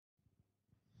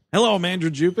Hello, I'm Andrew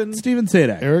Jupin. Steven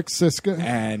Sadak. Eric Siska.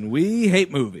 And we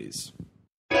hate movies.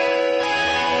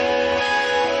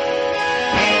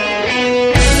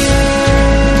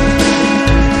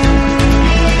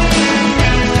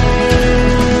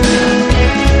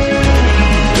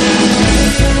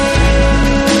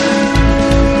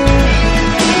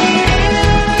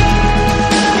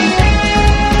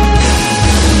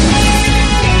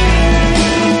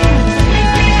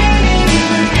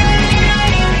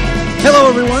 Hello,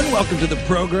 everyone. Welcome to the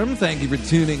program. Thank you for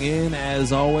tuning in,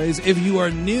 as always. If you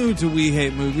are new to We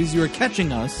Hate Movies, you are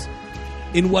catching us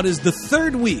in what is the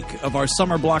third week of our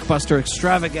summer blockbuster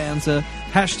extravaganza.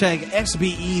 Hashtag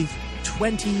SBE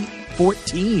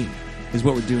 2014 is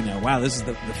what we're doing now. Wow, this is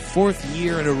the fourth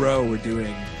year in a row we're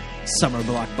doing summer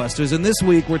blockbusters. And this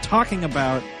week we're talking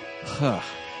about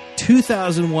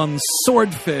 2001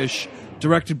 Swordfish,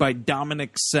 directed by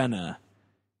Dominic Sena.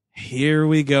 Here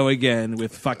we go again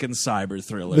with fucking cyber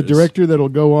thrillers. The director that'll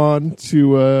go on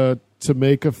to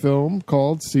make a film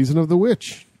called Season of the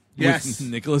Witch. Yes. With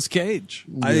Nicolas Cage.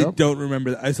 I don't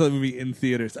remember that. I saw the movie in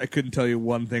theaters. I couldn't tell you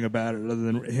one thing about it other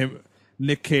than him,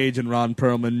 Nick Cage and Ron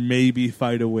Perlman maybe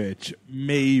fight a witch.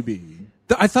 Maybe.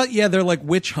 I thought, they're like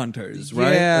witch hunters,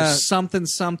 right? Yeah. Or something.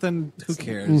 Who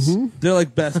cares? Mm-hmm. They're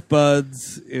like best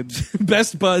buds.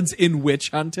 Best buds in witch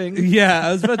hunting? Yeah,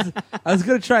 I was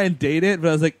gonna try and date it, but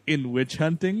I was like, in witch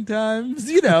hunting times,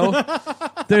 you know,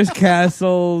 there's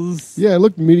castles. Yeah, it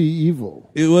looked medieval.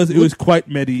 It was quite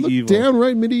medieval. Looked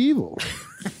downright medieval.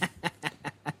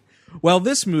 Well,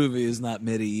 this movie is not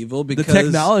medieval because The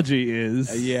technology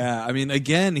is. yeah, I mean,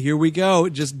 again, here we go,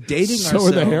 just dating So ourselves.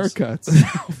 are the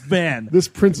haircuts. Man. This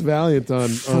Prince Valiant on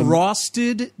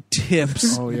Frosted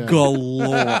tips Oh, yeah.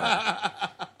 galore.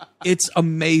 It's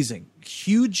amazing.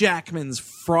 Hugh Jackman's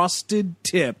frosted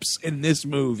tips in this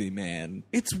movie, man.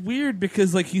 It's weird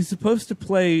because like he's supposed to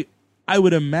play, I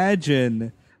would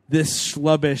imagine, this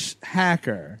schlubbish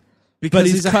hacker. Because but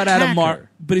he's a cut out of hacker.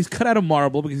 but he's cut out of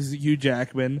marble because he's Hugh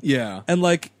Jackman. Yeah. And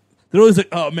like they're always like,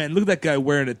 oh man, look at that guy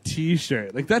wearing a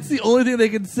t-shirt. Like that's the only thing they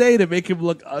can say to make him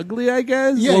look ugly, I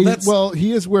guess. Yeah,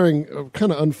 he is wearing a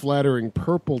kind of unflattering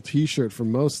purple T-shirt for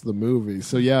most of the movie.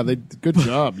 So yeah, good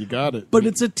job, you got it. But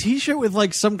it's a T-shirt with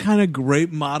like some kind of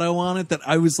great motto on it that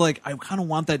I was like, I kind of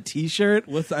want that T-shirt.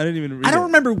 I didn't even read I don't it.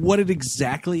 remember what it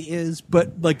exactly is,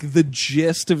 but like the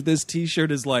gist of this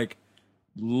T-shirt is like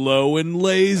low and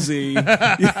lazy, and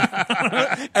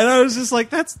I was just like,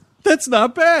 that's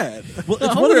not bad. Well, It's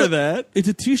I'll one wear of the- that. It's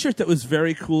a t-shirt that was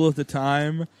very cool at the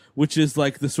time, which is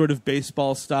like the sort of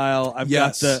baseball style.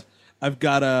 Yes. I've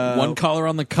got a One collar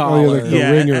on the Oh, collar. yeah, like the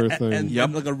ringer thing.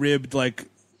 and like a ribbed like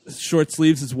short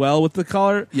sleeves as well with the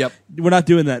collar. Yep. We're not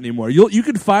doing that anymore. You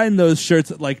can find those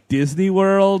shirts at like Disney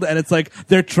World, and it's like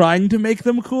they're trying to make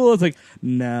them cool. It's like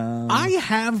no. I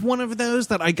have one of those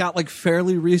that I got like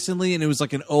fairly recently, and it was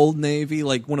like an Old Navy,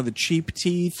 like one of the cheap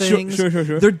tea things. Sure.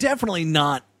 They're definitely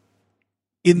not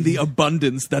in the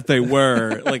abundance that they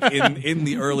were like in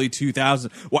the early 2000s.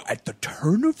 Well, at the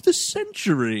turn of the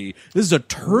century. This is a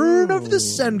turn of the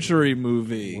century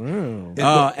movie. Wow.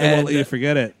 and won't let you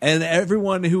forget it. And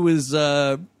everyone who was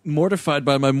mortified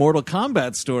by my Mortal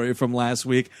Kombat story from last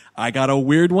week, I got a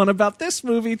weird one about this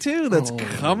movie too that's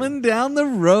coming down the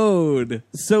road.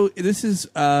 So this is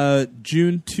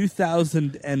June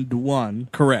 2001.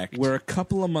 Correct. We're a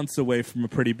couple of months away from a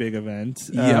pretty big event.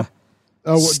 Yep.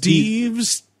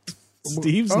 Steve's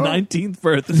 19th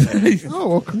birthday. Oh,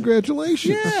 well,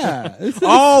 congratulations. Yeah.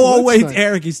 Wait, nice.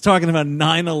 Eric, he's talking about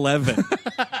 9/11.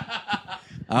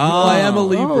 Well, I am a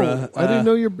Libra. Oh, I didn't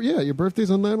know your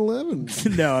birthday's on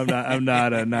 9/11. No, I'm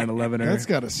not a 9/11er. That's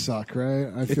got to suck, right?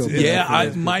 I feel bad Yeah, for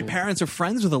those my people. parents are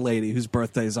friends with a lady whose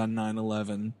birthday's on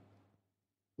 9/11.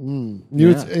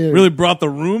 Really brought the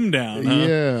room down,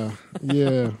 huh?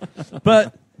 Yeah.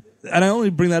 But and I only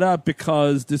bring that up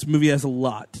because this movie has a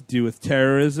lot to do with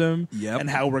terrorism and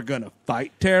how we're going to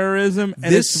fight terrorism,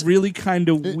 and it's really kind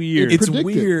of weird. It's predicted.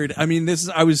 weird. I mean,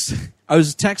 I was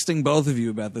texting both of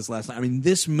you about this last night. I mean,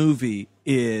 this movie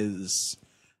is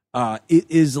it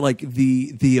is like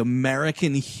the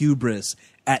American hubris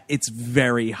at its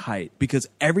very height, because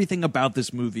everything about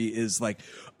this movie is like,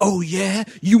 oh yeah,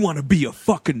 you want to be a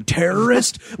fucking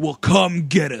terrorist? Well, come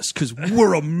get us, because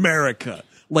we're America.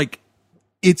 Like,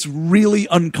 it's really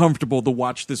uncomfortable to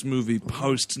watch this movie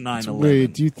post 9/11.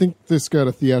 Wait, do you think this got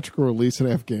a theatrical release in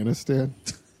Afghanistan?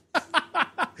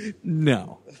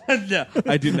 No. No,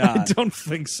 I do not. I don't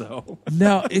think so.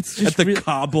 No, it's just At the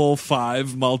Kabul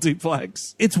 5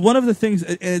 multiplex. It's one of the things.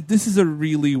 This is a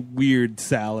really weird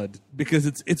salad because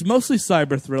it's mostly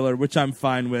cyber thriller, which I'm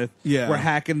fine with. Yeah. We're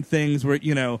hacking things where,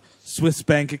 Swiss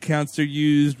bank accounts are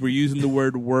used. We're using the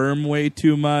word worm way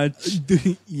too much.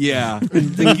 Yeah.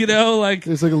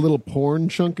 There's like a little porn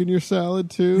chunk in your salad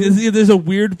too. There's a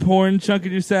weird porn chunk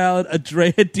in your salad, a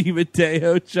Drea Di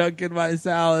Matteo chunk in my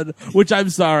salad, which I'm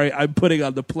sorry, I'm putting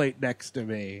on the plate next to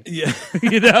me. Yeah.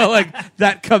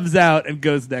 That comes out and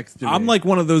goes next to me. I'm like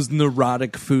one of those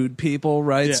neurotic food people,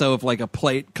 right? Yeah. So if like a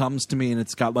plate comes to me and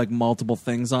it's got like multiple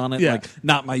things on it, like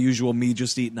not my usual me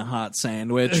just eating a hot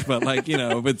sandwich, but like,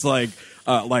 if it's like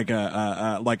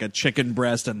a chicken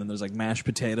breast and then there's like mashed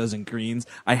potatoes and greens,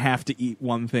 I have to eat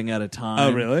one thing at a time.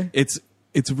 Oh, really?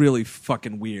 It's really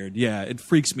fucking weird. Yeah, it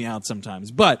freaks me out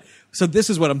sometimes. But so this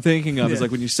is what I'm thinking of is like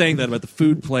when you're saying that about the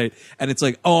food plate, and it's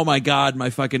like, oh my god, my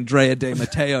fucking Drea Di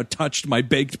Matteo touched my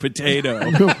baked potato.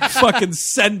 Fucking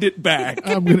send it back.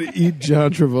 I'm gonna eat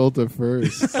John Travolta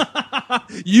first.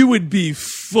 You would be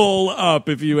full up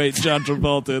if you ate John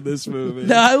Travolta in this movie.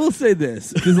 Now, I will say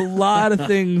this: there's a lot of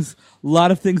things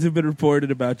have been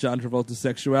reported about John Travolta's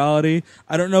sexuality.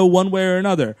 I don't know one way or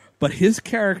another, but his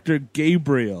character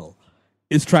Gabriel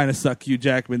is trying to suck Hugh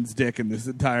Jackman's dick in this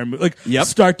entire movie,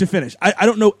 start to finish. I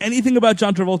don't know anything about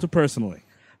John Travolta personally.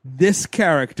 This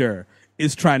character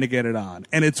is trying to get it on,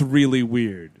 and it's really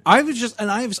weird. I've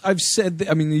said,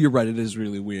 I mean, you're right, it is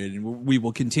really weird, and we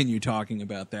will continue talking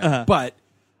about that. Uh-huh. But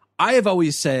I have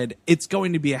always said it's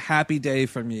going to be a happy day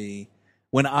for me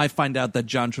when I find out that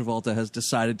John Travolta has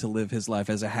decided to live his life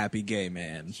as a happy gay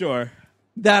man. Sure.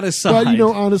 That aside.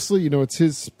 But, honestly, it's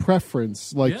his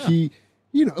preference. Like,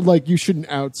 you shouldn't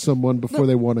out someone before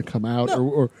they want to come out.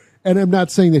 And I'm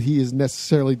not saying that he is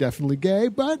necessarily definitely gay,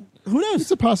 but who knows?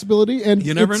 It's a possibility. And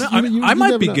you never know. I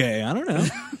might be gay. I don't know.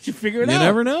 You figure it out. You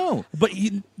never know. But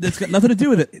that's got nothing to do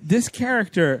with it. This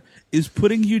character is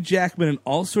putting Hugh Jackman in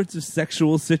all sorts of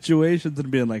sexual situations and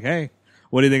being like, hey,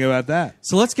 what do you think about that?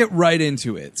 So let's get right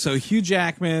into it. So Hugh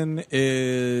Jackman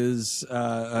is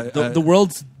the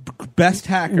world's best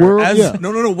hacker.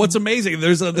 No. What's amazing?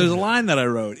 There's a line that I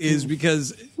wrote is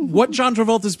because what John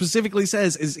Travolta specifically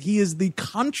says is he is the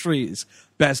country's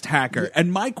best hacker.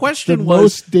 And my question was the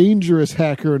most dangerous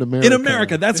hacker in America. In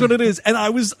America, that's what it is. And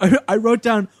I wrote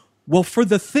down, well, for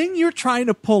the thing you're trying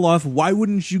to pull off, why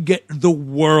wouldn't you get the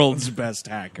world's best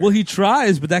hacker? Well, he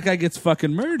tries, but that guy gets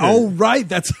fucking murdered. Oh, right.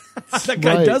 That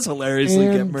guy does hilariously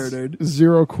and get murdered.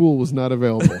 Zero Cool was not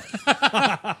available.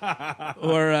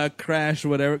 Or Crash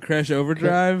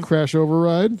Overdrive. Crash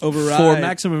Override. For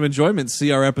maximum enjoyment,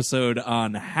 see our episode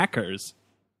on hackers.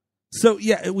 So,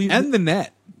 yeah. And the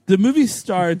net. The movie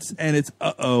starts and it's,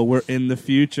 we're in the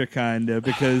future, kind of,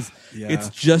 because it's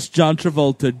just John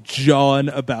Travolta jawing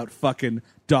about fucking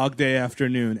Dog Day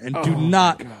Afternoon. And do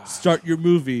not start your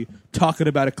movie talking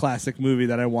about a classic movie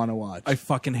that I want to watch. I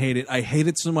fucking hate it. I hate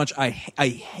it so much. I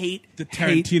hate the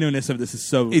Tarantino-ness of this is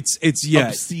so it's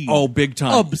obscene. Oh, big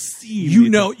time.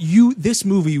 Obscene. This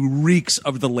movie reeks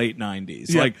of the late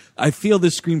 90s. Yeah. Like, I feel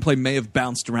this screenplay may have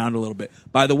bounced around a little bit.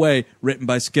 By the way, written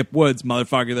by Skip Woods,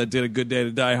 motherfucker that did A Good Day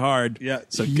to Die Hard. Yeah.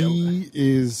 So he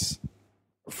is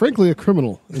frankly a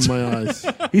criminal in my eyes.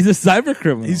 He's a cyber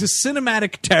criminal. He's a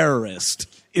cinematic terrorist,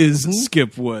 is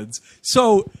Skip Woods.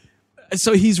 So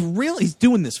he's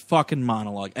doing this fucking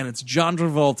monologue, and it's John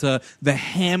Travolta. The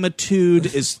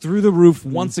hamitude is through the roof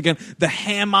once again. The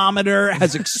hamometer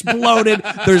has exploded.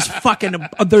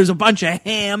 There's a bunch of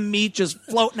ham meat just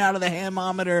floating out of the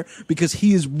hamometer because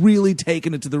he is really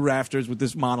taking it to the rafters with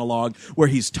this monologue where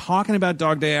he's talking about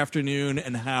Dog Day Afternoon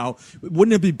and how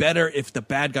wouldn't it be better if the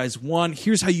bad guys won?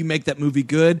 Here's how you make that movie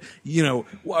good.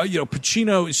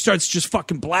 Pacino starts just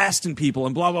fucking blasting people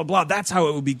and blah blah blah. That's how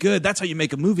it would be good. That's how you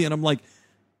make a movie. And I'm like,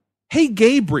 hey,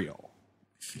 Gabriel,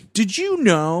 did you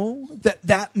know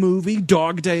that movie,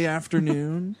 Dog Day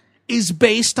Afternoon, is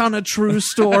based on a true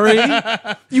story?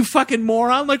 You fucking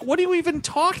moron. Like, what are you even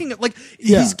talking? Like,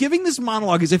 he's giving this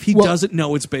monologue as if he doesn't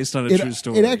know it's based on a true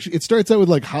story. It starts out with,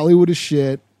 like, Hollywood is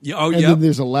shit. And then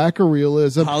there's a lack of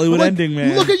realism. Hollywood ending,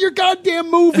 man. Look at your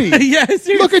goddamn movie. Yes.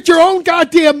 Look at your own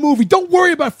goddamn movie. Don't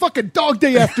worry about fucking Dog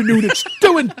Day Afternoon. It's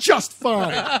doing just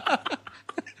fine.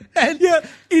 And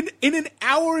in an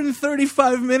hour and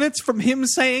 35 minutes from him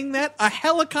saying that, a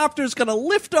helicopter is going to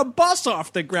lift a bus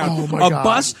off the ground. Oh my God.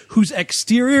 Bus whose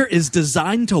exterior is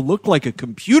designed to look like a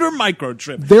computer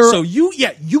microchip.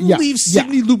 Leave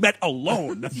Sidney Lumet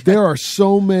alone. There are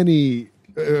so many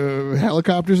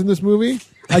helicopters in this movie.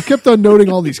 I kept on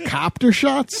noting all these copter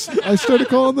shots. I started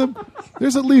calling them.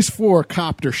 There's at least 4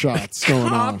 copter shots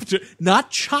going on.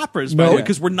 Not choppers, by the way,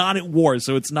 because we're not at war,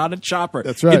 so it's not a chopper.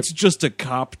 That's right. It's just a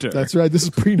copter. That's right. This is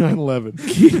pre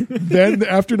 9/11. Then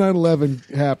after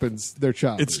 9/11 happens, they're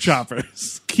choppers. It's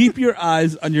choppers. Keep your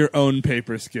eyes on your own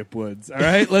paper, Skip Woods. All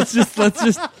right, let's just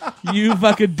you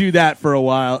fucking do that for a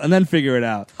while and then figure it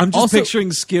out. I'm just Also-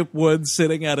 picturing Skip Woods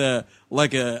sitting at a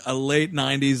late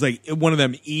 90s, like one of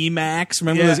them EMAX.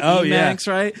 Remember those EMAX,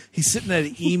 right? He's sitting at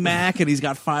an EMAC and he's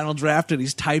got Final Draft and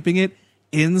he's typing it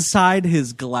inside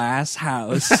his glass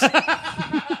house.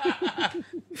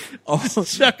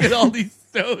 Chucking all these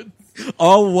stones.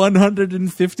 All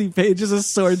 150 pages of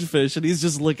Swordfish, and he's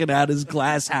just looking at his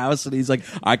glass house, and he's like,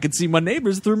 I can see my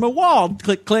neighbors through my wall.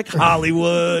 Click, click,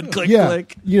 Hollywood. Click,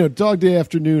 click. Dog Day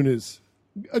Afternoon is,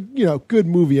 a good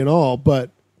movie and all,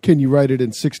 but can you write it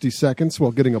in 60 seconds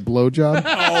while getting a blowjob?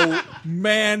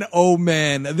 Oh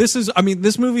man.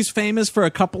 This movie's famous for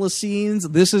a couple of scenes.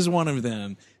 This is one of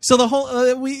them. So the whole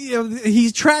he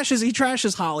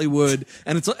trashes Hollywood,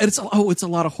 and it's a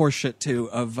lot of horseshit too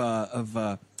of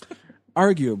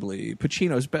arguably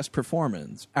Pacino's best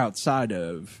performance outside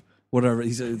of whatever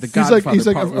Godfather he's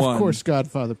like Part of 1. course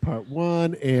Godfather Part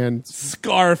 1 and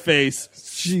Scarface.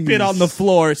 Jeez. Spit on the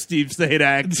floor, Steve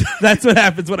Sadak. That's what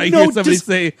happens when I hear somebody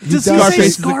say does he Scarface. say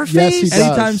is a- Scarface? Yes, he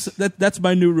does. Anytime that's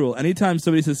my new rule. Anytime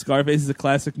somebody says Scarface is a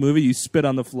classic movie, you spit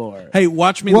on the floor. Hey,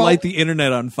 watch me Well- light the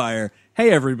internet on fire.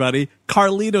 Hey, everybody,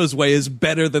 Carlito's Way is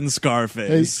better than Hey,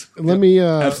 Scarface. let me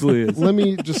Absolutely is. let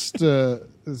me just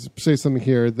say something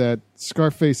here that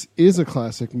Scarface is a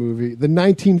classic movie, the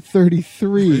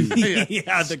 1933.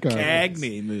 Yeah, the Scarface.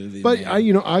 Cagney movie. But man.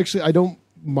 I don't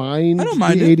mind, I don't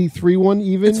mind the it. 83 one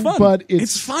even. It's fun. But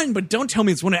it's fine, but don't tell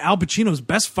me it's one of Al Pacino's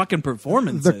best fucking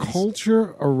performances. the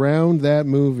culture around that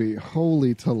movie.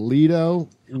 Holy Toledo!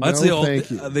 That's No,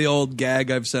 thank you. the old gag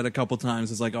I've said a couple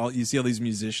times. It's like you see all these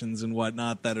musicians and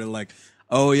whatnot that are like,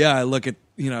 oh yeah, I look at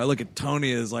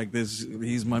Tony as like this.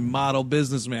 He's my model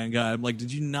businessman guy. I'm like,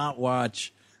 did you not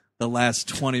watch the last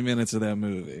 20 minutes of that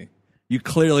movie? You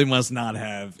clearly must not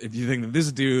have. If you think that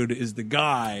this dude is the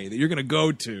guy that you're going to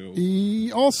go to.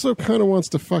 He also kind of wants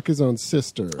to fuck his own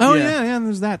sister. Oh Yeah. yeah,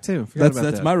 there's that too. Forgot about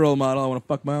That's that. my role model. I want to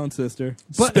fuck my own sister.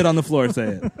 Spit on the floor,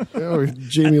 say it. Oh,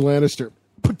 Jamie Lannister.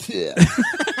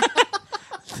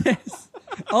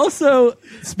 Also,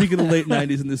 speaking of the late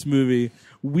 90s in this movie,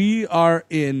 we are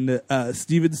in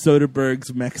Steven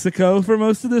Soderbergh's Mexico for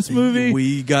most of this movie.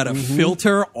 We got a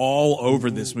filter all over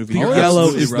this movie. The You're yellow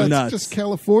absolutely is right. nuts. Just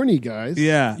California, guys.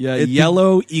 Yeah. Yeah, It-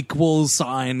 yellow equals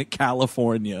sign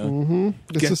California.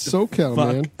 This Get is the SoCal,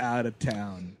 fuck man. out of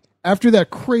town. After that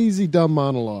crazy dumb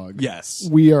monologue, Yes.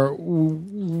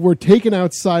 we're taken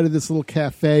outside of this little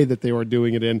cafe that they were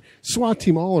doing it in. SWAT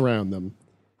team all around them.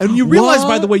 And you realize, What?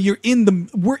 by the way, we're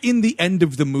in the end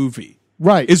of the movie.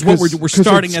 Right, Is what 'cause- we're 'cause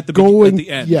starting it's at the going, at the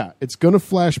end. Yeah, it's going to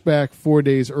flash back 4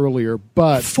 days earlier,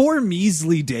 but 4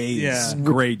 measly days. Yeah.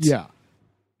 Great. yeah,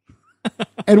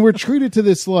 and we're treated to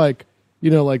this like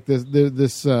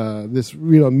this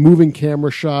moving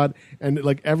camera shot, and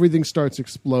like everything starts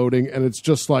exploding, and it's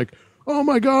just like, oh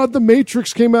my god, The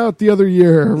Matrix came out the other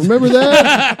year. Remember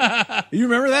that? You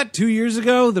remember that 2 years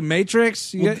ago, The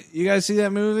Matrix? You guys see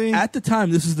that movie? At the time,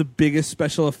 this is the biggest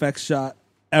special effects shot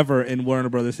ever in Warner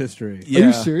Brothers history. Yeah. Are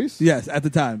you serious? Yes, at the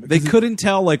time. They couldn't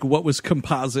tell like what was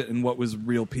composite and what was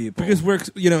real people. Because we're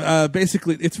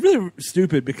basically it's really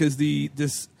stupid because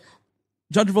this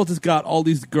John Travolta's got all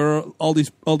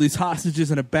these hostages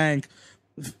in a bank,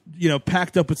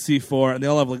 packed up with C4, and they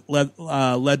all have like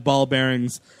lead ball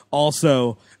bearings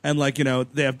also, and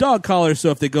they have dog collars, so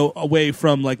if they go away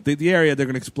from like the area, they're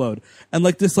gonna explode. And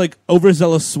like this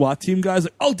overzealous SWAT team guy's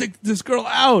like, oh, take this girl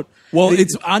out. well,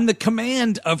 it's on the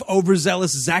command of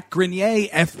overzealous Zach Grenier,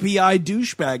 FBI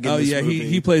douchebag. In Oh this yeah, movie.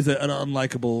 he plays an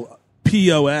unlikable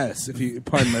POS, if you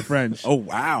pardon my French. Oh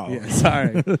wow, yeah,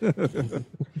 sorry.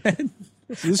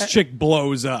 this chick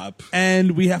blows up.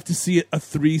 And we have to see it a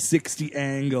 360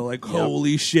 angle. Like,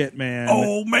 holy shit, man.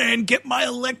 Oh man, get my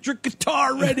electric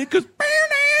guitar ready, because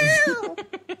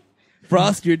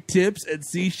Frost your tips and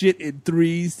see shit in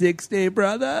 360,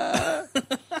 brother.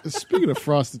 Speaking of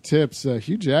frosted tips,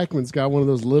 Hugh Jackman's got one of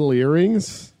those little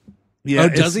earrings. Yeah, Oh,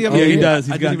 does he have Yeah, a- he yeah, does.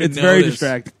 I He's didn't got, even it's very notice.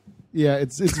 distracting. Yeah,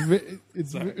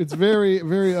 it's very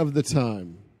very of the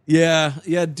time. yeah,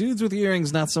 dudes with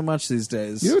earrings, not so much these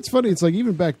days. You know what's funny? It's like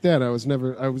even back then, I was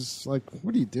like,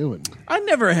 what are you doing? I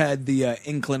never had the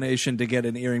inclination to get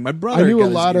an earring. My brother I knew a got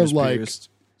his lot ears of like pierced.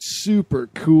 super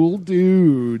cool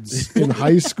dudes in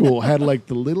high school had like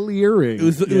the little earring. It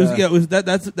was that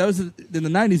was in the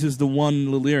 90s. It was the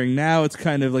one little earring. Now it's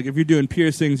kind of like if you're doing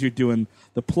piercings, you're doing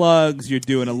the plugs, you're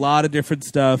doing a lot of different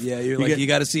stuff. Yeah, you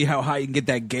got to see how high you can get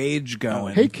that gauge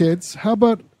going. Hey kids, how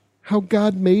about how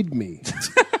God made me?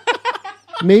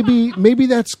 Maybe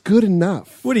that's good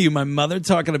enough. What are you, my mother,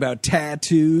 talking about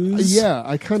tattoos? Yeah,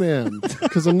 I kind of am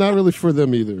because I'm not really for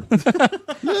them either.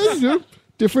 Yeah,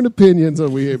 different opinions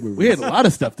on We Hate Movies. We had a lot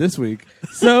of stuff this week.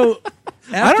 So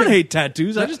I don't hate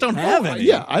tattoos. I just don't have any.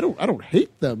 Yeah, I don't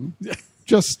hate them.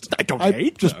 Just I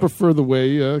hate just them. prefer the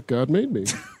way God made me.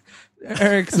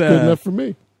 Eric's Good enough for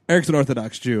me. Eric's an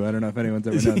Orthodox Jew. I don't know if anyone's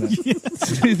ever known that.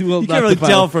 You can't really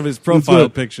tell from his profile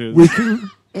pictures.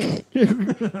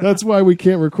 That's why we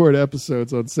can't record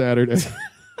episodes on Saturday.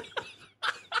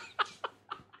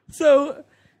 So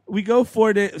we go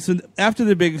 4 days. So after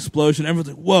the big explosion, everyone's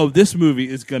like, "Whoa, this movie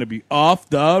is going to be off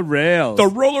the rails." The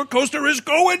roller coaster is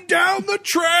going down the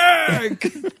track.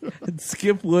 And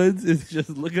Skip Woods is just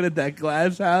looking at that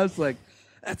glass house like,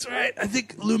 "That's right. I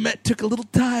think Lumet took a little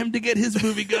time to get his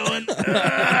movie going."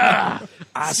 I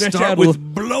Stretch start out a with little.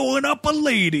 blowing up a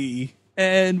lady.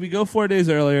 And we go 4 days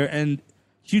earlier, and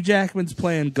Hugh Jackman's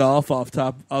playing golf off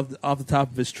the top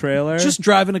of his trailer. Just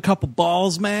driving a couple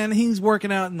balls, man. He's working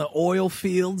out in the oil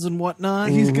fields and whatnot.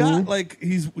 He's got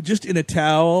he's just in a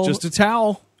towel. just a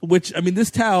towel. Which, I mean, this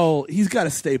towel, he's got to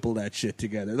staple that shit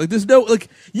together. Like, there's no,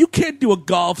 you can't do a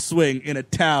golf swing in a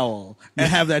towel and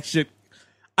have that shit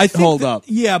hold up.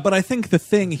 Yeah, but I think the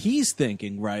thing he's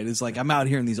thinking, right, is like, I'm out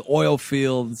here in these oil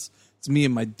fields. It's me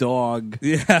and my dog.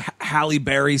 Yeah. Halle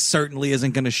Berry certainly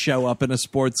isn't going to show up in a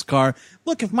sports car.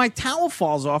 Look, if my towel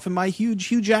falls off and my huge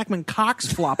Hugh Jackman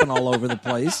cock's flopping all over the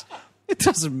place, it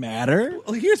doesn't matter.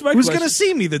 Well, here's my Who's question. going to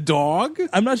see me? The dog?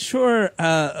 I'm not sure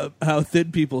how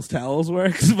thin people's towels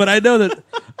work, but I know that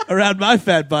around my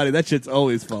fat body, that shit's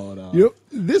always falling off. You know,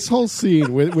 this whole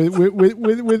scene with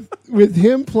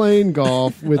him playing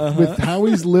golf, with how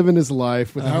he's living his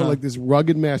life, with how like this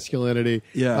rugged masculinity.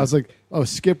 Yeah. I was like, oh,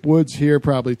 Skip Woods here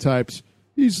probably types.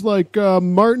 He's like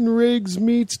Martin Riggs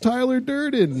meets Tyler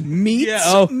Durden.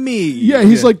 Meets me. Yeah,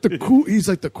 he's like the cool. He's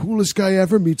like the coolest guy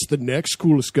ever meets the next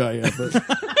coolest guy ever.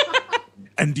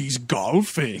 And he's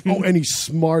golfing. Oh, and he's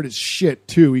smart as shit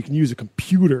too. He can use a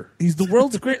computer. He's the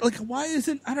world's great. Like, why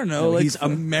isn't, I don't know. He's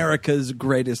America's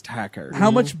greatest hacker. How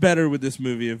much better would this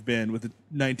movie have been with the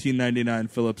 1999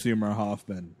 Philip Seymour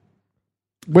Hoffman?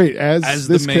 Wait, as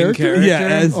the this main character?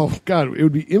 Yeah, oh God, it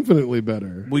would be infinitely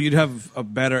better. Well, you'd have a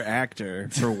better actor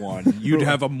for one. You'd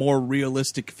have a more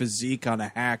realistic physique on a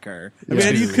hacker. I mean,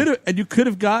 and you could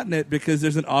have gotten it because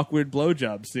there's an awkward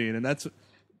blowjob scene, and that's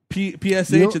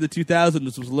PSH of the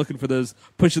 2000s was looking for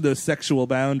pushing those sexual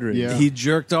boundaries. Yeah. He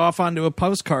jerked off onto a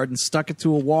postcard and stuck it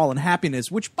to a wall in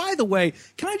Happiness, which, by the way,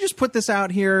 can I just put this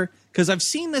out here? Because I've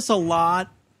seen this a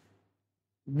lot.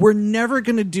 We're never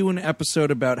going to do an episode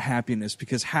about Happiness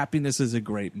because Happiness is a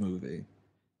great movie.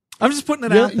 I'm just putting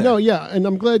it out there. No, yeah, and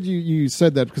I'm glad you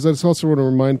said that because I just also want to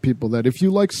remind people that if you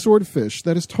like Swordfish,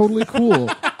 that is totally cool,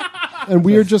 and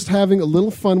we are just having a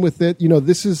little fun with it. You know,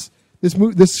 this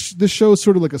show is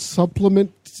sort of like a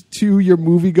supplement to your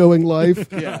movie going life.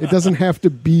 Yeah. It doesn't have to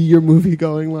be your movie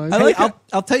going life.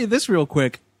 I'll tell you this real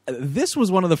quick. This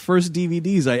was one of the first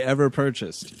DVDs I ever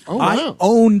purchased. Oh, wow. I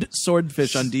owned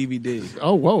Swordfish on DVD.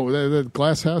 Oh, whoa, the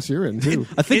glass house you're in too.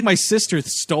 I think my sister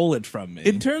stole it from me.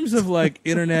 In terms of like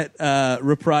internet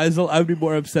reprisal, I would be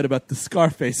more upset about the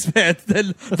Scarface fans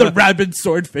than the rabid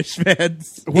Swordfish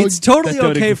fans. Well, it's totally that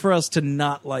don't okay exist. for us to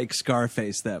not like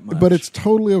Scarface that much. But it's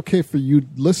totally okay for you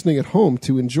listening at home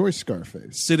to enjoy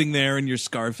Scarface. sitting there in your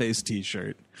Scarface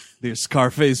t-shirt, your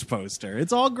Scarface poster.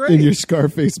 It's all great. In your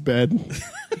Scarface bed.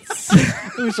 I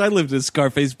wish I lived in a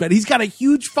Scarface bed. He's got a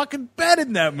huge fucking bed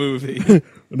in that movie.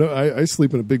 No, I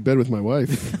sleep in a big bed with my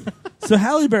wife. So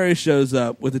Halle Berry shows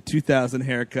up with a 2000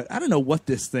 haircut. I don't know what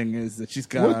this thing is that she's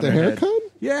got What, on the her haircut? head.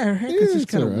 Yeah, her haircut's just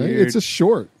It's kind of all right. weird. It's a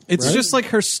short. It's right? just like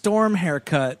her Storm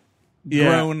haircut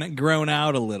Yeah. grown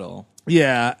out a little.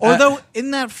 yeah. Although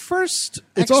in that first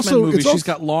It's X-Men also- movie, it's she's also-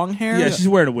 got long hair. yeah, she's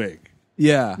wearing a wig.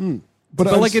 Yeah. But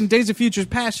I But was- like in Days of Future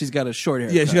Past, she's got a short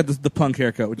haircut. Yeah, she got the punk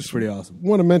haircut, which is pretty awesome.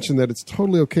 want to mention that it's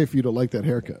totally okay for you to like that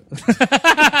haircut.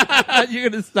 You're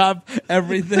going to stop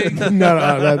everything. No,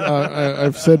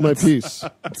 I've said my piece.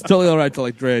 It's totally all right to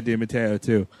like Drea Di Matteo,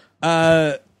 too.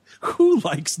 Who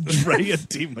likes Drea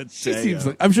Di Matteo? She seems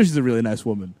like, I'm sure she's a really nice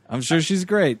woman. I'm sure she's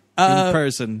great in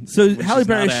person. So when Halle she's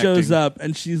Berry not shows acting. up,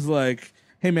 and she's like,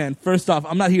 hey, man, first off,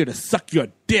 I'm not here to suck your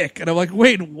dick. And I'm like,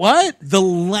 wait, what? The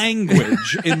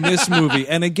language in this movie,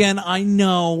 and again, I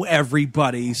know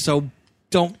everybody, so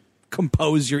don't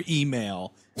compose your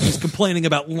email. He's complaining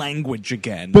about language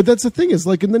again. But that's the thing is,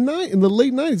 like in the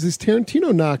late 90s, these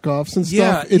Tarantino knockoffs and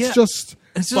stuff. It's just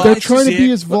they're trying to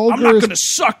be as vulgar. I'm not going to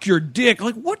suck your dick.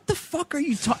 Like, what the fuck are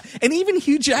you talking? And even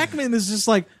Hugh Jackman is just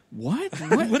like, what?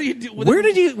 What do you do?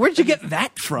 Where'd you get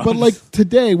that from? But like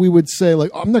today, we would say like,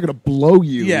 I'm not going to blow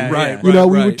you. Yeah, right. You know,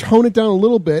 we would tone it down a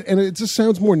little bit, and it just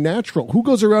sounds more natural. Who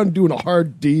goes around doing a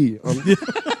hard D?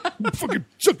 Fucking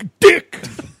suck a dick.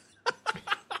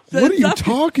 What are you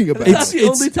talking about? That's the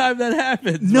only time that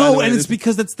happens. No, and it's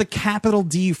because it's the capital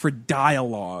D for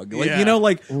dialogue. Like, you know,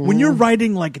 like when you're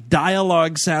writing like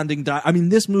dialogue sounding, I mean,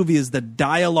 this movie is the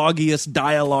dialogiest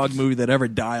dialogue movie that ever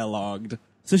dialogued.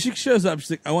 So she shows up.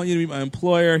 She's like, I want you to meet my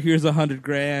employer. Here's $100,000.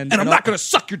 And I'm not going to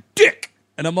suck your dick.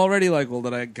 And I'm already like, well,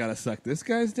 then I gotta suck this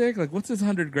guy's dick? Like, what's this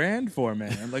 $100,000 for,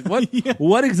 man? Like, what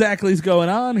what exactly is going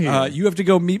on here? You have to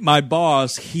go meet my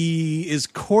boss. He is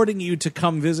courting you to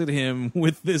come visit him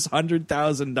with this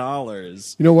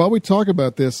 $100,000. You know, while we talk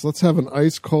about this, let's have an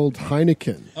ice cold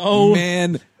Heineken. Oh,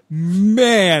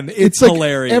 man, it's like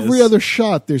hilarious. Every other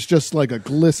shot, there's just like a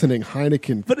glistening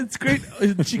Heineken. But it's great.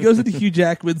 She goes into Hugh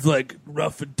Jackman's like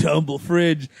rough and tumble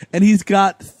fridge, and he's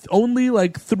got only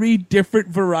like 3 different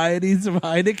varieties of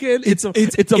Heineken. It's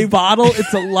a bottle,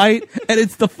 it's a light, and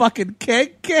it's the fucking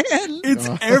keg can. It's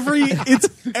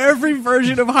every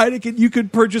version of Heineken you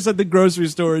could purchase at the grocery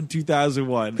store in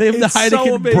 2001. They have the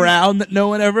Heineken Brown that no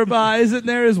one ever buys in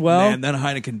there as well. Man, that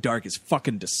Heineken Dark is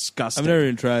fucking disgusting. I've never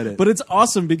even tried it, but it's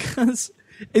awesome because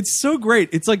it's so great.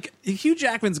 It's like Hugh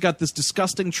Jackman's got this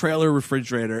disgusting trailer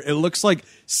refrigerator. It looks like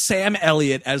Sam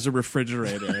Elliott as a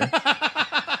refrigerator.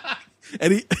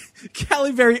 And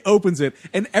Halle Berry opens it,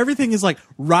 and everything is like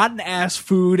rotten ass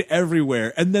food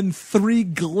everywhere, and then 3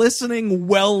 glistening,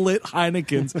 well lit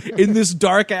Heinekens in this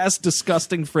dark ass,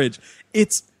 disgusting fridge.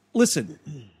 Listen,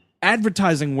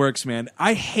 advertising works, man.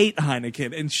 I hate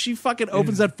Heineken, and she fucking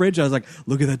opens that fridge. I was like,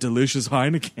 look at that delicious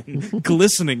Heineken,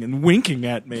 glistening and winking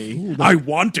at me. Ooh, I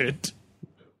want it.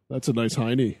 That's a nice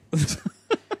Heine.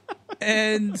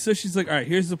 And so she's like, all right,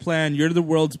 here's the plan. You're the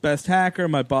world's best hacker.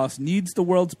 My boss needs the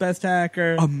world's best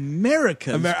hacker.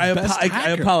 America's best hacker. I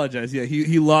apologize. Yeah,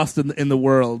 he lost in the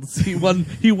worlds. He won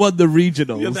the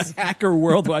regionals. Yeah, the hacker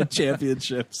worldwide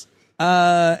championships.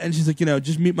 And she's like,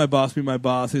 just meet my boss,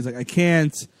 He's like, I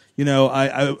can't.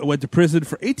 I went to prison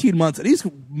for 18 months, and he's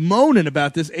moaning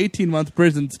about this 18-month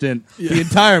prison stint the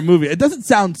entire movie. It doesn't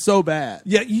sound so bad.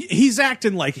 Yeah, he's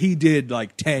acting like he did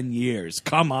like 10 years.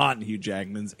 Come on, Hugh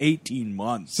Jackman's 18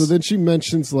 months. So then she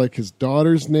mentions like his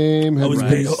daughter's name.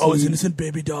 His innocent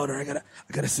baby daughter. I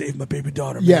gotta save my baby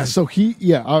daughter. Man. Yeah, so he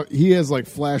has like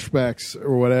flashbacks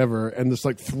or whatever, and just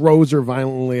like throws her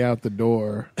violently out the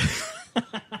door.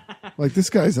 Like, this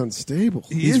guy's unstable.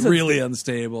 He's really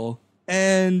unstable.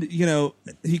 And,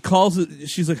 he calls it,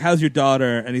 she's like, how's your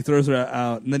daughter? And he throws her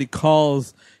out. And then he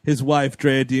calls his wife,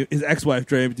 his ex-wife,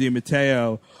 Drea Di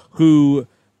Matteo, who,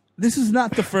 this is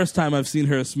not the first time I've seen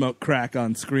her smoke crack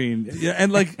on screen. Yeah,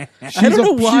 and like, I don't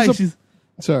know why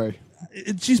sorry.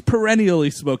 She's perennially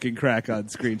smoking crack on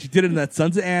screen. She did it in that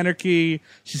Sons of Anarchy.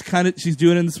 She's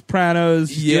doing it in The Sopranos.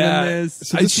 She's doing this.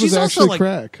 So this was actually like,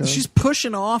 crack. Huh? She's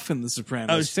pushing off in The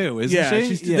Sopranos too,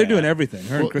 isn't she? They're doing everything.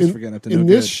 Her and Christopher get up to in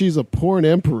this, she's a porn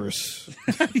empress.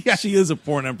 Yeah, she is a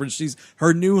porn empress.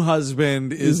 Her new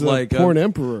husband is like a porn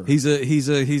emperor. He's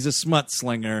a smut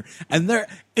slinger, and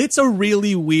it's a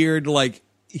really weird like.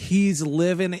 He's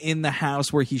living in the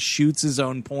house where he shoots his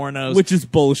own pornos, which is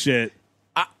bullshit.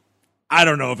 I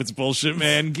don't know if it's bullshit,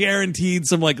 man. Guaranteed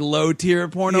some like low tier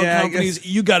porno companies.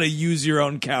 You got to use your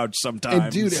own couch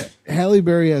sometimes. And dude, Halle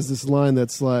Berry has this line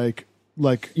that's like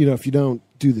if you don't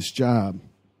do this job,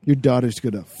 your daughter's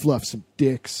gonna fluff some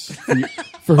dicks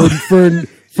for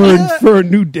a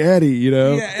new daddy.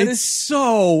 Yeah, and it's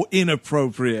so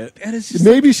inappropriate. And it's just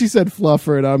maybe she said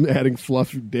fluffer, and I'm adding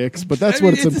fluff dicks, but that's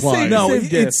what it's implied. No,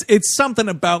 it's something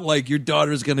about like your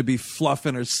daughter's going to be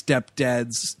fluffing her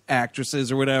stepdad's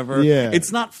actresses or whatever. Yeah,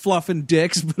 it's not fluffing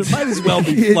dicks, but it might as well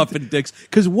be fluffing dicks.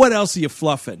 Because what else are you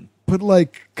fluffing? But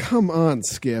like, come on,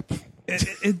 Skip.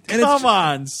 Come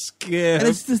on, Skip. And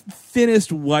it's the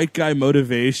thinnest white guy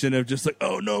motivation of just like,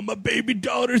 oh no, my baby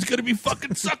daughter's gonna be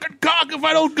fucking sucking cock if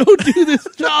I don't go do this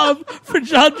job for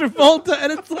John Travolta.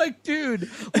 And it's like, dude,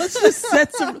 let's just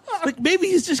set some. Like, maybe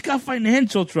he's just got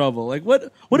financial trouble. Like,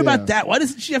 what about that? Why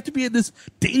doesn't she have to be in this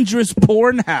dangerous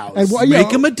porn house? And make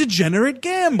him a degenerate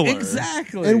gambler.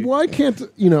 Exactly. And why can't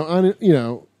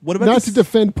What about not this? to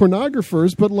defend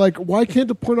pornographers, but like, why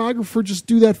can't a pornographer just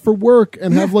do that for work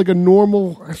and have like a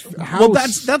normal house? Well,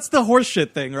 that's the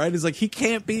horseshit thing, right? Is like he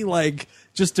can't be like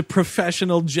just a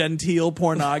professional genteel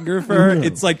pornographer. No.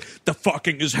 It's like the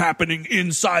fucking is happening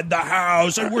inside the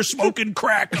house and we're smoking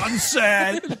crack on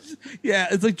set. Yeah,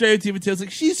 it's like Jerry T. Mateo's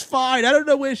like, she's fine. I don't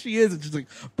know where she is. It's just like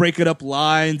breaking up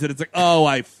lines, and it's like, oh,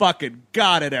 I fucking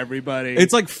got it, everybody.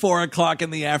 It's like 4:00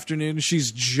 in the afternoon.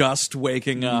 She's just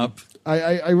waking up.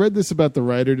 I read this about the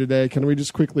writer today. Can we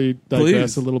just quickly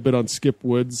digress Please. a little bit on Skip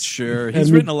Woods? Sure, And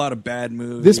he's written a lot of bad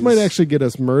movies. This might actually get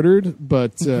us murdered,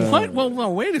 but What?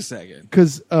 Well, wait a second.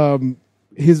 because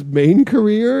his main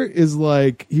career is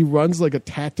like he runs like a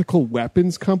tactical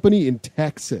weapons company in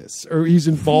Texas, or he's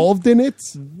involved in it,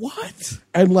 What?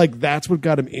 and like that's what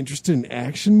got him interested in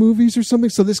action movies or something.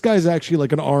 So this guy's actually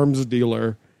like an arms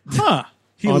dealer. Huh.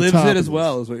 he on lives top it of as this.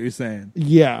 well, is what you're saying.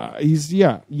 Yeah,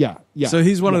 yeah. So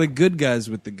he's one of the good guys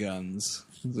with the guns.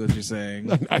 Is what you're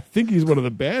saying? I think he's one of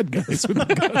the bad guys with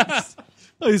the guns.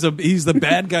 Oh, he's the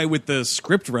bad guy with the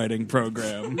script writing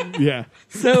program. Yeah.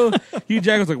 So Hugh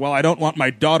Jackman's like, well, I don't want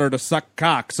my daughter to suck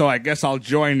cock, so I guess I'll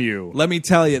join you. Let me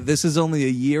tell you, this is only a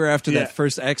year after Yeah. that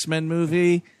first X-Men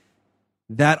movie.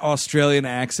 That Australian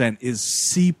accent is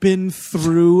seeping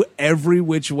through every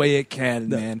which way it can,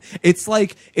 man. It's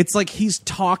like he's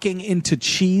talking into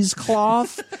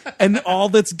cheesecloth, and all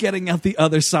that's getting out the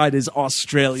other side is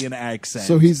Australian accent.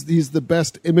 So he's the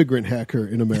best immigrant hacker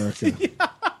in America.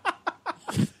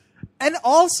 And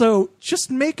also, just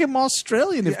make him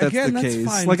Australian if Yeah, that's again, the that's case.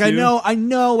 fine, Like, too. I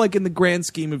know, like in the grand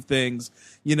scheme of things,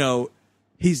 you know,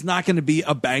 he's not going to be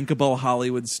a bankable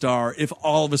Hollywood star if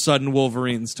all of a sudden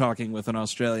Wolverine's talking with an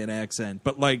Australian accent.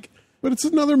 But like, But it's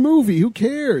another movie. Who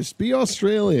cares? Be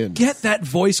Australian. get that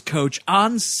voice coach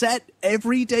on set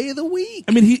every day of the week.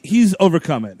 I mean, he's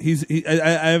overcome it.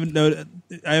 I haven't noticed.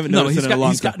 I haven't No, noticed it in a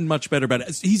long he's time. gotten much better about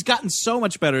it. He's gotten so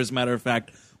much better, as a matter of fact.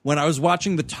 When I was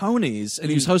watching the Tonys and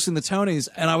he was hosting the Tonys,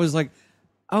 and I was like,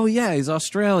 oh yeah, he's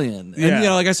Australian. And Yeah. you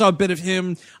know, like I saw a bit of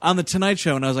him on the Tonight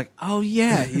Show, and I was like, oh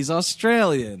yeah, he's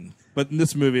Australian. But in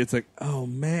this movie, it's like, oh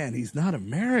man, he's not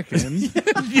American.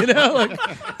 You know, like.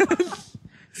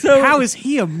 So How is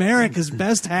he America's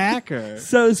best hacker?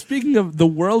 So speaking of the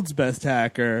world's best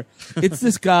hacker, it's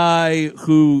this guy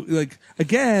who, like,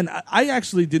 again, I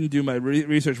actually didn't do my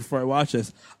research before I watched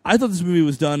this. I thought this movie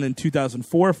was done in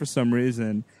 2004 for some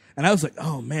reason, and I was like,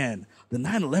 oh man, the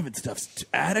 9/11 stuff's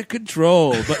out of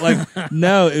control. But like,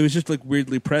 no, it was just like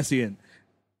weirdly prescient.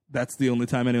 That's the only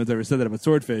time anyone's ever said that about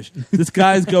Swordfish. This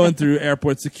guy's going through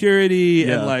airport security,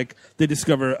 Yeah. and like they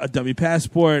discover a dummy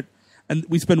passport. And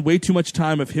we spend way too much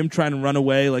time of him trying to run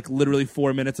away, like literally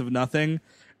 4 minutes of nothing.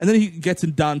 And then he gets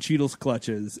in Don Cheadle's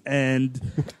clutches. And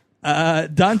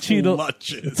Don Cheadle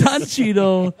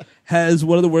has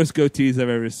one of the worst goatees I've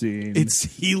ever seen.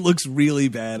 He looks really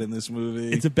bad in this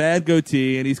movie. It's a bad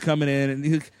goatee, and he's coming in,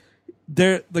 and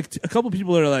they're like a couple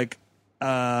people are like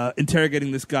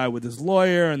interrogating this guy with his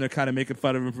lawyer, and they're kind of making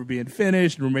fun of him for being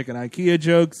Finnish, and we're making IKEA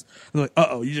jokes. And they're like,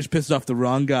 uh-oh, you just pissed off the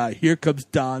wrong guy. Here comes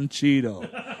Don Cheadle.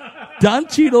 Don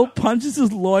Cheadle punches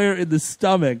his lawyer in the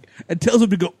stomach and tells him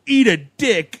to go eat a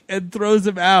dick and throws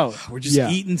him out. We're just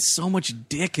Yeah. eating so much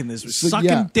dick in this. So, Sucking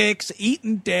yeah. dicks,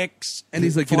 eating dicks, And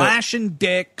he's like, you know- flashing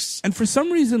dicks. And for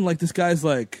some reason, like, this guy's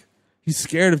like, he's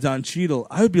scared of Don Cheadle.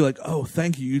 I would be like, oh,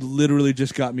 thank you. You literally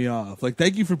just got me off. Like,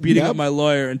 thank you for beating Yep. up my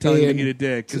lawyer and telling me And, to eat a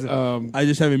dick. 'Cause I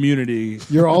just have immunity.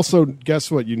 You're also, guess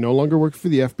what? You no longer work for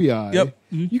the FBI. Yep.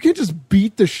 Mm-hmm. You can't just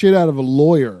beat the shit out of a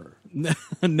lawyer.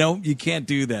 No, you can't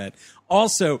do that.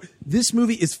 Also, this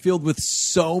movie is filled with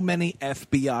so many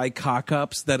FBI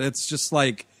cock-ups that it's just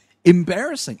like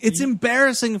embarrassing. It's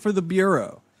embarrassing for the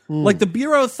Bureau. Like the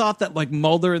Bureau thought that like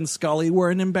Mulder and Scully were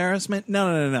an embarrassment.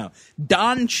 No.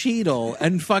 Don Cheadle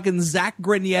and fucking Zach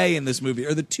Grenier in this movie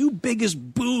are the two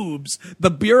biggest boobs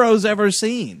the Bureau's ever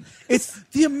seen. It's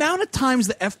the amount of times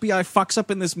the FBI fucks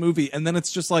up in this movie, and then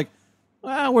it's just like,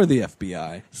 well, we're the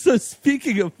FBI. So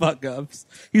speaking of fuck ups,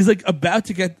 he's like about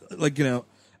to get like, you know,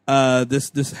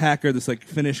 this hacker, this like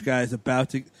Finnish guy is about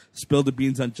to spill the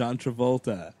beans on John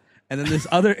Travolta. And then this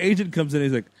other agent comes in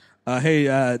and he's like,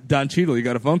 hey, Don Cheadle, you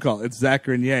got a phone call. It's Zach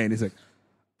Grenier. And he's like,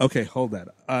 okay, hold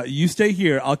that. You stay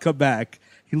here. I'll come back.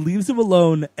 He leaves him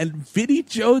alone, and Vinnie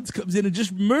Jones comes in and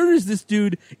just murders this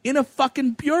dude in a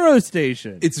fucking bureau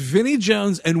station. It's Vinnie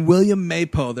Jones and William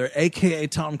Maypother, a.k.a.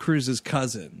 Tom Cruise's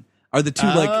cousin, are the two,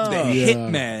 like, the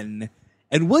hitmen.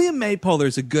 And William Maypother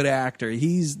is a good actor.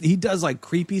 He does, like,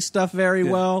 creepy stuff very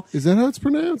well. Is that how it's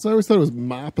pronounced? I always thought it was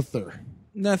Mapother.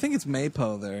 No, I think it's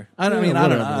Maypo there. I don't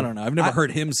whatever. know. I don't know. I've never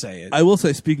heard him say it. I will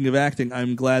say, speaking of acting,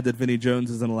 I'm glad that Vinnie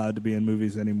Jones isn't allowed to be in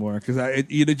movies anymore because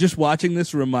just watching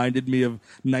this reminded me of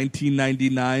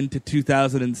 1999 to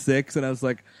 2006, and I was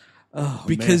like, oh,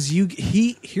 because man.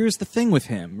 here's the thing with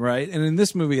him, right? And in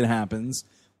this movie, it happens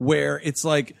where it's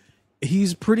like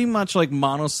he's pretty much like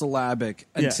monosyllabic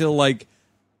until like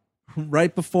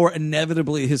right before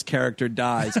inevitably his character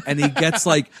dies, and he gets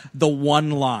like the one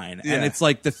line, and it's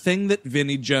like the thing that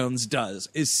Vinnie Jones does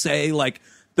is say like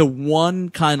the one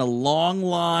kind of long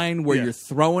line where you're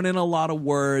throwing in a lot of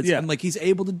words, and like he's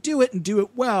able to do it and do it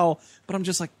well. But I'm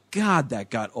just like, God, that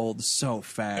got old so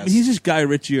fast. I mean, he's just Guy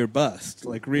Ritchie or bust,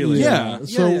 like really. Yeah.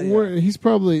 So he's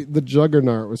probably the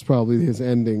Juggernaut was probably his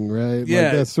ending, right? Yeah.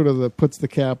 Like that's sort of puts the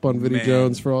cap on Vinnie Man.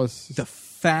 Jones for all. The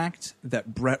fact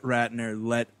that Brett Ratner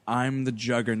let "I'm the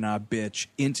Juggernaut, bitch"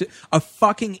 into a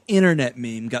fucking internet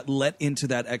meme got let into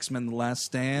that X-Men: The Last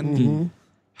Stand. Mm-hmm.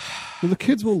 Well, the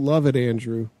kids will love it,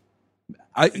 Andrew.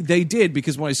 They did,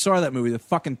 because when I saw that movie, the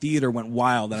fucking theater went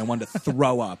wild, and I wanted to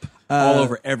throw up all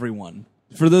over everyone.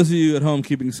 For those of you at home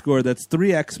keeping score, that's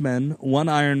 3 X-Men, 1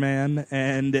 Iron Man,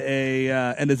 and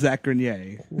a Zach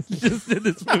Grenier. Just in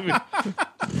this movie.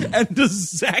 And the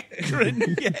Zach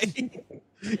Grenier.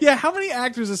 Yeah, how many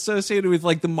actors associated with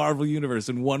like the Marvel universe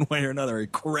in one way or another are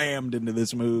crammed into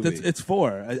this movie? It's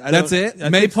 4. That's it?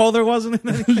 Maypole there wasn't in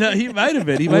it? No, he might have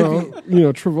been. He might be.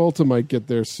 Travolta might get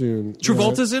there soon.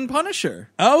 Travolta's in Punisher.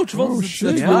 Oh, Travolta's Oh, shit,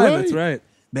 that's you're right. right. That's right.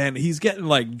 Man, he's getting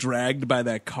like dragged by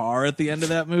that car at the end of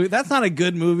that movie. That's not a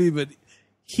good movie, but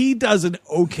he does an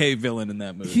okay villain in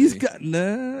that movie. He's got You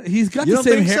the don't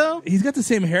same think hair. so? He's got the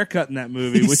same haircut in that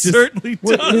movie, He which certainly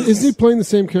Wait, does. isn't he playing the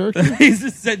same character? he's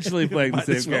essentially playing the Might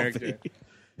same as well character. be.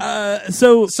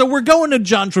 So we're going to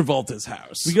John Travolta's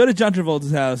house. we go to John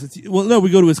Travolta's house. We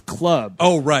go to his club.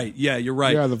 Oh, right. Yeah, you're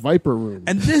right. Yeah, the Viper Room.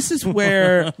 And this is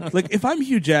where, like, if I'm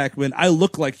Hugh Jackman, I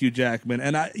look like Hugh Jackman,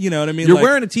 and you know what I mean. You're like,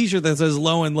 wearing a T-shirt that says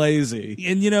 "low and lazy."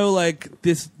 and like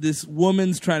this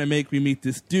woman's trying to make me meet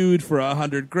this dude for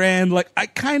 $100,000. Like, I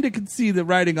kind of can see the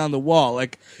writing on the wall.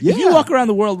 Like, if you Yeah. walk around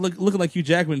the world looking like Hugh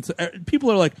Jackman,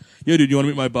 people are like, "Yo, dude, you want to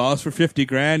meet my boss for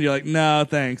 $50,000?" You're like, "No,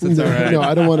 thanks, that's all right." No,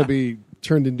 I don't want to be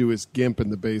turned into his gimp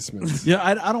in the basement. Yeah,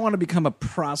 I don't want to become a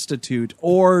prostitute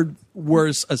or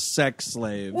worse, a sex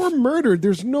slave. Or murdered.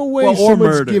 There's no way Well, or someone's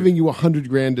murdered. giving you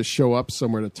 $100,000 to show up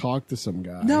somewhere to talk to some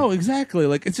guy. No, exactly.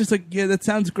 Like, it's just like, yeah, that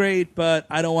sounds great, but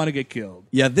I don't want to get killed.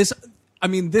 Yeah, this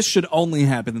should only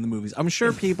happen in the movies. I'm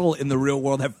sure people in the real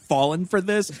world have fallen for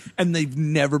this and they've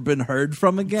never been heard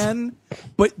from again.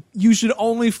 But you should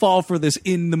only fall for this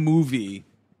in the movie.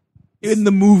 In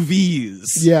the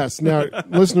movies. Yes. Now,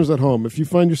 listeners at home, if you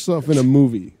find yourself in a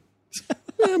movie,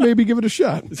 maybe give it a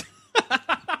shot.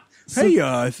 Hey,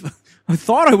 I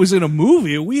thought I was in a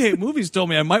movie. We Hate Movies told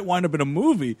me I might wind up in a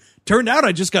movie. Turned out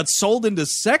I just got sold into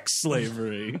sex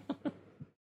slavery.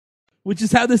 Which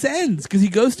is how this ends, because he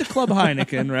goes to Club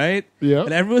Heineken, right? Yeah.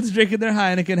 And everyone's drinking their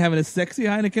Heineken, having a sexy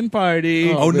Heineken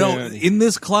party. Oh, No, man. in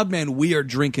this club, man, we are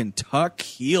drinking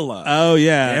tequila. Oh,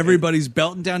 yeah. Everybody's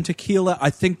belting down tequila.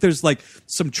 I think there's like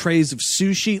some trays of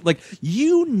sushi. Like,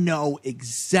 you know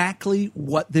exactly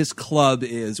what this club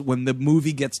is when the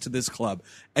movie gets to this club.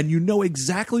 And you know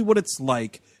exactly what it's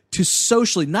like to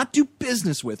socially, not do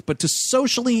business with, but to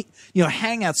socially,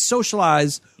 hang out,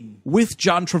 socialize with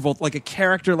John Travolta, like a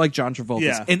character like John Travolta.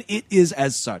 Yeah. And it is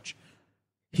as such.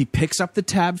 He picks up the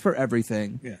tab for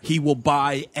everything. Yeah. He will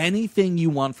buy anything you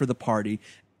want for the party.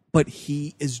 But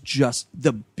he is just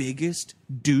the biggest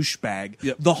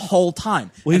douchebag the whole time.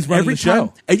 Well, he's And running every the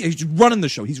show. time- He's running the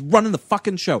show. He's running the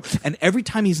fucking show. And every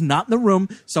time he's not in the room,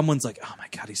 someone's like, "Oh my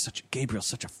God, Gabriel's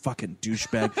such a fucking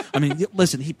douchebag." I mean,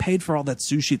 listen, he paid for all that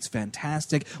sushi. It's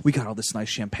fantastic. We got all this nice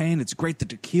champagne. It's great. The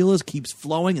tequila keeps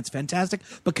flowing. It's fantastic.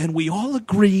 But can we all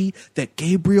agree that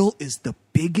Gabriel is the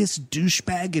biggest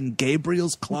douchebag in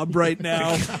Gabriel's club right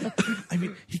now? I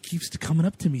mean, he keeps coming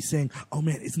up to me saying, "Oh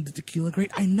man, isn't the tequila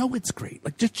great? I know it's great.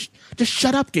 Like, just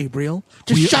shut up, Gabriel.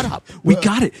 Just shut up." We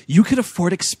got it. You could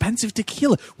afford expensive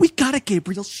tequila. We got it,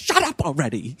 Gabriel. Shut up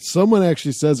already. Someone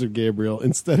actually says of Gabriel,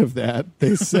 instead of that,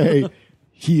 they say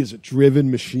he is a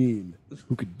driven machine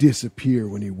who could disappear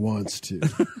when he wants to.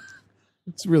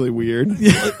 It's really weird.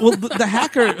 Well, the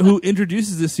hacker who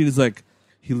introduces this scene is like,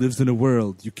 "He lives in a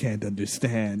world you can't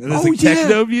understand." And there's like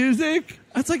techno music.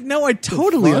 That's like, no, I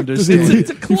totally Does he- understand. It's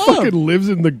a He club. fucking lives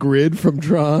in the grid from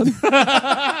Tron.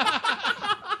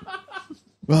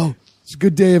 Well, it's a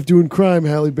good day of doing crime,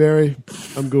 Halle Berry.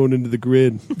 I'm going into the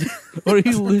grid. Or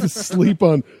he lives Sleep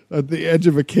on at the edge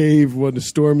of a cave when the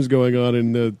storm's going on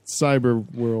in the cyber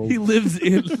world. he lives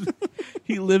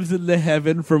in the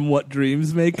heaven from what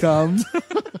dreams may come.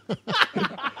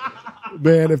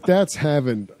 Man, if that's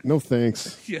heaven, no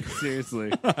thanks. Yeah,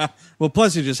 seriously. Well,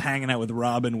 plus you're just hanging out with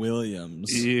Robin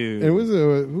Williams. Ew.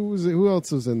 Who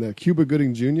else was in that? Cuba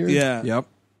Gooding Jr. Yeah. Yep.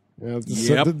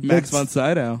 Yeah, Max von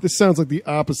Sydow. This sounds like the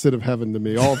opposite of heaven to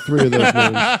me. All three of those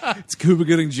names. It's Cuba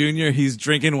Gooding Jr. He's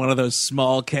drinking one of those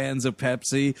small cans of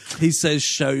Pepsi. He says,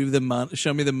 "Show me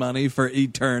the money for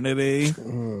eternity."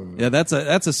 Yeah, that's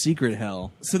a secret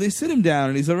hell. So they sit him down,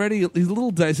 and he's a little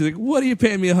dicey. He's like, "What are you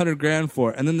paying me $100,000 for?"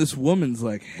 And then this woman's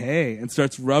like, "Hey," and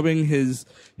starts rubbing his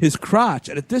crotch.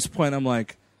 And at this point, I'm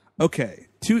like, "Okay,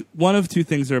 one of two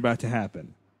things are about to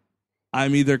happen.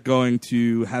 I'm either going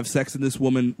to have sex with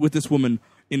this woman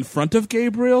in front of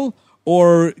Gabriel,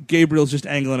 or Gabriel's just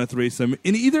angling a threesome.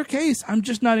 In either case, I'm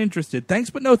just not interested. Thanks,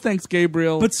 but no thanks,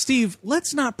 Gabriel." But Steve,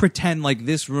 let's not pretend like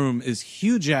this room is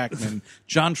Hugh Jackman,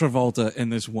 John Travolta,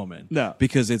 and this woman. No.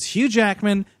 Because it's Hugh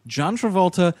Jackman, John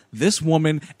Travolta, this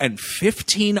woman, and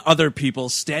 15 other people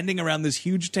standing around this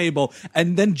huge table.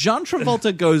 And then John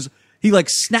Travolta goes, he like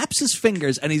snaps his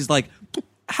fingers and he's like,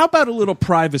 "How about a little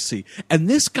privacy?" And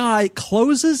this guy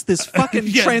closes this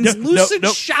fucking translucent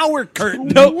shower curtain.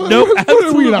 What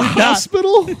are we in a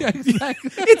hospital?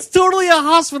 It's totally a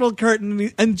hospital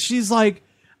curtain. And she's like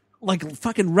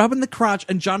fucking rubbing the crotch,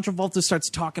 and John Travolta starts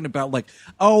talking about like,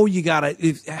 "Oh, you gotta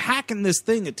hacking this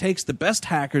thing. It takes the best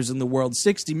hackers in the world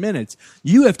 60 minutes.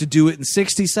 You have to do it in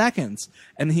 60 seconds."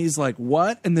 And he's like,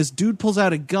 "What?" And this dude pulls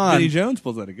out a gun. Vinnie Jones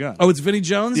pulls out a gun. Oh, it's Vinnie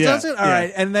Jones Yeah, does it? All yeah.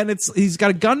 right. And then he's got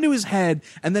a gun to his head,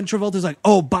 and then Travolta's like,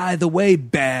 "Oh, by the way,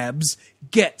 Babs,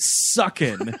 get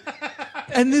sucking."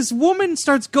 And this woman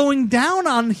starts going down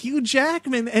on Hugh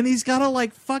Jackman, and he's got to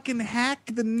like fucking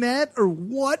hack the net or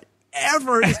whatever.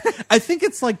 I think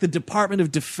it's like the Department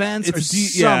of Defense or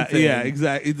something. Yeah,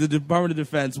 exactly. The Department of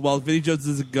Defense, while Vinnie Jones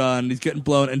has a gun, he's getting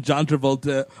blown, and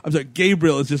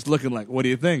Gabriel is just looking like, "What do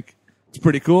you think? It's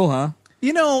pretty cool, huh?"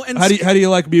 You know, and How do you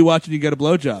like me watching you get a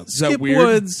blowjob? Is that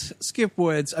weird? Skip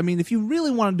Woods. I mean, if you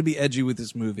really wanted to be edgy with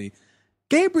this movie,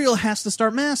 Gabriel has to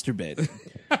start masturbating.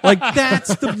 Like,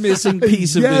 that's the missing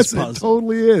piece of this puzzle. Yes, it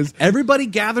totally is. Everybody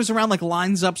gathers around, like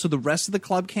lines up so the rest of the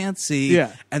club can't see.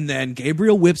 Yeah. And then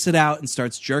Gabriel whips it out and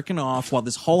starts jerking off while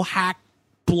this whole hack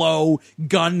blow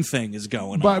gun thing is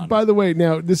going on. By the way,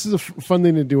 now this is a fun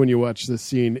thing to do when you watch this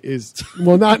scene is,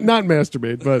 well, not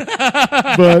masturbate,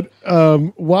 but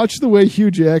watch the way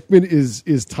Hugh Jackman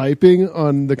is typing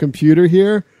on the computer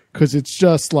here, because it's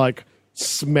just like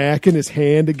smacking his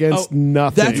hand against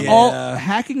nothing. That's all.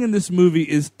 Hacking in this movie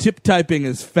is tip typing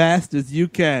as fast as you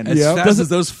can. As fast as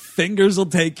those fingers will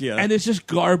take you. And it's just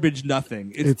garbage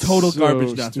nothing. It's total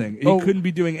garbage nothing. He couldn't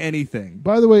be doing anything.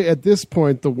 By the way, at this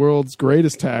point, the world's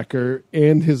greatest hacker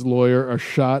and his lawyer are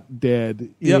shot dead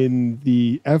in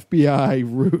the FBI.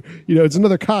 You know, it's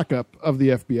another cock-up of the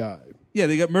FBI. Yeah,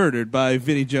 they got murdered by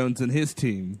Vinnie Jones and his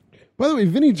team. By the way,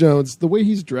 Vinnie Jones, the way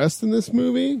he's dressed in this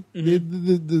movie,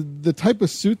 the type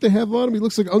of suit they have on him, he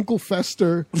looks like Uncle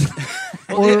Fester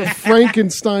or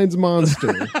Frankenstein's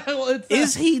monster.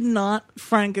 Is he not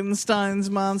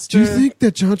Frankenstein's monster? Do you think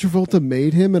that John Travolta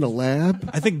made him in a lab?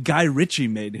 I think Guy Ritchie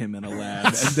made him in a lab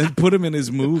and then put him in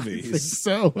his movies. I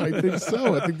think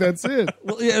so. I think that's it.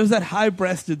 Well, yeah, it was that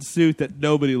high-breasted suit that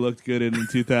nobody looked good in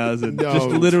 2000. No, just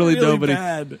literally really nobody.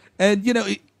 bad. And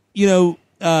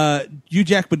Hugh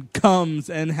Jackman comes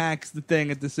and hacks the thing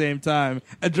at the same time,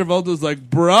 and Travolta's like,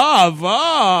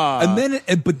 "Brava!" And then,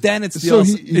 it's the So old,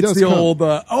 he it's does the come. old.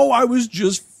 I was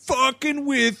just fucking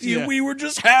with you. Yeah. We were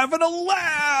just having a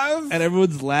laugh. and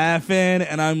everyone's laughing,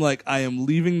 and I'm like, I am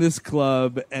leaving this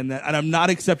club, and I'm not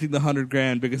accepting the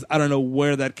 $100,000 because I don't know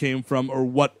where that came from or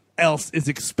what else is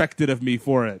expected of me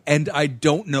for it. And I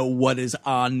don't know what is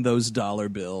on those dollar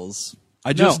bills.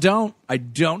 I just don't. I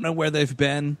don't know where they've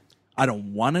been. I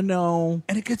don't want to know.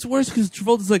 And it gets worse because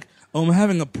Travolta's like, "Oh, I'm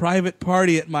having a private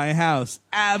party at my house."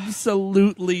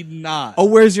 Absolutely not. Oh,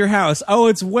 where's your house? Oh,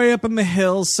 it's way up in the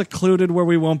hills, secluded where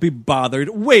we won't be bothered.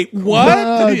 Wait,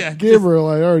 what? Yeah, Gabriel,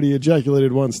 I already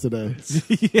ejaculated once today.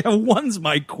 Yeah, one's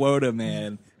my quota,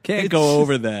 man. Can't go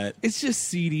over that. It's just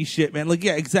seedy shit, man. Like,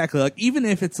 yeah, exactly. Like, even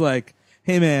if it's like,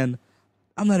 "Hey, man,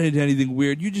 I'm not into anything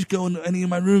weird. You just go into any of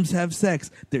my rooms, have sex."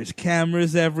 There's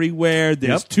cameras everywhere.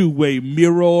 There's two-way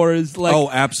mirrors. Like, oh,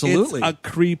 absolutely. It's a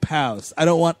creep house. I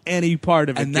don't want any part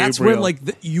of it. And that's Gabriel. where,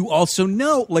 you also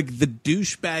know, the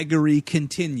douchebaggery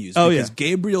continues. Oh, because yeah.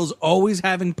 Gabriel's always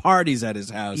having parties at his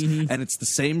house, and it's the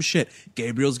same shit.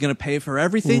 Gabriel's going to pay for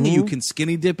everything. You can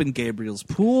skinny dip in Gabriel's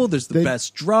pool. There's the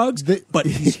best drugs. But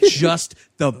he's just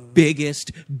the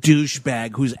biggest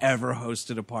douchebag who's ever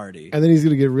hosted a party. And then he's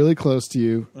going to get really close to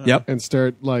you Yep. and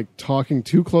start talking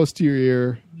too close to your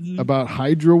ear about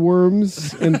hydro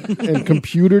worms and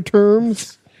computer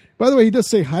terms. By the way, he does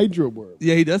say Hydra word.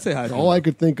 Yeah, he does say Hydra. All I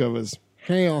could think of is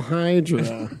Hail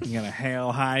Hydra. You gotta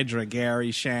hail Hydra,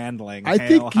 Gary Shandling. I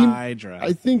hail think Hydra.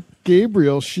 I think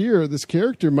Gabriel Shear, this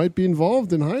character, might be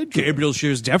involved in Hydra. Gabriel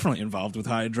Shear's definitely involved with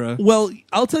Hydra. Well,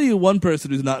 I'll tell you one person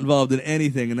who's not involved in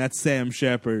anything, and that's Sam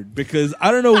Shepard. Because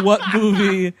I don't know what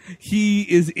movie he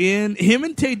is in. Him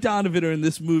and Tate Donovan are in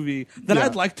this movie that Yeah.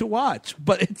 I'd like to watch,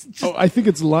 but it's just Oh, I think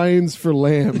it's Lions for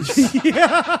Lambs.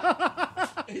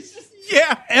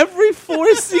 yeah. Every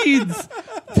 4 scenes,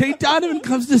 Tate Donovan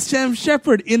comes to Sam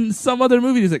Shepard in some other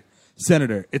movie. He's like,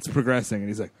 "Senator, it's progressing," and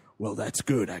he's like, "Well, that's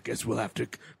good. I guess we'll have to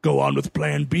go on with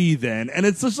Plan B then." And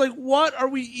it's just like, what are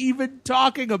we even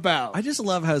talking about? I just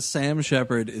love how Sam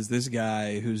Shepard is this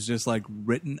guy who's just like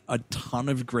written a ton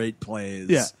of great plays.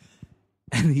 Yeah.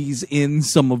 And he's in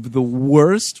some of the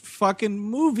worst fucking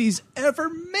movies ever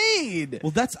made.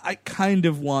 Well, I kind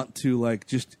of want to like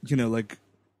just like.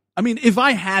 I mean, if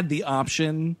I had the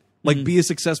option, like be a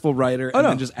successful writer and no.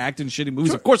 then just act in shitty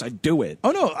movies, of course I'd do it.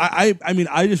 Oh no! I mean,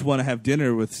 I just want to have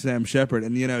dinner with Sam Shepard,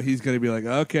 and he's going to be like,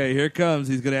 "Okay, here comes."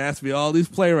 He's going to ask me all these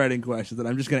playwriting questions, and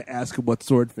I'm just going to ask him what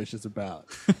Swordfish is about.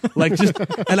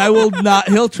 And I will not.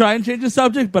 He'll try and change the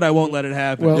subject, but I won't let it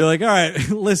happen. Well- You're like, all right,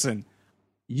 listen,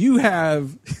 you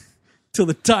have till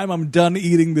the time I'm done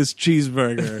eating this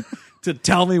cheeseburger to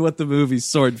tell me what the movie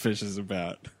Swordfish is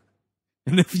about.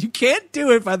 And if you can't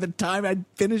do it by the time I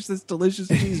finish this delicious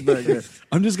cheeseburger,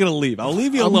 I'm just going to leave. I'll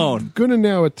leave you alone. I'm going to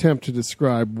now attempt to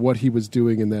describe what he was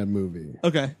doing in that movie.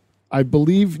 okay. I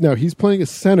believe now he's playing a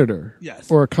senator Yes.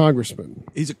 or a congressman.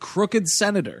 He's a crooked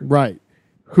senator. Right.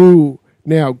 Who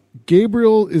now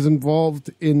Gabriel is involved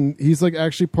in he's like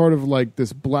actually part of like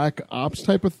this black ops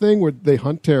type of thing where they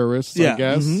hunt terrorists, Yeah. I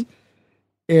guess.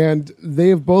 And they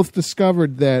have both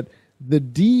discovered that the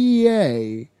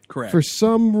DEA Correct. for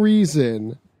some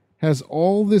reason has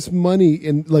all this money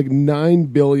in like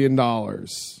 $9 billion.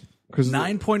 Because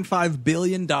 $9.5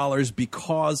 billion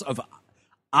because of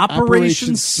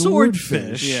Operation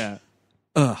Swordfish. Yeah.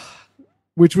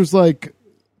 which was like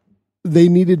they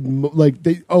needed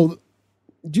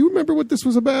do you remember what this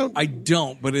was about? I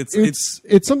don't, but it's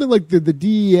It's something like the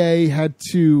DEA had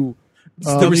to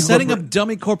they were setting up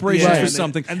dummy corporations Yeah, for and they-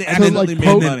 something. and they And then, accidentally like,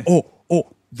 made poke- money.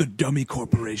 The dummy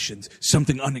corporations,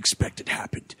 something unexpected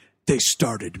happened. They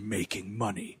started making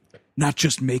money. Not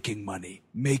just making money,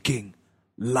 making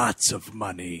lots of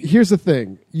money. Here's the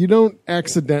thing. You don't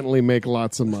accidentally make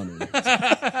lots of money.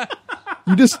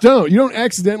 You just don't. You don't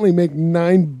accidentally make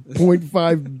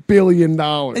 $9.5 billion.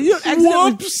 And you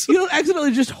don't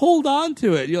accidentally just hold on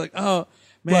to it. You're like, oh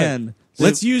man,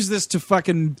 Let's use this to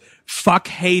fucking fuck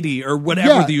Haiti or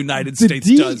whatever the United the States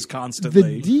does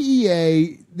constantly. The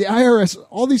DEA, the IRS,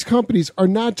 all these companies are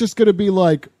not just going to be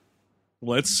like,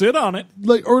 Let's sit on it.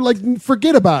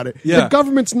 forget about it. Yeah. The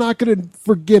government's not going to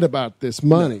forget about this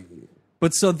money.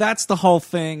 But so that's the whole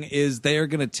thing is they are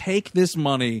going to take this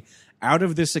money out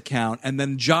of this account, and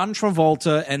then John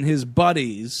Travolta and his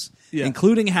buddies,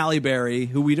 including Halle Berry,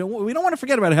 who we don't want to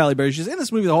forget about Halle Berry. She's in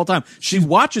this movie the whole time. She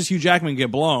watches Hugh Jackman get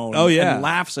blown. Oh, yeah. And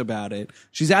laughs about it.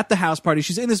 She's at the house party.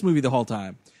 She's in this movie the whole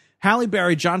time. Halle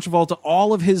Berry, John Travolta,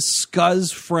 all of his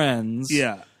scuzz friends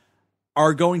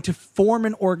are going to form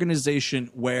an organization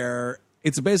where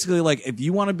it's basically like, if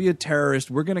you want to be a terrorist,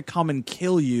 we're going to come and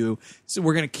kill you. So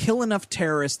we're going to kill enough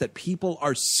terrorists that people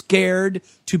are scared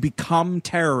to become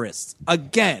terrorists.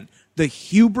 Again, the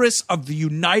hubris of the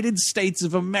United States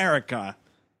of America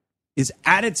is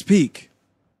at its peak.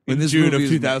 in this June of movie is-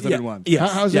 2001. Yeah,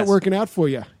 yes, How's yes. that working out for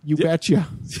you? You betcha.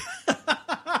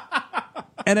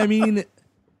 And I mean,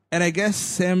 and I guess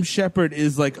Sam Shepard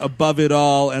is like above it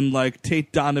all, and like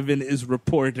Tate Donovan is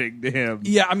reporting to him.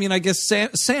 Yeah, I mean, I guess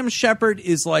Sam Shepard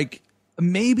is like,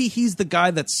 maybe he's the guy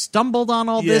that stumbled on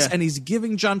all this, Yeah. and he's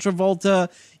giving John Travolta,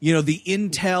 the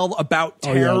intel about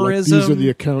Oh, yeah, like, terrorism. these are the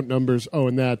account numbers. Oh,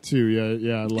 and that too.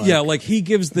 Yeah. Like he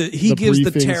gives the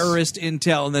briefings. terrorist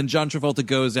intel, and then John Travolta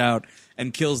goes out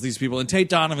and kills these people, and Tate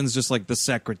Donovan's just like the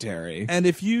secretary. And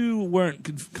if you weren't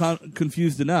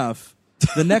confused enough,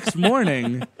 the next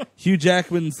morning, Hugh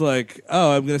Jackman's like,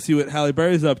 "Oh, I'm going to see what Halle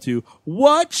Berry's up to."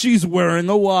 What? She's wearing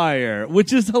a wire,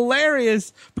 which is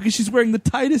hilarious because she's wearing the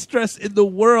tightest dress in the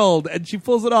world, and she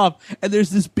pulls it off, and there's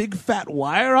this big fat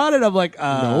wire on it. I'm like,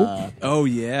 Nope. Oh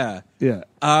yeah.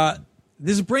 yeah.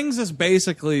 This brings us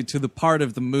basically to the part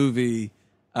of the movie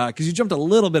because you jumped a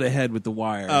little bit ahead with the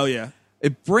wire. Oh yeah.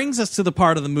 It brings us to the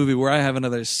part of the movie where I have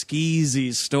another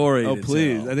skeezy story. Oh to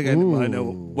please! tell. I think I know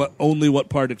what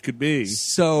part it could be.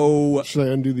 So Should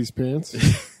I undo these pants?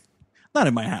 not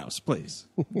in my house, please.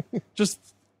 Just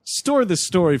store this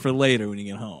story for later when you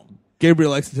get home.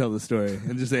 Gabriel likes to tell the story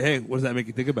and just say, "Hey, what does that make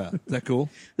you think about?" Is that cool?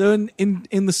 So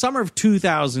in the summer of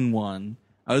 2001,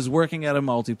 I was working at a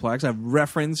multiplex. I've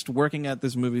referenced working at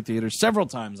this movie theater several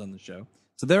times on the show.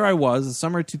 So there I was, the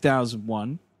summer of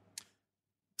 2001.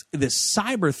 This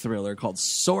cyber thriller called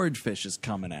Swordfish is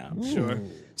coming out. Sure.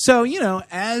 So,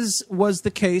 as was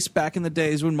the case back in the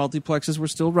days when multiplexes were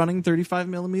still running 35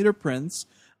 millimeter prints,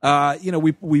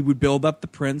 we would build up the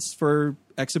prints for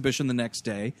exhibition the next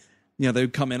day. They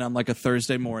would come in on like a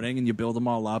Thursday morning and you build them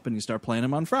all up and you start playing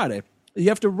them on Friday. You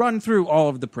have to run through all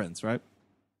of the prints, right?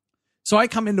 So I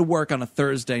come into work on a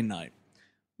Thursday night.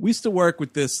 We used to work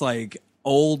with this like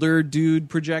older dude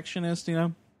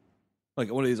projectionist,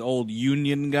 like one of these old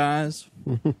union guys.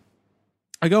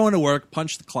 I go into work,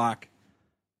 punch the clock,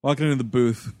 walk into the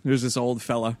booth. There's this old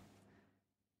fella.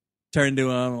 Turn to him,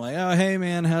 I'm like, "Oh, hey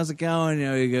man, how's it going?"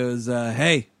 He goes,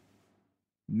 "Hey,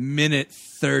 minute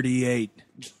 38."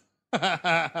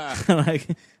 I'm like,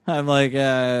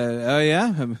 "Oh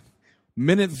yeah,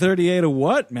 minute 38 of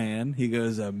what, man?" He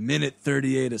goes, "Minute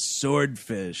 38 of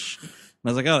Swordfish." And I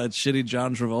was like, "Oh, that shitty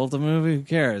John Travolta movie? Who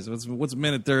cares? What's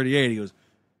minute 38?" He goes,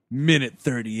 "Minute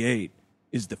 38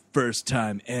 is the first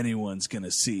time anyone's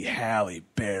gonna see Halle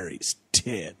Berry's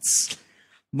tits."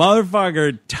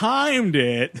 Motherfucker timed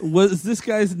it. Was this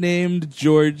guy's named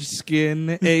George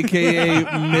Skin, a.k.a.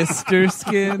 Mr.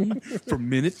 Skin? From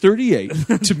minute 38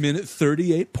 to minute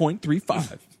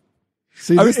 38.35.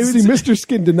 See, Mr.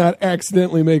 Skin did not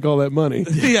accidentally make all that money.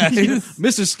 Yeah.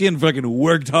 Mr. Skin fucking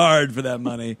worked hard for that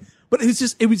money. But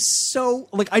it was so,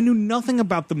 like, I knew nothing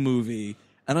about the movie.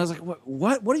 And I was like,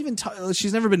 what even?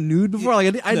 She's never been nude before?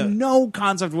 Like, I had no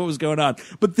concept of what was going on.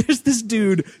 But there's this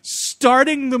dude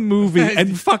starting the movie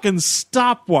and fucking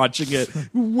stop watching it.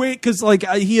 Wait, because, like,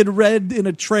 he had read in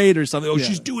a trade or something,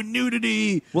 she's doing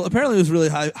nudity. Well, apparently it was really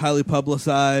highly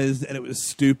publicized, and it was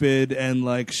stupid, and,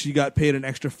 like, she got paid an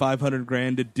extra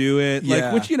 $500,000 to do it.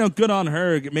 Yeah. Like, which, good on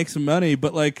her, make some money,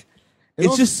 but, like,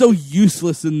 it's just so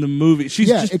useless in the movie.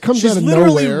 It comes she's out of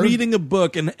literally nowhere. reading a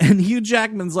book, and Hugh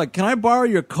Jackman's like, "Can I borrow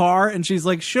your car?" And she's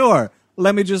like, "Sure.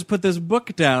 Let me just put this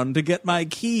book down to get my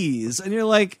keys." And you're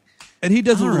like, and he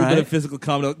does a little bit right. of physical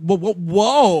comedy. Like,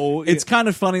 whoa. It's kind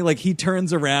of funny. Like, he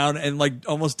turns around and like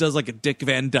almost does like a Dick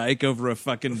Van Dyke over a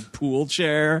fucking pool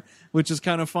chair, which is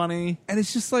kind of funny. And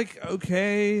it's just like,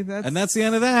 okay, that's the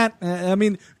end of that. I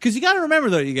mean, because you got to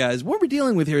remember though, you guys, what we're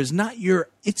dealing with here is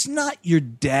it's not your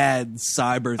dad's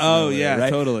cyber thriller. Oh yeah, right?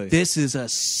 totally. This is a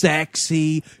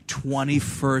sexy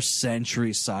 21st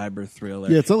century cyber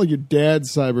thriller. Yeah, it's not like your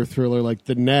dad's cyber thriller like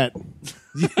The Net.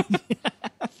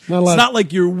 It's not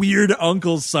like your weird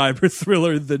uncle's cyber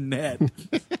thriller, The Net.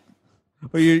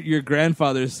 Or your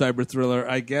grandfather's cyber thriller,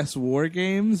 I guess, War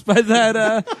Games, by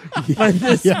that by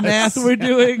this math we're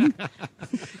doing.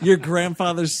 Your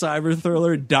grandfather's cyber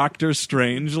thriller, Dr.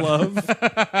 Strangelove.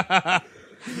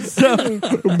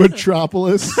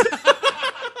 Metropolis.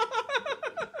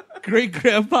 Great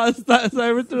grandpa's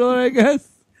cyber thriller, I guess.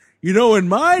 In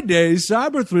my day,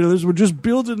 cyber thrillers were just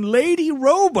building lady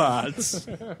robots.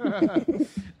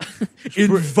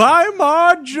 In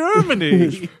Weimar,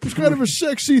 Germany. It's kind of a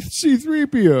sexy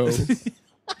C-3PO.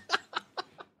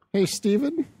 Hey,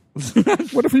 Steven,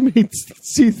 what if we made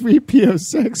C-3PO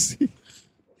sexy?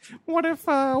 What if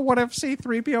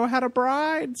C-3PO had a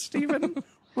bride, Steven?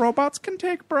 Robots can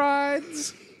take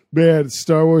brides. Man,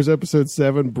 Star Wars Episode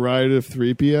 7, Bride of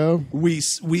 3PO. We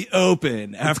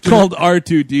open after... It's called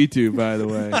R2-D2, by the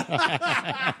way.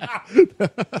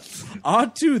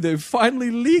 R2, they've finally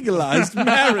legalized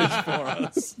marriage for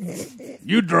us.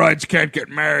 You droids can't get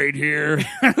married here.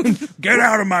 Get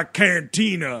out of my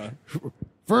cantina.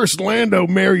 First, Lando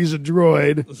marries a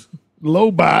droid.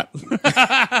 Lobot.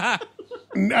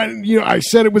 I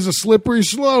said it was a slippery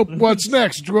slope. What's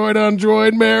next? Droid on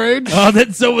droid marriage? Oh,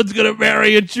 then someone's going to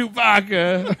marry a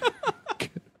Chewbacca.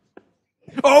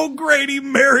 Oh, Grady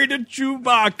married a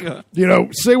Chewbacca.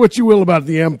 Say what you will about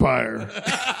the Empire.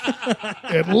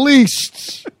 At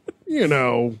least,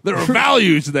 there are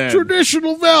values there.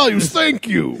 Traditional values. Thank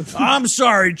you. I'm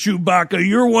sorry, Chewbacca.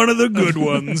 You're one of the good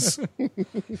ones.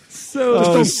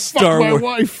 Don't fuck my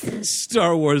wife.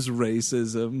 Star Wars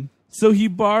racism. So he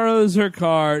borrows her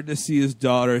car to see his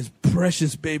daughter, his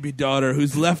precious baby daughter,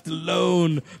 who's left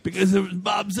alone because his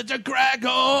mom's such a crack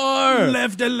whore.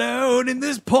 Left alone in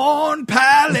this porn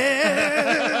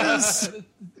palace.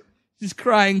 She's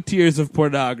crying tears of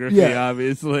pornography,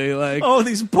 obviously. Like, oh,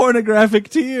 these pornographic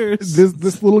tears.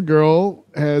 This little girl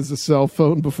has a cell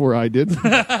phone before I did.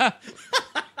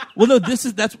 well, no,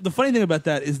 that's the funny thing about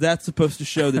that is that's supposed to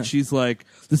show that she's like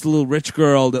this little rich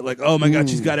girl that like, oh my God,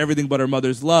 she's got everything but her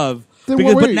mother's love.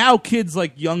 But now kids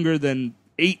like younger than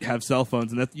 8 have cell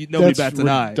phones, and nobody bats an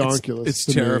eye. Ridiculous. It's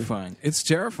to me. terrifying. It's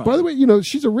terrifying. By the way,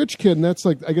 she's a rich kid, and that's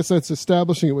I guess that's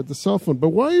establishing it with the cell phone. But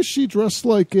why is she dressed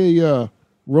like a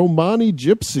Romani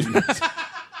gypsy?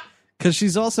 Because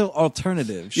she's also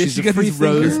alternative. Yeah, She's she a got free these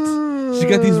thinker. She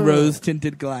got these rose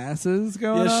tinted glasses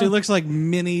going Yeah, on. she looks like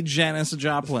mini Janis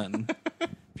Joplin. You're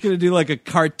gonna do like a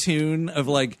cartoon of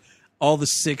like all the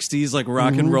 '60s like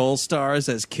rock and roll stars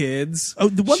as kids. Oh,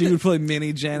 the one she that- would play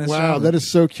mini Janis. Wow, Joplin. that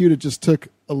is so cute. It just took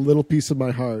a little piece of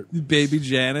my heart. Baby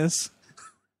Janice.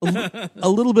 A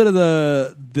little bit of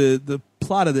the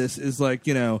plot of this is like,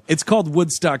 It's called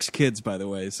Woodstock's Kids, by the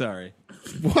way. Sorry,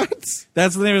 What?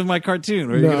 that's the name of my cartoon.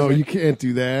 Where you're No, gonna you can't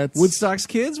do that. Woodstock's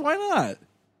Kids. Why not?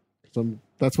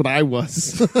 That's what I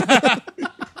was.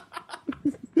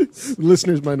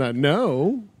 Listeners might not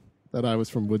know that I was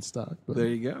from Woodstock. But There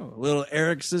you go. A little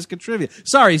Eric Siska trivia.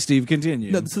 Sorry, Steve.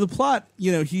 Continue. No, so the plot,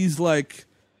 he's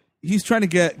trying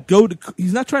to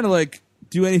he's not trying to like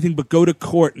do anything but go to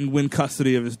court and win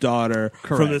custody of his daughter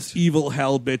from this evil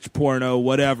hell bitch porno,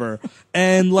 whatever.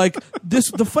 And like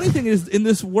the funny thing is, in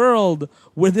this world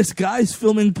where this guy's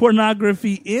filming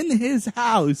pornography in his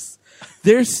house,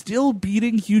 they're still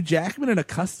beating Hugh Jackman in a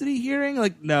custody hearing?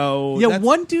 Like, no. Yeah,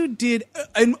 one dude did,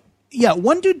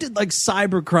 one dude did like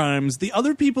cyber crimes. The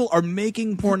other people are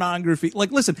making pornography.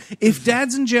 Like, listen, if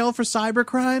Dad's in jail for cyber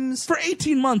crimes, For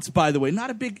 18 months, by the way.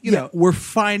 Not a big, we're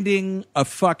finding a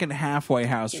fucking halfway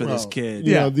house for this kid.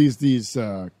 You know, these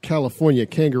California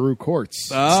kangaroo courts.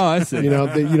 Oh, I see.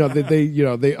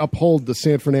 They uphold the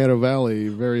San Fernando Valley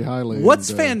very highly. What's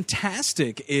and,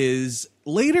 fantastic is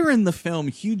later in the film,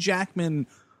 Hugh Jackman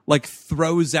like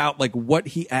throws out like what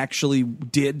he actually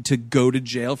did to go to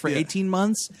jail for 18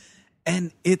 months.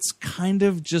 And it's kind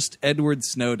of just Edward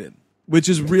Snowden, which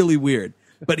is really weird.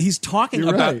 But he's talking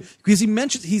about, because he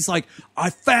mentions, he's like, I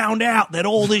found out that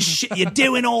all this shit, you're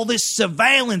doing all this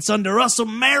surveillance under us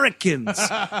Americans.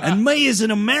 And me as an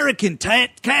American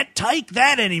can't take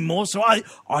that anymore. So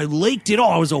I leaked it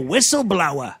all. I was a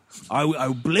whistleblower. I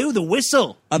blew the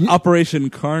whistle. An Operation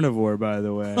Carnivore, by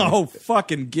the way. Oh,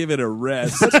 fucking give it a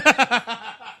rest.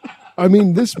 I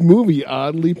mean, this movie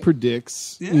oddly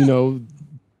predicts,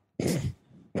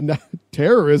 not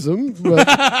terrorism, but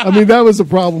I mean that was a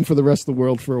problem for the rest of the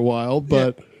world for a while.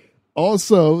 But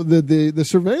also the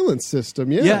surveillance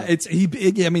system. Yeah,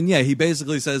 he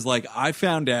basically says like, I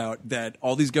found out that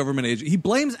all these government agents. He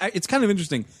blames. It's kind of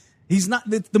interesting. He's not.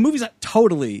 The movie's not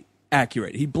totally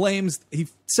accurate. He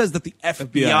says that the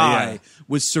FBI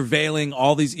was surveilling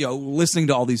all these, listening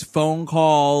to all these phone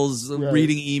calls,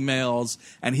 reading emails,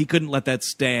 and he couldn't let that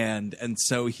stand, and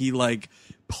so he like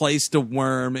placed a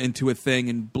worm into a thing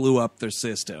and blew up their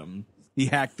system. He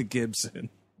hacked the Gibson.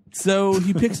 So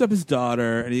he picks up his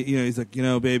daughter, and he's like,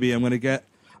 baby, I'm gonna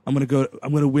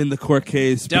win the court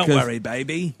case. Don't worry,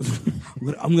 baby.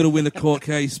 I'm gonna win the court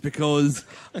case because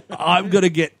I'm gonna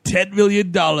get $10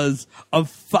 million of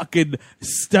fucking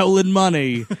stolen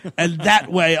money, and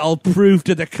that way I'll prove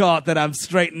to the court that I'm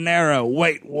straight and narrow.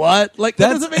 Wait, what? Like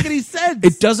that doesn't make any sense.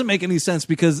 It doesn't make any sense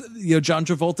because John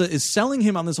Travolta is selling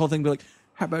him on this whole thing. Be like,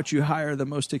 how about you hire the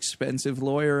most expensive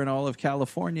lawyer in all of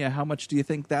California? How much do you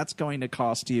think that's going to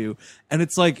cost you? And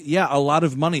it's like, yeah, a lot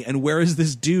of money. And where is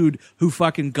this dude who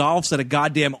fucking golfs at a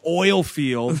goddamn oil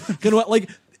field? Like,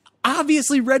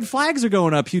 obviously red flags are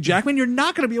going up, Hugh Jackman. You're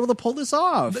not going to be able to pull this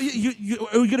off. Are you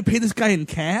going to pay this guy in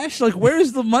cash? Like, where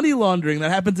is the money laundering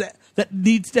that happens that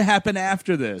needs to happen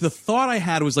after this? The thought I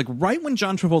had was like right when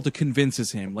John Travolta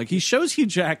convinces him, like he shows Hugh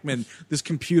Jackman this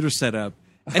computer setup.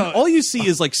 And all you see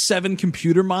is like 7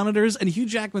 computer monitors, and Hugh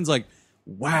Jackman's like,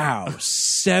 wow,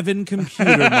 7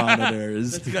 computer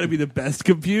monitors. That's got to be the best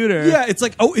computer. Yeah, it's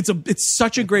like, it's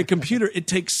such a great computer. It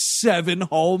takes 7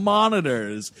 whole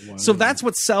monitors. Wow. So that's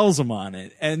what sells him on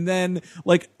it. And then,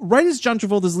 like, right as John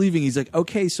Travolta's leaving, he's like,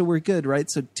 okay, so we're good, right?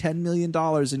 So $10 million,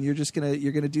 and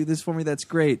you're gonna do this for me. That's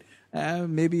great.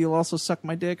 Maybe you'll also suck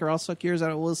my dick, or I'll suck yours.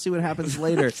 We'll see what happens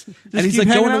later. And he's like,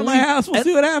 going to my house. We'll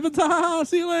see what happens.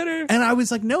 See you later. And I was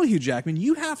like, no, Hugh Jackman,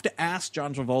 you have to ask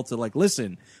John Travolta, like,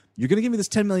 listen, you're going to give me this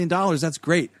 $10 million. That's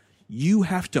great. You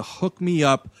have to hook me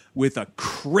up with a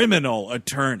criminal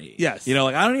attorney. Yes. I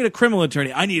don't need a criminal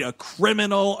attorney. I need a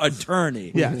criminal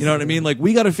attorney. Yes. You know what I mean? Like,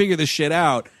 we got to figure this shit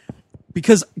out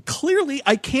because clearly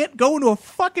I can't go into a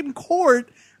fucking court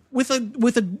with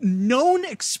a known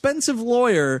expensive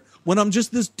lawyer when I'm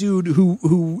just this dude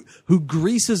who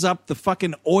greases up the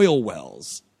fucking oil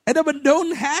wells. And I'm a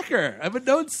known hacker. I'm a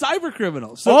known cyber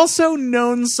criminal. So Also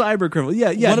known cyber criminal.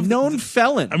 Yeah, known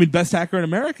felon. I mean, best hacker in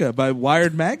America by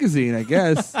Wired Magazine, I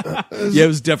guess. Yeah, it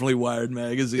was definitely Wired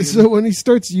Magazine. So when he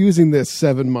starts using this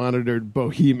 7 monitored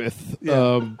behemoth,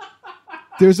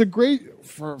 there's a great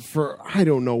for I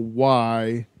don't know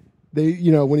why they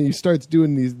when he starts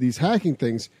doing these hacking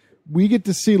things, we get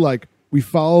to see like we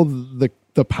follow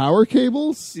the power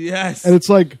cables. Yes. And it's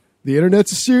like the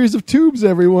internet's a series of tubes,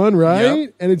 everyone, right?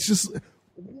 Yep. And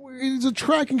it's a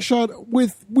tracking shot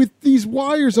with these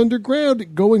wires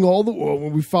underground going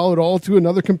we followed all to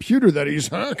another computer that he's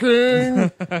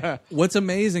hacking. What's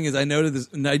amazing is I noted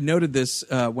this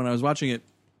when I was watching it.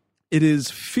 It is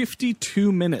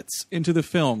 52 minutes into the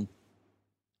film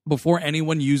before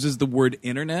anyone uses the word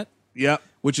internet. Yep.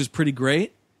 Which is pretty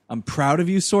great. I'm proud of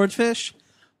you, Swordfish.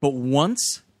 But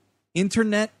once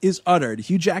internet is uttered,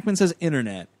 Hugh Jackman says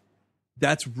internet,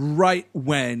 that's right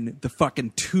when the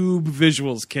fucking tube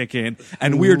visuals kick in,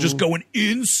 and we are just going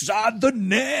inside the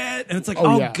net, and it's like,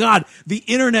 yeah. God, the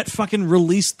internet fucking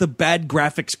released the bad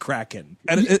graphics Kraken.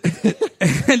 And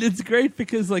and it's great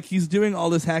because like he's doing all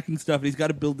this hacking stuff and he's got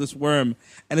to build this worm,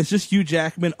 and it's just Hugh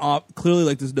Jackman clearly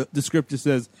like the script just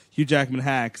says Hugh Jackman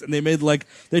hacks, and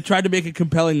they tried to make a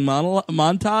compelling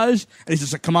montage, and he's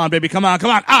just like, come on baby, come on,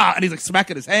 and he's like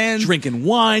smacking his hands, drinking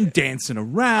wine, dancing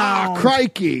around.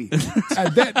 Crikey.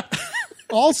 And then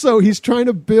also he's trying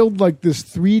to build like this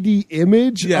 3D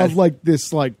image of like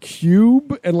this like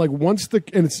cube, and like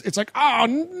it's like,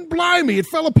 blimey, it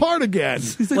fell apart again.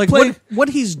 He's like what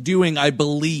he's doing, I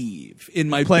believe, in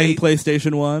my playing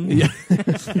PlayStation 1. Yeah.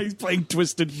 He's playing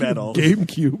Twisted Metal.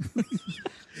 GameCube.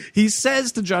 He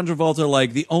says to John Travolta,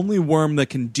 like, the only worm that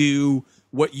can do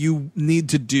what you need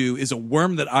to do is a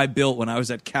worm that I built when I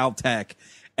was at Caltech.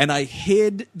 And I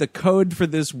hid the code for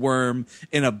this worm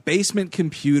in a basement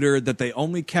computer that they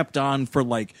only kept on for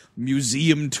like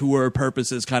museum tour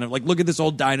purposes, kind of like, look at this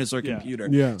old dinosaur computer.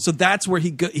 Yeah. So that's where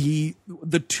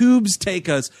the tubes take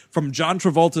us from John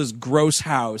Travolta's gross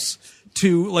house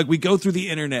to, like, we go through the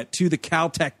internet to the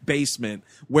Caltech basement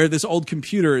where this old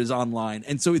computer is online.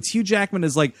 And so it's Hugh Jackman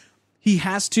is like, he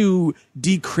has to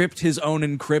decrypt his own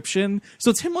encryption. So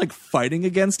it's him like fighting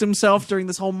against himself during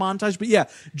this whole montage. But yeah,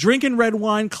 drinking red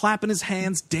wine, clapping his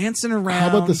hands, dancing around.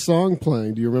 How about the song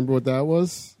playing? Do you remember what that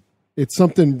was? It's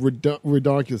something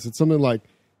ridiculous. It's something like,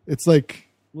 Well,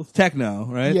 it's techno,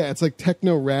 right? yeah, it's like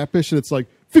techno rapish, and it's like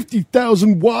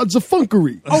 50,000 wads of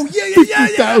funkery. Oh, yeah.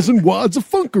 50,000 wads of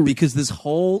funkery. Because this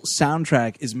whole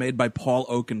soundtrack is made by Paul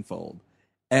Oakenfold.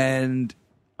 And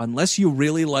unless you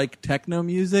really like techno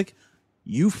music,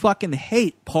 you fucking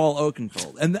hate Paul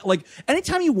Oakenfold. And like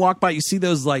anytime you walk by, you see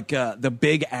those like the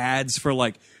big ads for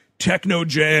like Techno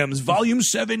Jams Volume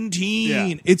 17.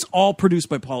 Yeah. It's all produced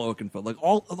by Paul Oakenfold. Like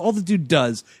all the dude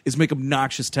does is make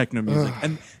obnoxious techno music.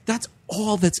 And that's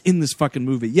all that's in this fucking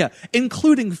movie. Yeah,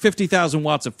 including 50,000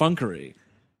 watts of funkery,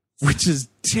 which is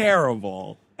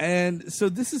terrible. And so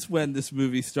this is when this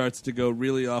movie starts to go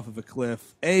really off of a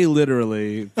cliff.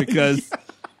 Literally, because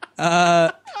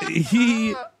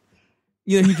he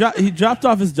dropped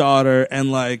off his daughter,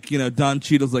 and like, Don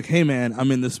Cheadle's like, hey man,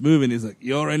 I'm in this movie, and he's like,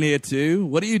 you're in here too?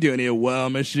 What are you doing here, War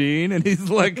Machine? And he's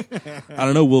like, I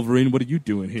don't know, Wolverine, what are you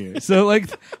doing here? So like,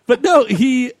 but no,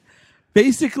 he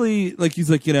basically like,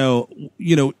 he's like,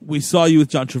 we saw you with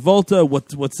John Travolta,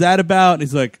 what's that about? And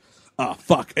he's like, oh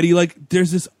fuck. And he like,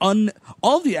 there's this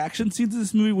all the action scenes in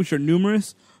this movie, which are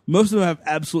numerous, most of them have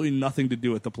absolutely nothing to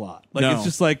do with the plot. Like, It's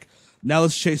just like, now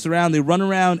let's chase around. They run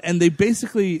around, and they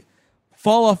basically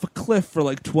fall off a cliff for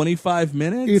like 25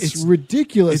 minutes. It's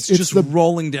ridiculous. It's just the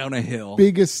rolling down a hill.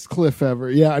 biggest cliff ever.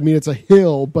 Yeah, I mean, it's a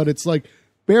hill, but it's like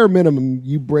bare minimum,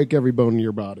 you break every bone in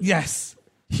your body. Yes.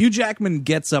 Hugh Jackman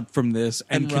gets up from this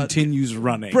and continues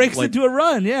running. Breaks into a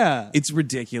run, yeah. It's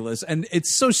ridiculous. And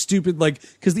it's so stupid, like,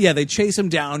 because, yeah, they chase him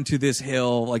down to this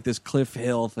hill, like this cliff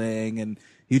hill thing, and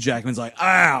Hugh Jackman's like,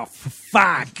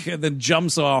 fuck, and then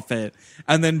jumps off it.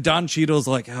 And then Don Cheadle's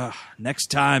like, next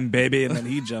time, baby, and then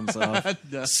he jumps off,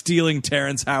 stealing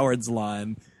Terrence Howard's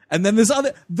line. And then this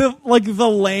the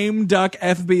lame duck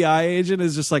FBI agent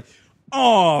is just like,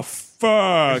 oh,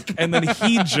 fuck. And then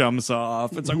he jumps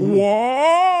off. It's like,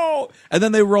 whoa. And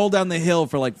then they roll down the hill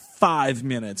for like 5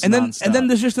 minutes. And nonstop. then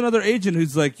there's just another agent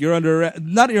who's like, you're under arrest.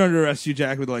 Not you're under arrest, Hugh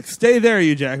Jackman. They're like, stay there,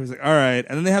 Hugh Jackman. He's like, all right.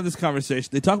 And then they have this conversation.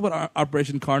 They talk about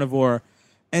Operation Carnivore.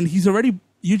 And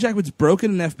Hugh Jackman's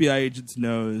broken an FBI agent's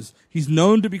nose. He's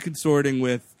known to be consorting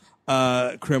with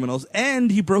criminals.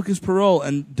 And he broke his parole.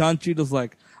 And Don Cheadle's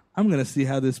like, I'm going to see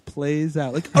how this plays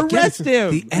out. Like, arrest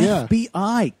him. The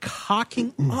FBI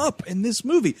cocking up in this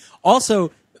movie.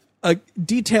 Also, a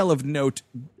detail of note,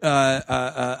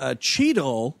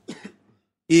 Cheadle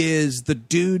is the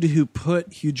dude who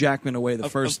put Hugh Jackman away the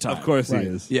first time. Of course he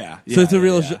is. Yeah. So it's a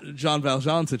real Jean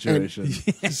Valjean situation.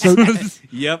 So,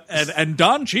 Yep. And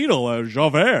Don Cheadle as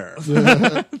Javert.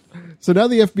 So now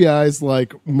the FBI is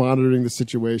like monitoring the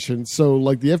situation. So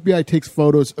like the FBI takes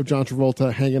photos of John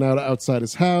Travolta hanging out outside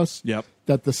his house. Yep.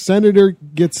 That the senator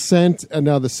gets sent, and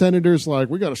now the senator's like,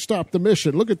 we got to stop the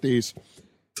mission. Look at these.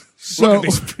 So, Look at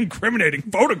these incriminating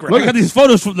photographs. Look at these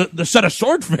photos from the set of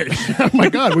Swordfish. oh my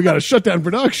God, we got to shut down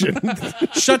production.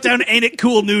 Shut down Ain't It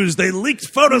Cool News. They leaked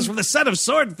photos from the set of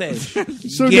Swordfish.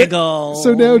 So Giggle.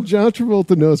 So now John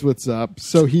Travolta knows what's up.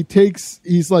 So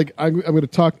he's like, I'm going to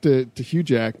talk to Hugh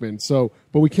Jackman. So,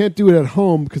 but we can't do it at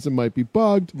home because it might be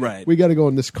bugged. Right. We got to go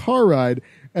on this car ride.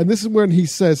 And this is when he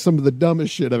says some of the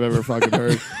dumbest shit I've ever fucking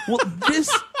heard. Well,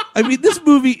 this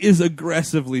movie is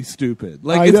aggressively stupid.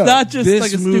 Like, I it's know. not just This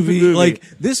like a stupid movie. like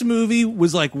this movie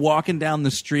was like walking down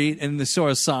the street and they saw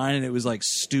a sign and it was like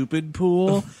stupid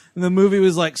pool. And the movie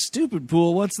was like, stupid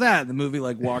pool, what's that? The movie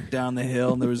like walked down the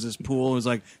hill and there was this pool. It was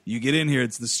like, you get in here,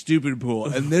 it's the stupid pool.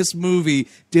 And this movie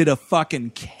did a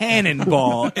fucking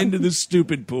cannonball into the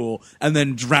stupid pool and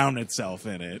then drowned itself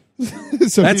in it.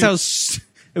 So That's how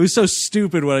it was so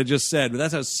stupid what I just said, but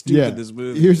that's how stupid this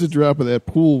movie is. Here's a drop of that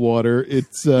pool water.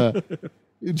 It's John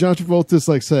Travolta's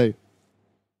like, say,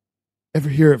 ever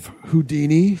hear of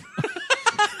Houdini?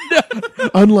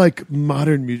 Unlike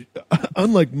modern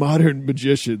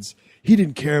magicians, he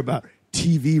didn't care about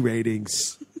TV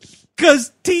ratings.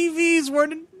 Because TVs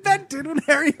weren't invented when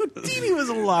Harry Houdini was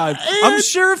alive. I'm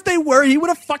sure if they were, he would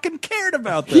have fucking cared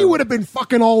about them. He would have been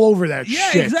fucking all over that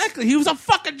yeah, shit. exactly. He was a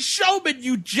fucking showman,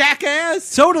 you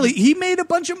jackass. Totally. He made a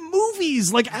bunch of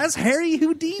movies, like, as Harry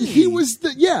Houdini. He was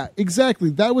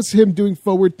exactly. That was him doing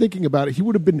forward thinking about it. He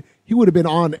would have been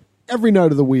on every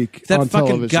night of the week that on fucking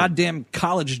television. goddamn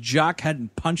college jock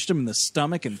hadn't punched him in the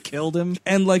stomach and killed him.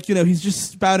 And, like, you know, he's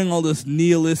just spouting all this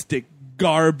nihilistic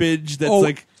garbage that's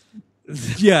like...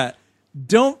 Yeah.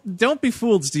 Don't be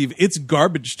fooled, Steve. It's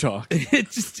garbage talk. It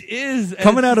just is.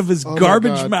 Coming out of his my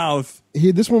garbage God. mouth.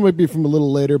 This one might be from a little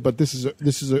later, but this is a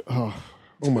oh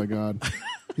my God.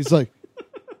 He's like,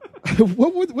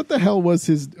 what the hell was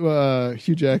his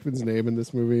Hugh Jackman's name in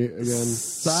this movie again?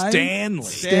 Stanley.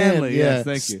 Stanley, yeah. yes,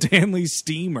 thank you. Stanley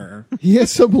Steamer. He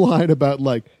has some line about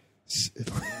like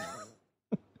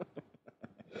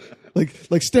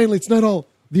Stanley, it's not all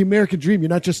the American dream. You're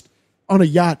not just on a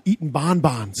yacht eating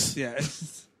bonbons. Yeah.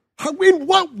 In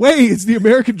what way is the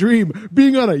American dream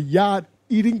being on a yacht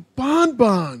eating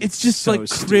bonbons? It's just So like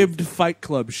cribbed Fight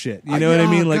Club shit. You know what I Oh,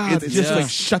 mean? Like, God, it's just yeah. like,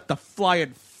 shut the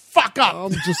flying fuck up.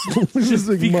 I'm just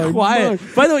losing Be my quiet.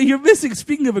 mind. By the way, you're missing,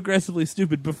 speaking of aggressively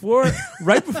stupid,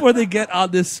 right before they get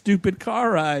on this stupid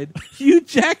car ride, Hugh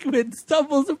Jackman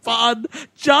stumbles upon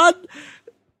John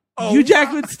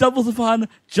Travolta's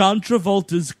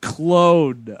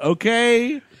clone,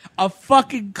 okay? A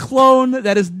fucking clone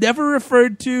that is never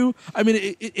referred to. I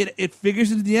mean, it figures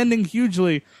into the ending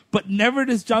hugely, but never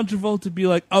does John Travolta be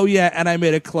like, oh yeah, and I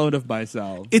made a clone of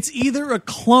myself. It's either a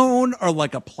clone or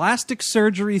like a plastic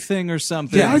surgery thing or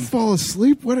something. Did I fall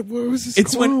asleep? What was this?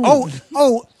 It's clone?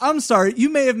 when I'm sorry, you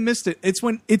may have missed it.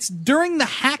 It's during the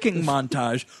hacking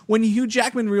montage when Hugh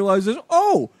Jackman realizes,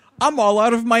 I'm all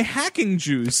out of my hacking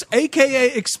juice, aka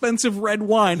expensive red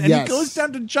wine, and Yes. he goes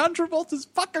down to John Travolta's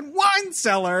fucking wine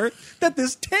cellar that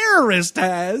this terrorist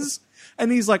has.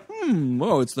 And he's like,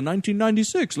 it's the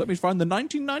 1996. Let me find the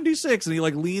 1996. And he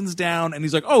like leans down and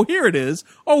he's like, oh, here it is.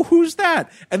 Oh, who's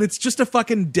that? And it's just a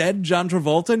fucking dead John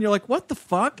Travolta. And you're like, what the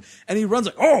fuck? And he runs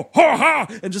like, oh, ha, ha,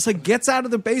 and just like gets out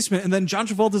of the basement. And then John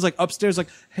Travolta's like upstairs like,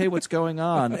 hey, what's going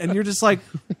on? And you're just like,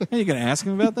 hey, you going to ask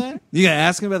him about that? You going to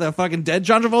ask him about that fucking dead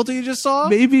John Travolta you just saw?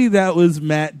 Maybe that was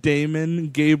Matt Damon,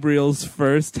 Gabriel's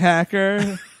first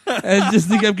hacker. And just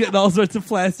think I'm getting all sorts of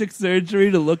plastic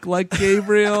surgery to look like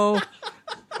Gabriel.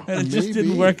 And it just didn't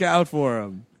Maybe. work out for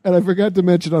him. And I forgot to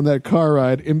mention on that car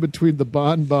ride, in between the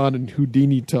bonbon and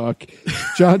Houdini talk,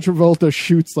 John Travolta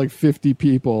shoots like 50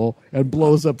 people and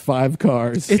blows up 5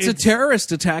 cars. It's a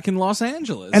terrorist attack in Los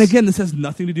Angeles. And again, this has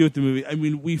nothing to do with the movie. I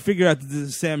mean, we figure out that this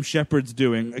is Sam Shepard's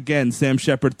doing. Again, Sam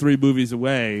Shepard 3 movies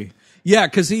away. Yeah,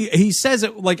 because he says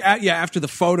it like after the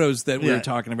photos that we were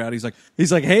talking about. He's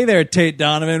like, hey there, Tate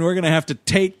Donovan, we're gonna have to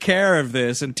take care of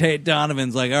this. And Tate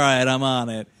Donovan's like, all right, I'm on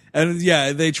it. And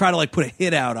yeah, they try to like put a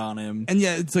hit out on him. And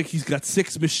yeah, it's like he's got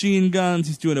 6 machine guns.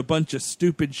 He's doing a bunch of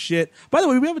stupid shit. By the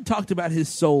way, we haven't talked about his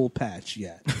soul patch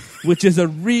yet, which is a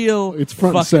real. It's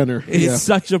front and center. It's Yeah.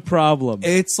 such a problem.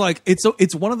 It's like it's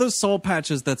one of those soul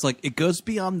patches that's like it goes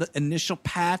beyond the initial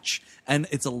patch and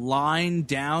it's a line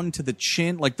down to the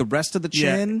chin, like the rest of the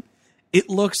chin. It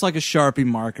looks like a Sharpie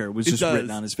marker was just written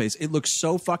on his face. It looks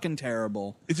so fucking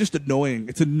terrible. It's just annoying.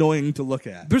 It's annoying to look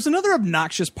at. There's another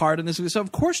obnoxious part in this movie. So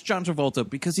of course John Travolta,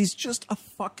 because he's just a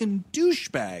fucking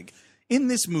douchebag in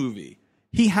this movie.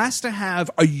 he has to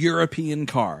have a European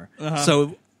car.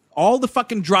 So all the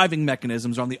fucking driving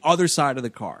mechanisms are on the other side of the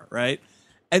car, right?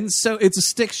 And so it's a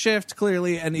stick shift,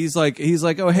 clearly, and he's like,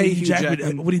 oh, hey, Hugh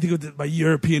Jackman. What do you think of my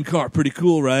European car? Pretty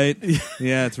cool, right?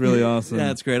 Yeah, it's really awesome.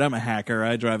 Yeah, it's great. I'm a hacker.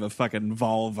 I drive a fucking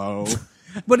Volvo.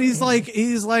 But he's like,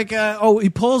 he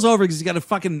pulls over because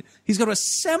he's got to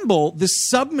assemble this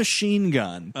submachine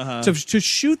gun to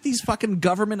shoot these fucking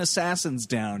government assassins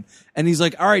down. And he's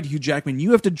like, all right, Hugh Jackman,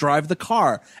 you have to drive the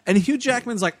car. And Hugh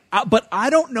Jackman's like, but I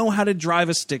don't know how to drive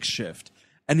a stick shift.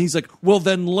 And he's like, well,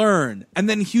 then learn. And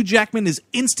then Hugh Jackman is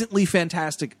instantly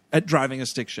fantastic at driving a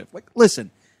stick shift. Like, listen,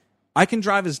 I can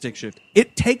drive a stick shift.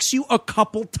 It takes you a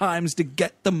couple times to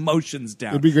get the motions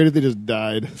down. It'd be great if they just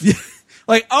died.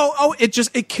 Like,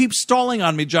 it keeps stalling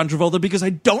on me, John Travolta, because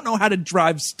I don't know how to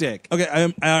drive stick.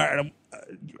 Okay,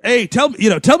 hey, tell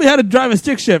me how to drive a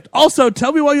stick shift. Also,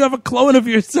 tell me why you have a clone of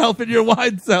yourself in your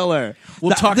wine cellar.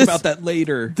 We'll talk about that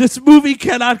later. This movie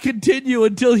cannot continue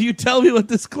until you tell me what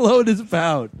this clone is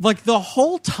about. Like, the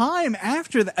whole time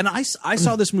after that, and I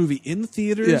saw this movie in the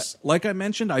theaters. Like I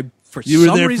mentioned, you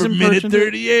were there for minute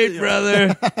 38,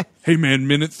 brother. Hey, man,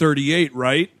 minute 38,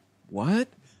 right? What?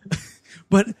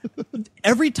 But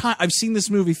every time I've seen this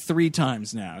movie 3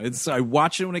 times now. I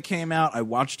watched it when it came out. I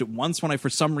watched it once when I, for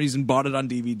some reason, bought it on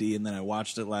DVD, and then I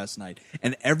watched it last night.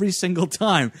 And every single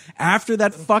time after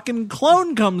that fucking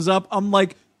clone comes up, I'm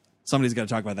like, somebody's got to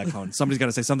talk about that clone. Somebody's got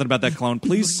to say something about that clone.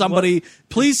 Please, somebody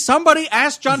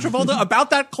ask John Travolta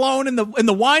about that clone in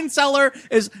the wine cellar.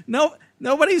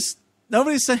 Nobody's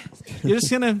saying.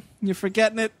 You're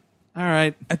forgetting it. All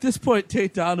right. At this point,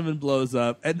 Tate Donovan blows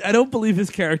up, and I don't believe his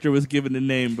character was given a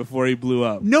name before he blew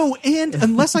up. No, and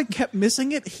unless I kept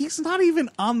missing it, he's not even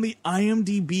on the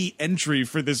IMDb entry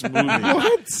for this movie.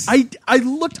 What? I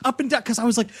looked up and down because I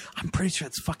was like, I'm pretty sure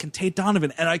it's fucking Tate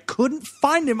Donovan, and I couldn't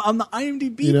find him on the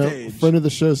IMDb page. Friend of the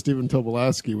show, Stephen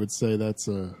Tobolowsky, would say that's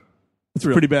a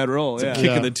pretty bad role. It's a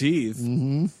kick in the teeth.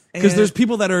 Because there's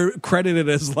people that are credited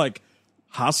as like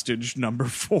hostage number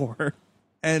 4.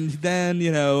 And then,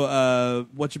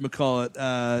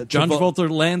 whatchamacallit, John Travolta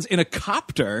lands in a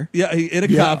copter. Yeah, in a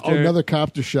copter. Another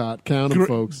copter shot. Count them,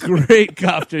 folks. Great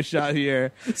copter shot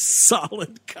here.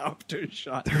 Solid copter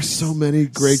shot. There's so many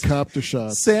great copter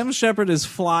shots. Sam Shepard is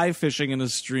fly fishing in a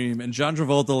stream, and John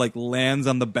Travolta lands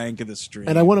on the bank of the stream.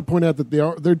 And I want to point out that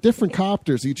they're different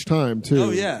copters each time, too.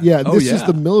 Oh, yeah. Yeah, this is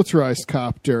the militarized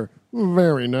copter.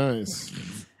 Very nice.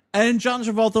 And John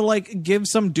Travolta,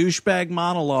 gives some douchebag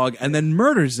monologue and then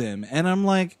murders him. And I'm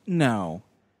like, no.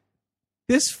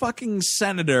 This fucking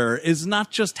senator is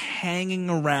not just hanging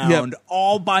around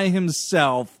all by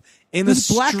himself in a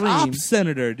stream. Black ops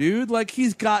senator, dude.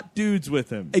 He's got dudes with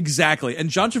him. Exactly. And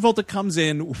John Travolta comes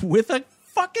in with a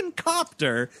fucking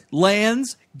copter,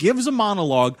 lands, gives a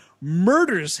monologue,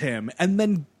 murders him, and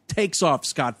then takes off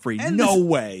scot-free. No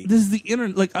way. This is the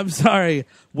internet. I'm sorry.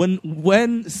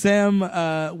 When Sam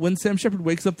Shepard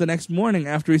wakes up the next morning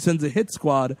after he sends a hit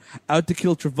squad out to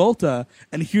kill Travolta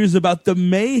and hears about the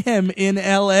mayhem in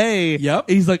L.A.,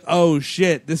 he's like, oh,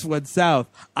 shit, this went south.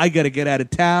 I got to get out of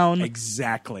town.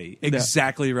 Exactly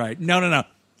right. No.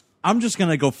 I'm just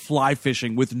going to go fly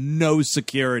fishing with no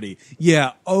security.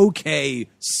 Yeah, okay,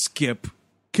 Skip.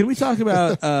 Can we talk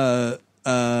about...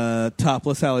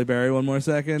 topless Halle Berry one more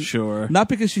second? Sure. Not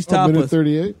because she's topless.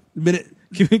 Minute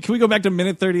 38? Can we go back to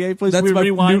minute 38, please? That's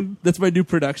rewind? That's my new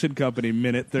production company,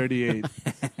 Minute 38.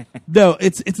 No,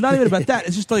 it's not even about that.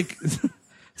 It's just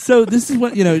so this is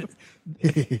what,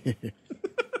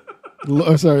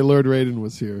 sorry, Lord Raiden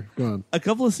was here. Go on. A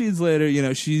couple of scenes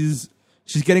later, she's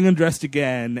getting undressed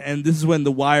again, and this is when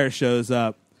The Wire shows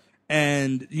up.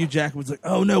 And Hugh Jackman's like,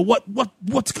 "Oh no,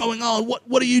 what's going on?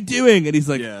 What are you doing?" And he's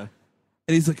like, "Yeah."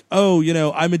 And he's like, "Oh,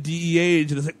 I'm a DEA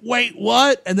agent." It's like, "Wait,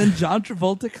 what?" And then John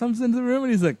Travolta comes into the room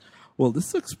and he's like, "Well,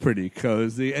 this looks pretty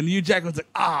cozy." And Hugh Jackman's like,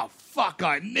 "Ah, fuck,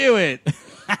 I knew it."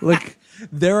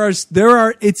 There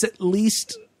are it's at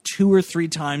least 2 or 3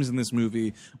 times in this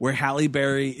movie where Halle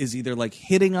Berry is either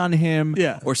hitting on him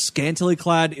or scantily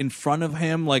clad in front of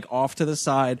him, off to the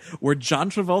side, where John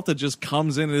Travolta just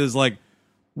comes in and is like,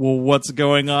 well, what's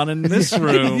going on in this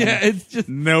room? It's just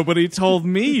nobody told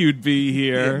me you'd be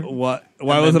here. What?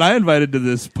 Why wasn't I invited to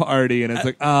this party? And it's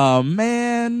like, oh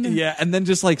man. Yeah, and then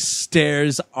just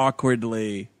stares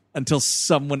awkwardly until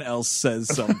someone else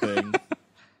says something.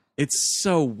 It's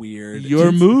so weird.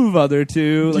 Your move, other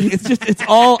two. It's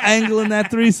all angle in that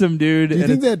threesome, dude. Do you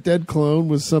think that dead clone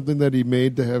was something that he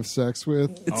made to have sex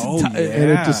with?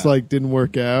 And it just didn't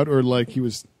work out, or he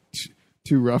was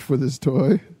too rough with his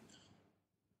toy?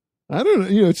 I don't know.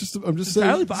 You know, it's just I'm just saying.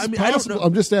 entirely It's I mean, I don't possible. know.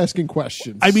 I'm just asking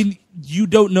questions. I mean, you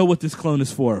don't know what this clone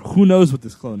is for. Who knows what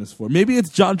this clone is for? Maybe it's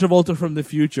John Travolta from the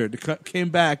future came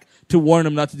back to warn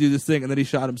him not to do this thing, and then he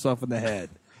shot himself in the head.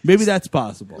 Maybe that's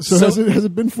possible. so has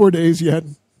it been 4 days yet?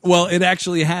 Well, it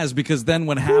actually has, because then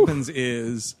what happens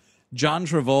is John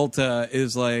Travolta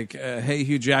is like, hey,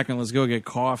 Hugh Jackman, let's go get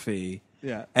coffee.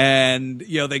 Yeah. And,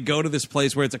 you know, they go to this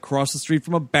place where it's across the street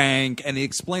from a bank, and he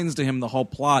explains to him the whole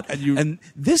plot. And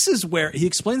this is where he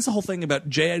explains the whole thing about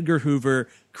J. Edgar Hoover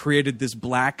created this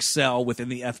black cell within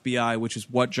the FBI, which is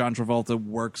what John Travolta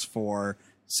works for,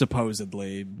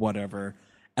 supposedly, whatever.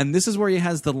 And this is where he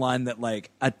has the line that, like,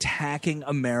 attacking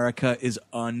America is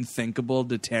unthinkable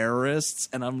to terrorists.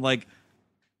 And I'm like,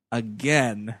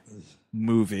 again,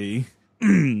 movie.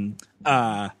 3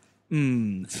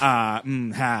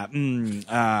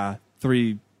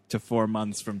 to 4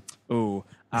 months from Do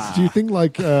you think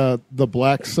like the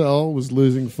black cell was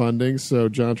losing funding, so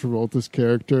John Travolta's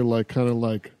character kind of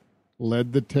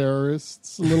led the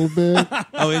terrorists a little bit?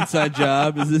 Oh, Inside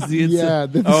Job? Is this the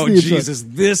Inside? Yeah. Oh, Jesus,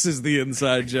 this is the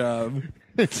inside job.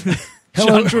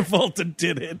 John Travolta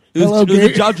did it. It was a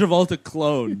Gabe. John Travolta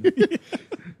clone.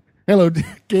 Hello,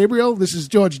 Gabriel. This is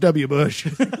George W. Bush.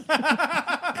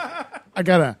 I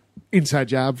got a inside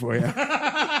job for you.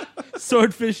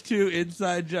 Swordfish 2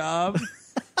 Inside Job.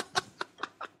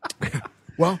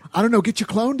 Well, I don't know. Get your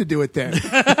clone to do it then.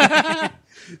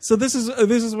 So this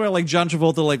is where like John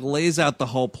Travolta like lays out the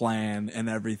whole plan and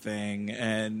everything,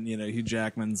 and you know Hugh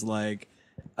Jackman's like,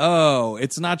 oh,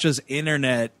 it's not just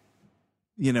internet,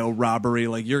 you know, robbery.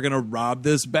 Like you're gonna rob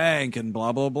this bank and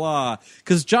blah blah blah.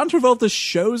 Because John Travolta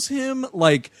shows him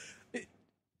like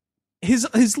his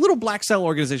little black cell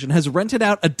organization has rented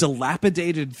out a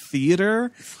dilapidated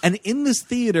theater, and in this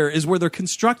theater is where they're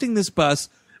constructing this bus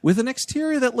with an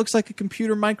exterior that looks like a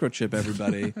computer microchip,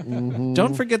 everybody.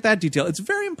 Don't forget that detail. It's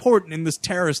very important in this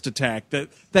terrorist attack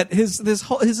that his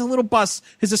little bus,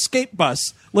 his escape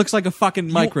bus, looks like a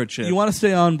fucking microchip. You want to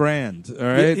stay on brand, all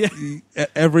right? Yeah. At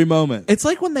every moment. It's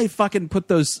like when they fucking put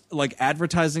those like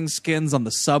advertising skins on the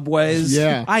subways.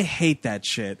 Yeah. I hate that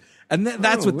shit. And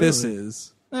that's what this really?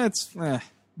 is. That's The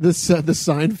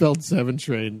Seinfeld 7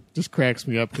 train just cracks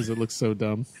me up because it looks so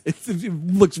dumb. it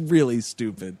looks really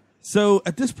stupid. So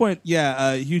at this point,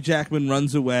 Hugh Jackman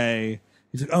runs away.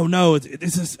 He's like, "Oh no,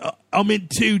 I'm in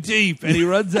too deep," and he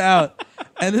runs out.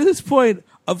 And at this point,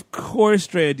 of course,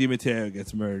 Drea Di Matteo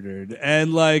gets murdered,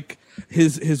 and like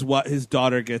his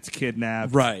daughter gets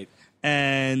kidnapped, Right.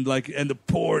 And the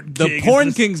The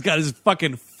porn king's got his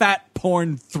fucking fat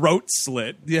porn throat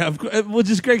slit. Yeah, of course, which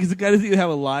is great because the guy doesn't even have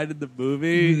a line in the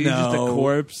movie. He's just a No.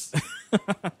 corpse.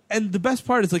 And the best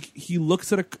part is like he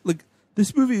looks at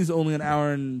this movie is only an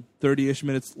hour and 30-ish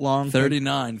minutes long.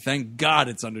 39. Thank God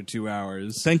it's under 2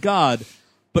 hours. Thank God.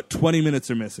 But 20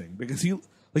 minutes are missing because he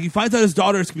finds out his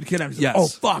daughter is going to be kidnapped. He's Yes. like, oh,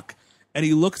 fuck. And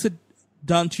he looks at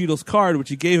Don Cheadle's card, which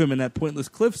he gave him in that pointless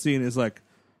cliff scene, and is like,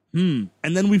 And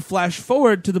then we flash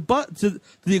forward to the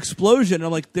explosion, and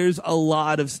I'm like, there's a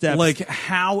lot of steps. Like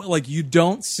how, like you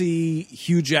don't see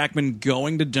Hugh Jackman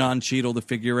going to Don Cheadle to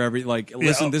figure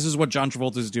listen, this is what John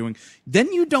Travolta is doing.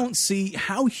 Then you don't see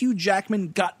how Hugh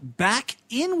Jackman got back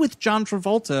in with John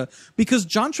Travolta, because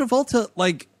John Travolta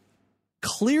like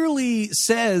clearly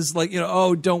says like, you know,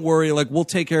 oh, don't worry, like we'll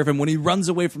take care of him when he runs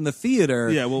away from the theater.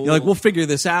 Yeah, we'll figure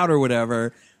this out or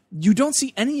whatever. You don't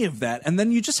see any of that. And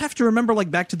then you just have to remember, like,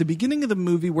 back to the beginning of the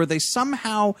movie where they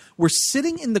somehow were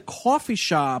sitting in the coffee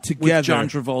shop together with John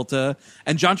Travolta.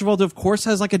 And John Travolta, of course,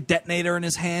 has, like, a detonator in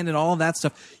his hand and all of that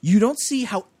stuff. You don't see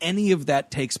how any of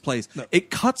that takes place. No. It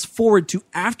cuts forward to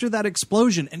after that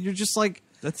explosion, and you're just like,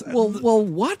 well,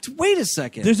 what? Wait a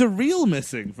second. There's a reel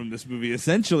missing from this movie,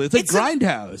 essentially. It's like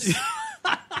Grindhouse.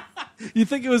 You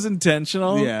think it was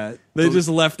intentional? Yeah. They just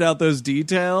left out those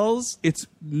details? It's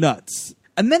nuts.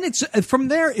 And then it's from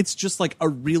there, it's just like a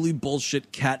really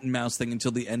bullshit cat and mouse thing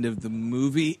until the end of the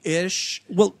movie-ish.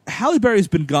 Well, Halle Berry's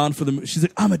been gone for the... She's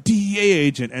like, I'm a DEA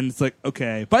agent. And it's like,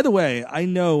 okay. By the way, I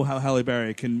know how Halle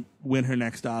Berry can win her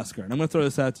next Oscar. And I'm going to throw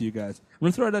this out to you guys. I'm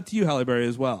going to throw it out to you, Halle Berry,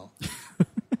 as well.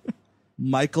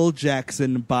 Michael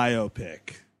Jackson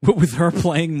biopic. But with her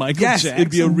playing Michael Jackson?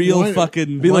 It'd be a real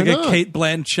fucking... Be like not? a Kate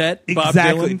Blanchett, Bob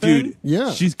Exactly, Dylan thing? dude.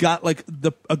 Yeah. She's got like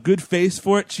a good face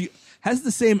for it. She has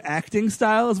the same acting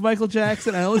style as Michael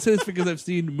Jackson. I only say this because I've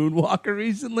seen Moonwalker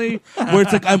recently, where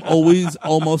it's like I'm always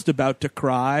almost about to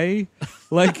cry.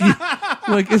 Like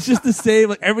it's just the same.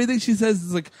 Like everything she says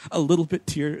is like a little bit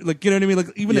tear. Like, you know what I mean? Like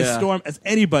even as Storm, as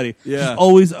anybody, she's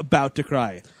always about to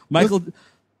cry.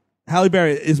 Halle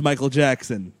Berry is Michael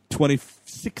Jackson,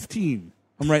 2016.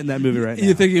 I'm writing that movie right now.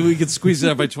 You think we could squeeze it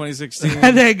out by 2016?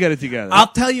 And then get it together. I'll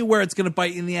tell you where it's going to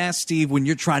bite you in the ass, Steve, when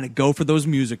you're trying to go for those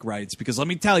music rights. Because let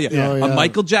me tell you, a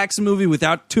Michael Jackson movie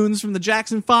without tunes from the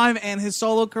Jackson 5 and his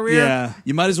solo career,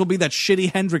 you might as well be that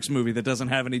shitty Hendrix movie that doesn't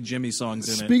have any Jimmy songs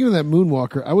in it. Speaking of that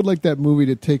Moonwalker, I would like that movie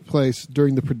to take place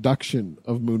during the production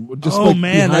of Moonwalker. Just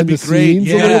man, that'd be great. Scenes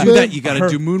You a got to little do bit. that. You got to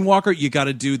do Moonwalker. You got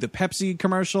to do the Pepsi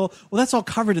commercial. Well, that's all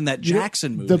covered in that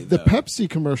Jackson movie. The Pepsi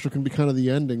commercial can be kind of the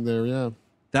ending there, yeah.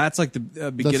 That's like the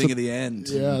beginning of the end.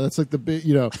 Yeah, that's like the big,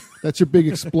 that's your big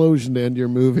explosion to end your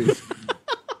movie.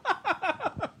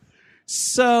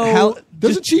 So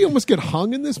Doesn't she almost get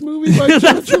hung in this movie by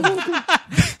John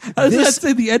Travolta? I was going to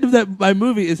say the end of my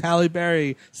movie is Halle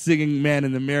Berry singing "Man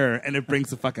in the Mirror," and it brings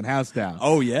the fucking house down.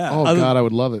 oh yeah. Oh, God, I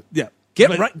would love it. Yeah,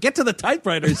 Get to the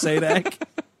typewriter, Sadak.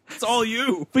 It's all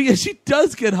you. But yeah, she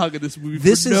does get hung in this movie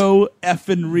This for is- no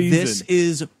effing reason. This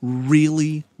is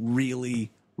really, really,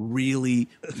 really,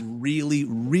 really,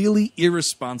 really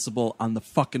irresponsible on the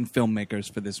fucking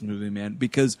filmmakers for this movie, man.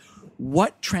 Because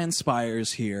what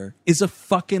transpires here is a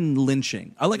fucking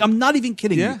lynching. I'm not even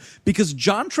kidding Yeah. you. Because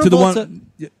John to the Travolta. one.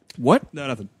 Yeah. What? No,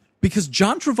 nothing. Because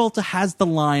John Travolta has the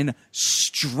line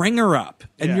 "string her up,"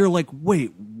 and Yeah. you're like,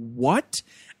 "Wait, what?"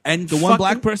 And The one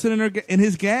black person in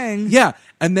his gang. yeah,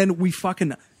 and then we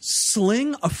fucking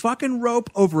sling a fucking rope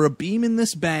over a beam in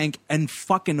this bank and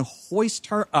fucking hoist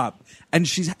her up. And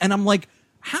I'm like,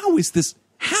 how is this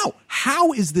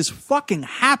fucking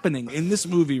happening in this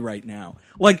movie right now?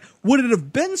 Like, would it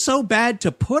have been so bad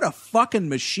to put a fucking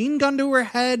machine gun to her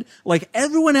head like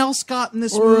everyone else got in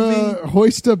this movie? Or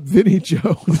hoist up Vinnie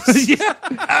Jones. Yeah.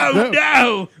 Oh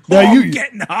no! Now I'm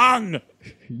getting hung.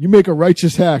 You make a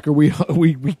righteous hack, or we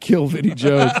kill Vinnie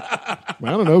Jones. I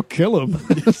don't know, kill him.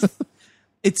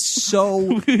 It's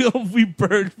so We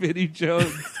burned Vinnie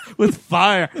Jones with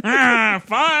fire.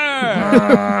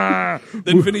 Fire!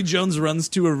 Then Vinnie Jones runs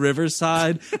to a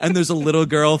riverside, and there's a little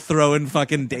girl throwing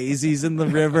fucking daisies in the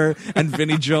river, and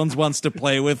Vinnie Jones wants to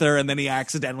play with her, and then he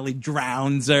accidentally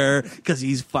drowns her because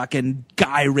he's fucking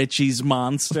Guy Ritchie's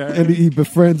monster. And he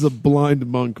befriends a blind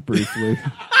monk briefly.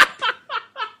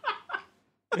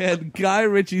 And Guy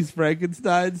Ritchie's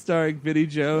Frankenstein starring Vinnie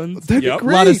Jones. That'd be Yep. A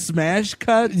lot of great. smash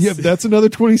cuts. Yeah, that's another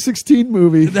 2016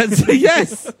 movie. That's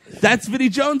Vinnie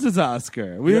Jones's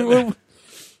Oscar.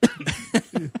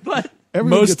 But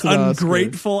Everyone Most gets an Oscar.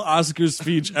 ungrateful Oscar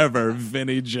speech ever,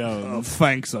 Vinnie Jones.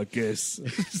 thanks, I guess.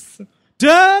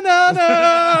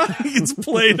 Da-na-na! It's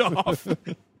played off.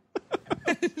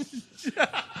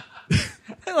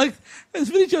 Like, has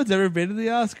Vinnie Jones ever been to the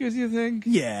Oscars? You think?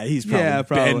 Yeah, he's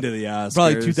probably been to the Oscars.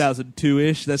 Probably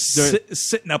 2002-ish. That's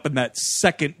Sitting up in that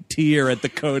second tier at the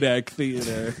Kodak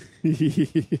Theater.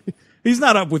 He's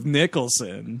not up with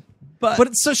Nicholson.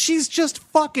 But so she's just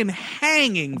fucking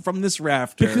hanging from this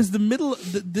rafter. because the middle,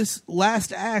 this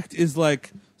last act is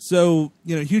like, so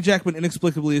Hugh Jackman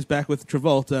inexplicably is back with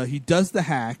Travolta. He does the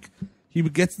hack. He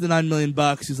gets the $9 million.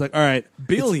 He's like, all right,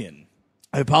 billion.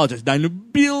 I apologize,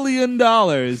 $9 billion.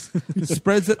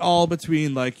 Spreads it all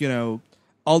between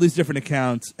all these different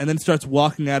accounts, and then starts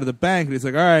walking out of the bank. And he's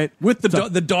like, all right, With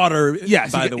the daughter,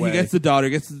 yes, by the way. he gets the daughter,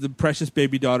 gets the precious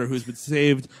baby daughter who's been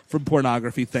saved from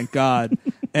pornography, thank God.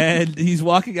 And he's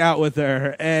walking out with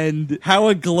her, and How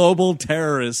a global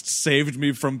terrorist saved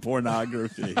me from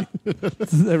pornography.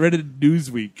 I read it in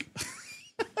Newsweek.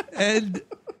 And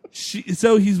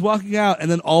so he's walking out,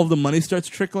 and then all of the money starts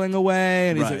trickling away,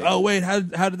 and he's Right. like, "Oh wait, how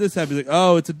did this happen?" He's like,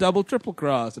 "Oh, it's a double triple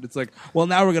cross," and it's like, "Well,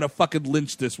 now we're gonna fucking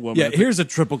lynch this woman." Yeah, It's here's a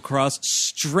triple cross.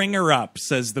 String her up,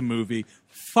 says the movie.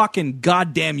 Fucking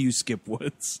goddamn you, Skip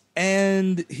Woods.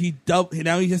 and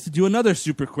now he has to do another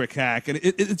super quick hack, and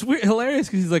it's weird, hilarious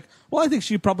because he's like, "Well, I think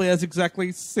she probably has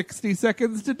exactly 60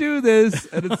 seconds to do this,"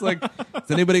 and it's like, "Is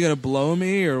anybody gonna blow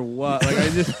me or what?"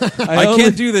 Like, I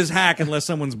can't do this hack unless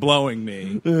someone's blowing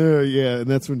me. Yeah, and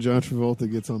that's when John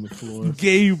Travolta gets on the floor.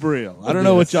 Gabriel. I don't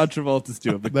know what John Travolta's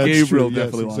doing, but That's Gabriel true, yes,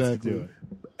 definitely wants to exactly. do it.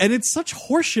 And it's such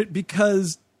horseshit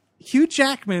because Hugh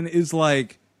Jackman is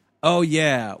like, oh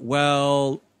yeah,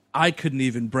 well, I couldn't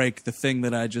even break the thing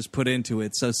that I just put into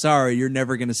it, so sorry, you're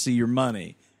never going to see your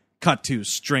money. Cut to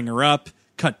string her up.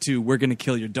 Cut to we're going to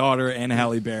kill your daughter and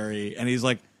Halle Berry. And he's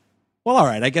like, well, all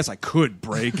right, I guess I could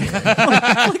break it.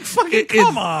 like fucking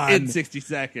come on. In 60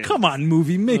 seconds. Come on,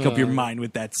 movie, make up your mind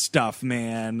with that stuff,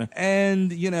 man.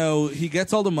 And, he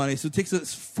gets all the money, so it takes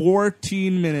us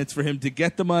 14 minutes for him to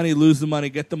get the money, lose the money,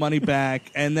 get the money back,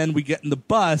 and then we get in the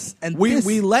bus, and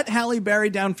We let Halle Berry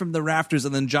down from the rafters,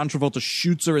 and then John Travolta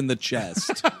shoots her in the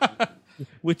chest.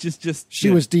 which is just...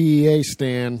 She was DEA,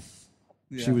 Stan.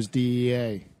 Yeah. She was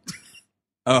DEA.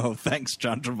 Oh, thanks,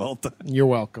 John Travolta. You're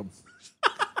welcome.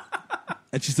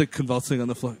 And she's like convulsing on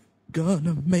the floor.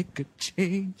 Gonna make a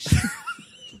change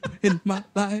in my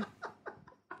life.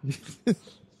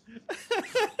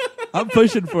 I'm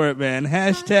pushing for it, man.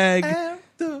 Hashtag I'm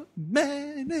the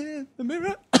man in the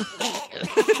mirror.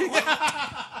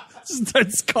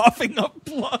 Starts coughing up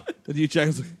blood. And you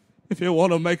Jack's like, if you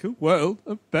want to make a world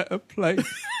a better place,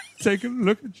 take a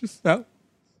look at yourself.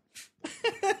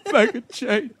 Make a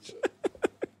change.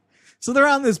 So they're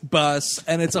on this bus,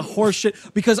 and it's a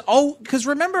horseshit because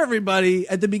remember, everybody,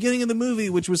 at the beginning of the movie,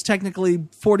 which was technically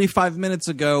 45 minutes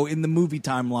ago in the movie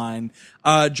timeline,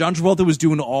 John Travolta was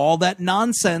doing all that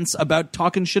nonsense about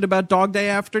talking shit about Dog Day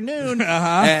Afternoon,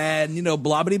 and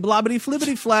blobbity blobbity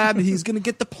flibbity flab. He's going to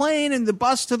get the plane and the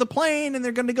bus to the plane, and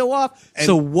they're going to go off. And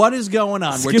so what is going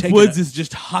on? Skip Woods is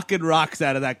just hucking rocks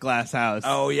out of that glass house.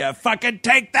 Oh yeah, fucking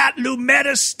take that,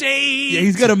 Lumetta Steve. Yeah,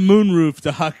 he's got a moonroof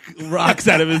to huck rocks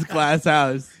out of his glass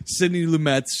house. Sidney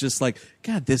Lumet's just like,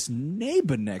 God, this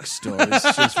neighbor next door is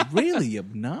just really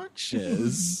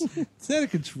obnoxious. It's out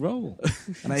of control.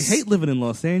 And I hate living in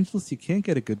Los Angeles. You can't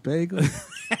get a good bagel.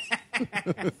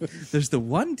 There's the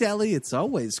one deli, it's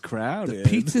always crowded.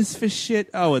 Pizza's for shit.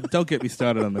 Oh, and don't get me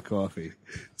started on the coffee.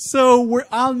 So we're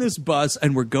on this bus,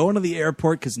 and we're going to the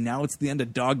airport because now it's the end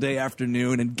of Dog Day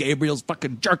Afternoon, and Gabriel's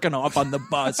fucking jerking off on the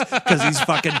bus because he's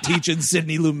fucking teaching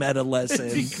Sidney Lumet a lesson.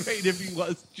 It'd be great if he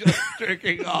was just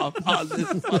jerking off on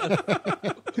this bus.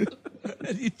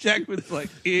 And you check with like,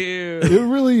 ew. It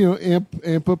really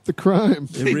amp up the crime.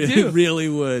 It really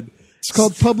would. It's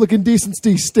called public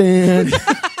indecency, Stan.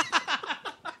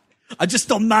 I just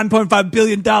stole $9.5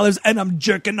 billion and I'm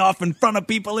jerking off in front of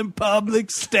people in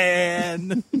public,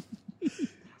 Stan.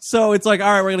 So it's like,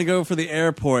 all right, we're going to go for the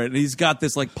airport. And he's got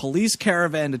this like police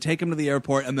caravan to take him to the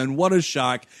airport. And then what a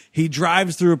shock. He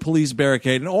drives through a police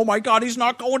barricade and oh my God, he's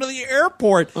not going to the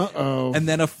airport. Uh-oh. And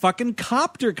then a fucking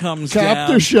copter comes down.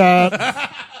 Copter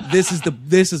shot. This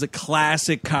is a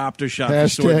classic copter shot.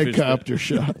 Hashtag copter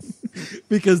shot.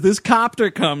 Because this copter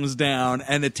comes down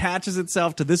and attaches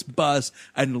itself to this bus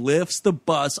and lifts the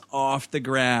bus off the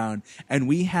ground. And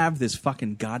we have this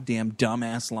fucking goddamn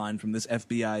dumbass line from this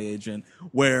FBI agent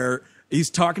where he's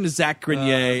talking to Zach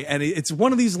Grenier, and it's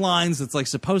one of these lines that's like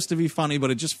supposed to be funny,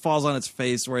 but it just falls on its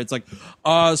face where it's like,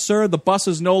 sir, the bus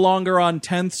is no longer on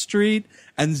 10th Street.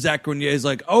 And Zach Grenier is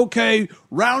like, okay,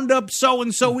 round up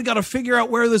so-and-so. We got to figure out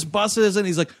where this bus is. And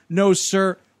he's like, no,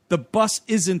 sir, the bus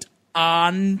isn't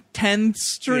on 10th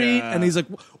Street. Yeah. And he's like,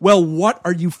 well, what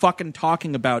are you fucking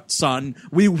talking about, son?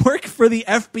 We work for the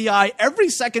FBI. Every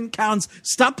second counts.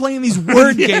 Stop playing these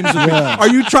word games with me. Are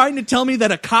you trying to tell me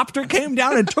that a copter came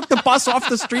down and took the bus off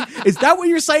the street? Is that what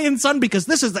you're saying, son? Because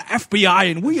this is the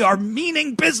FBI and we are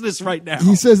meaning business right now.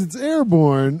 He says it's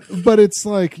airborne, but it's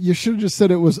like you should have just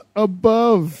said it was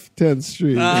above 10th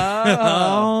Street.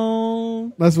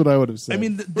 Oh. That's what I would have said. I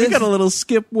mean, We got a little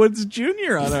Skip Woods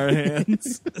Jr. on our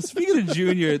hands. Speaking of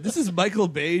Junior, this is Michael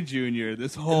Bay Jr.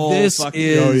 This fucking is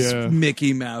Oh, yeah.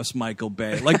 Mickey Mouse Michael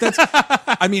Bay. Like that's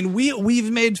I mean,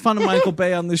 we've made fun of Michael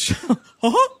Bay on this show.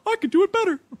 I could do it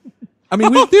better. I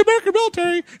mean, the American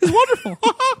military is wonderful.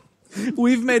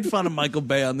 we've made fun of Michael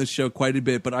Bay on this show quite a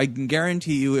bit, but I can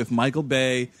guarantee you if Michael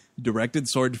Bay directed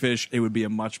Swordfish, it would be a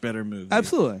much better movie.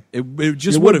 Absolutely. It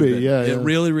just It would would have be, been. yeah, It yeah.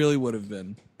 really, really would have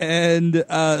been. And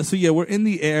so, yeah, we're in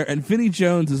the air, and Vinnie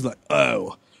Jones is like,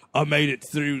 oh, I made it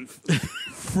through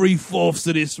 3/4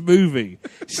 of this movie.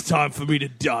 It's time for me to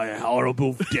die a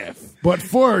horrible death. but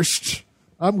first,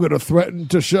 I'm going to threaten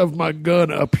to shove my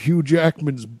gun up Hugh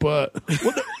Jackman's butt.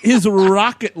 His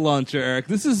rocket launcher, Eric.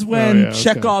 This is when Oh, yeah, okay.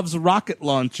 Chekhov's rocket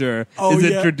launcher is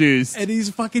introduced. And he's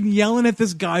fucking yelling at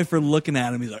this guy for looking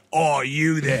at him. He's like, oh,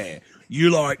 you there? You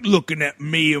like looking at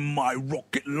me and my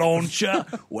rocket launcher?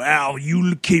 Well,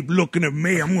 you keep looking at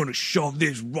me. I'm going to shove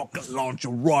this rocket launcher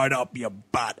right up your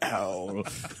butthole.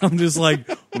 I'm just like,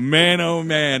 man, oh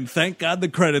man. Thank God the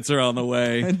credits are on the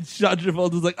way. And John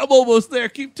Travolta's like, I'm almost there.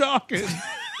 Keep talking.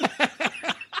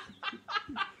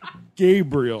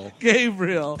 Gabriel.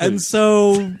 And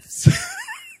so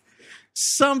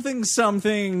something,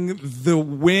 the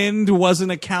wind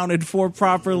wasn't accounted for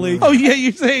properly. Oh, yeah,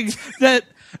 you're saying that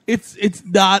it's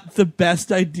not the best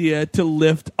idea to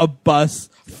lift a bus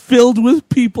filled with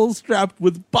people strapped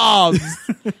with bombs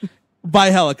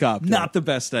by helicopter. Not the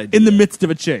best idea. in the midst of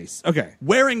a chase. Okay.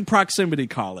 Wearing proximity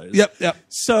collars. Yep.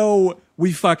 So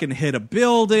We fucking hit a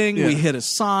building. Yeah. We hit a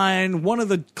sign. One of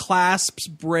the clasps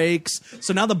breaks.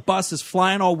 So now the bus is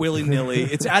flying all willy-nilly.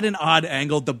 It's at an odd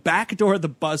angle. The back door of the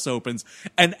bus opens,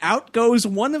 and out goes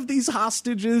one of these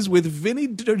hostages with Vinnie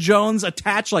Jones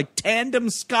attached like tandem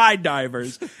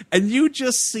skydivers. And you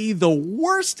just see the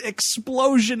worst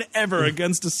explosion ever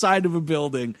against the side of a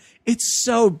building. It's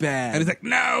so bad. And he's like,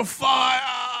 no fire!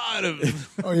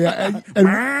 Oh yeah, and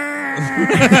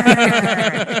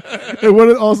one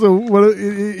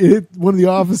of the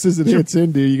offices it hits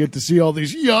into, you get to see all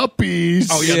these yuppies.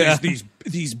 Oh yeah, these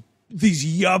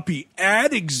yuppie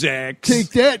ad execs. Take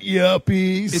that,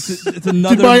 yuppies! It's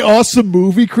another. Did my awesome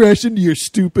movie crash into your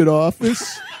stupid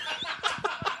office?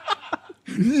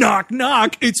 Knock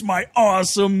knock! It's my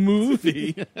awesome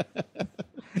movie.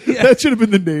 That should have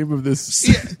been the name of this.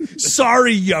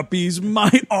 Sorry, yuppies. My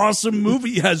awesome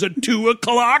movie has a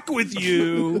 2:00 with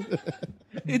you.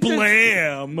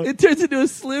 Blam! It turns into a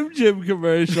Slim Jim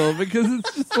commercial because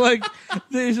it's just like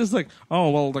they're just like, oh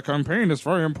well, the campaign is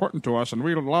very important to us and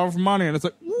we love money, and it's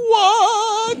like,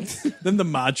 what? Then the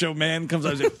Macho Man comes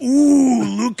out and says, "Ooh,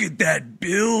 look at that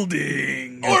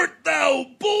building! Art thou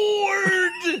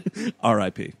bored?"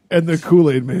 R.I.P. And the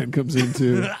Kool-Aid Man comes in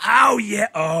too. Oh yeah.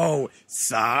 Oh,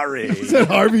 sorry. Is that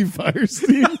Harvey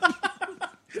Firestein?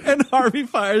 And Harvey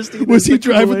Firestein Was is he the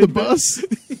driving the Kool-Aid Man. bus?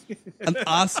 An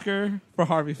Oscar for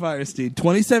Harvey Firestein,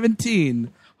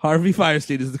 2017. Harvey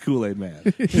Firestein is the Kool-Aid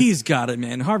Man. He's got it,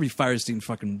 man. Harvey Firestein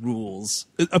fucking rules.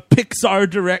 A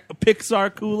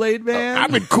Pixar Kool-Aid Man.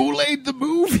 I'm in Kool-Aid the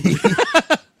movie.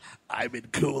 I'm in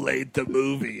Kool-Aid the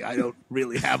movie. I don't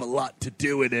really have a lot to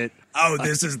do in it. Oh,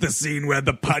 this is the scene where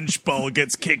the punch bowl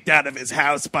gets kicked out of his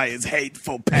house by his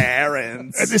hateful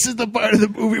parents. And this is the part of the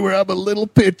movie where I'm a little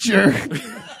pitcher.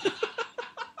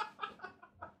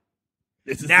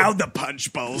 Now the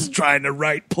punch bowl's trying to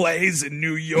write plays in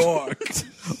New York.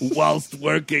 Whilst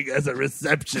working as a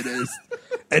receptionist,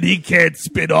 and he can't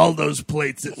spin all those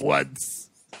plates at once.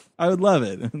 I would love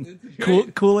it.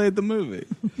 Kool-Aid the movie.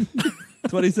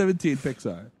 2017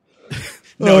 Pixar.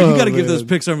 No, you got to give man. those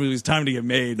Pixar movies time to get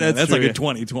made. Man. That's That's like true. a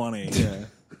 2020.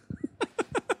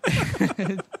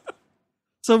 Yeah.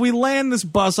 So we land this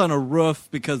bus on a roof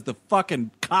because the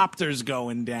fucking copter's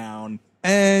going down.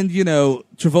 And,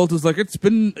 Travolta's like, it's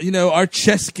been, our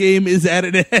chess game is at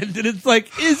an end. And it's like,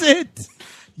 is it?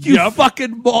 You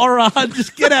fucking moron.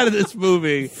 Just get out of this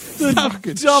movie.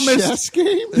 The Chess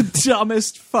game? the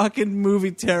dumbest fucking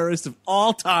movie terrorist of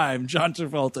all time, John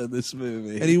Travolta in this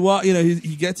movie. And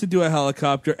he gets into a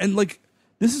helicopter. And,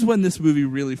 this is when this movie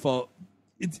really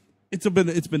it's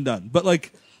been done.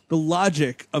 But, the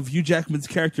logic of Hugh Jackman's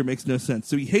character makes no sense.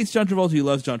 So he hates John Travolta. He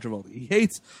loves John Travolta. He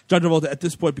hates John Travolta at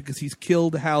this point because he's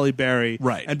killed Halle Berry,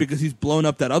 Right. And because he's blown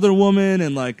up that other woman,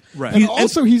 and Right. And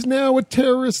also, he's now a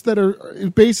terrorist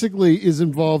that basically is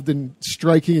involved in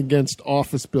striking against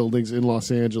office buildings in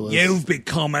Los Angeles. You've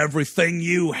become everything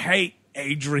you hate,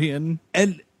 Adrian.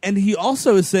 and he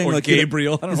also is saying Or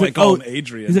Gabriel. I don't he's know why I like, call him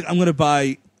Adrian. He's like, I'm going to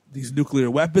buy these nuclear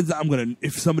weapons.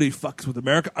 If somebody fucks with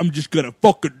America, I'm just going to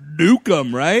fucking nuke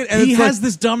them, right? And He it's has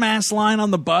this dumbass line on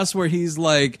the bus where he's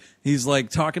like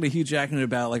talking to Hugh Jackman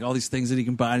about all these things that he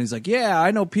can buy, and he's like, "Yeah,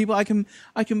 I know people. I can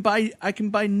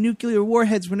buy nuclear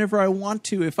warheads whenever I want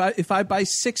to. If I buy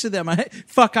 6 of them,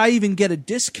 I even get a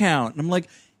discount." And I'm like,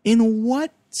 in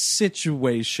what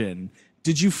situation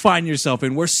did you find yourself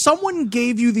in where someone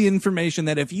gave you the information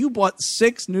that if you bought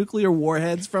 6 nuclear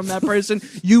warheads from that person,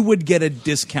 you would get a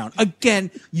discount? Again,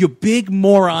 you big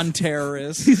moron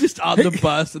terrorist. He's just on the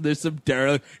bus, and there's some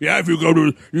derelict. Yeah, if you go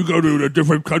to a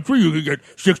different country, you can get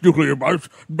 6 nuclear bombs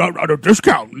at a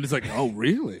discount. And it's like, oh,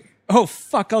 really? Oh,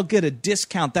 fuck, I'll get a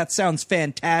discount. That sounds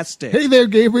fantastic. Hey there,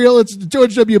 Gabriel. It's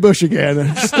George W. Bush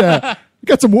again. Just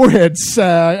got some warheads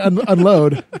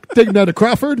unload. Taking down to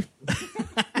Crawford.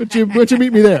 Why don't you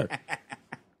meet me there?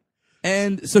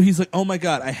 And so he's like, oh my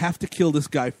God, I have to kill this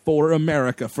guy for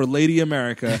America, for Lady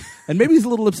America. And maybe he's a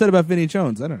little upset about Vinnie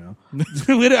Jones. I don't know.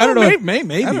 I don't know.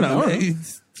 Maybe. I don't know.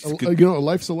 A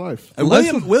life's a life.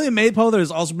 William Maypole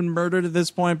has also been murdered at this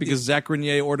point because Zach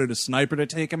Grenier ordered a sniper to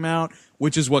take him out,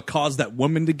 which is what caused that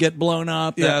woman to get blown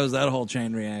up. Yeah. That was that whole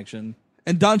chain reaction.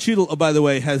 And Don Cheadle, oh, by the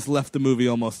way, has left the movie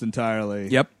almost entirely.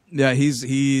 Yep. Yeah,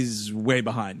 he's way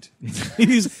behind.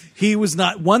 he was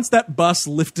not, once that bus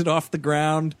lifted off the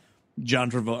ground, Don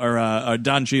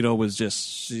Cheadle was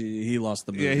just, he lost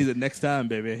the movie. Yeah, he's at next time,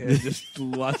 baby. And just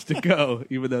lots to go,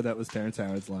 even though that was Terrence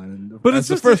Howard's line. But it's it's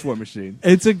the just first War Machine.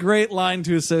 It's a great line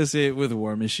to associate with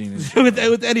War Machine.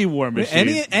 with any War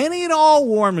Machine. Any and all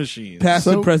War Machines. Past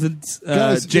So, and present,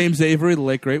 guys, James Avery, the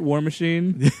late great War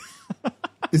Machine.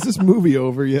 Is this movie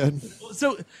over yet?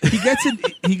 So he gets in.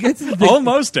 He gets in.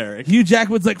 Almost, Eric. Hugh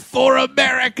Jackman's like, "For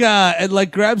America," and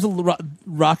like grabs a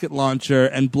rocket launcher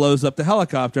and blows up the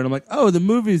helicopter. And I'm like, "Oh, the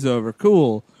movie's over.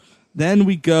 Cool." Then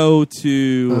we go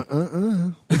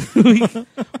to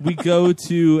we go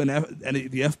to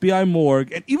the FBI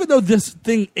morgue, and even though this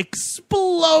thing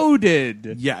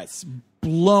exploded, Yes,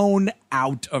 blown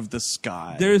out of the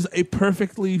sky. there's a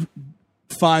perfectly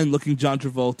fine-looking John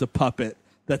Travolta puppet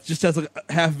that just has like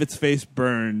half of its face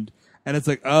burned, and it's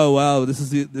like, oh wow, this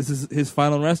is his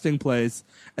final resting place.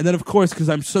 And then, of course, because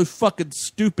I'm so fucking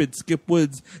stupid, Skip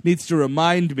Woods needs to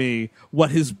remind me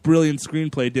what his brilliant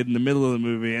screenplay did in the middle of the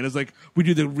movie. And it's like, we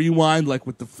do the rewind like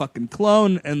with the fucking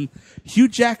clone, and Hugh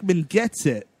Jackman gets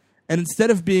it. And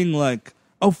instead of being like,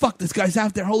 oh, fuck, this guy's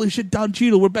out there. Holy shit, Don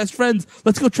Cheadle, we're best friends.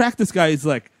 Let's go track this guy. He's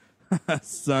like,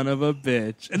 son of a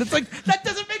bitch. And it's like, that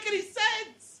doesn't make any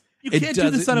sense. You can't do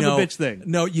the son of a bitch thing.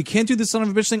 No, you can't do the son of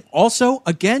a bitch thing. Also,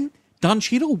 again, Don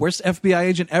Cheadle, worst FBI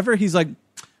agent ever. He's like,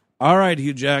 all right,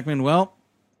 Hugh Jackman, well,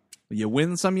 you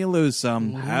win some, you lose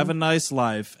some. Have a nice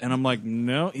life. And I'm like,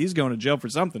 no, he's going to jail for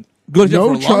something. Go to jail for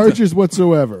No a long time. charges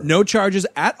whatsoever. No charges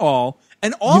at all.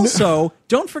 And also,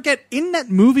 don't forget, in that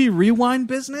movie rewind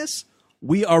business,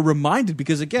 we are reminded,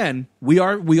 because again, we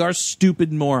are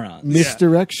stupid morons.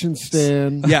 Misdirection,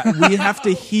 Stan. Yeah, we have to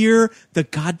hear the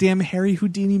goddamn Harry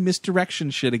Houdini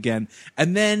misdirection shit again.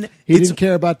 And then He didn't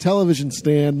care about television,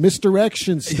 Stan.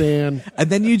 Misdirection, Stan. and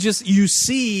then you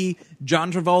see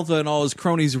John Travolta and all his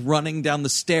cronies running down the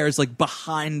stairs like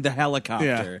behind the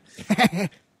helicopter.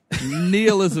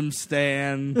 Nihilism,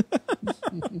 Stan.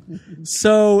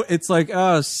 So it's like,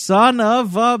 oh, son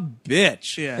of a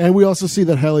bitch. Yeah. And we also see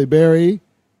that Halle Berry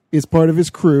is part of his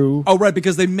crew. Oh, right,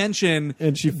 because they mention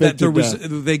And she that faked there it was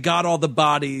down. they got all the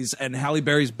bodies and Halle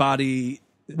Berry's body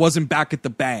wasn't back at the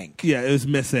bank. Yeah, it was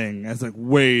missing. I was like,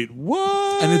 wait,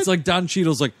 what? And it's like Don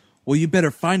Cheadle's like, well, you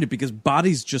better find it because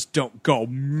bodies just don't go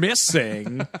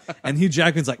missing. And Hugh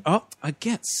Jackman's like, oh,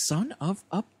 again, son of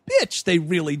a bitch. They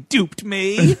really duped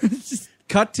me.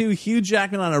 Cut to Hugh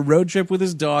Jackman on a road trip with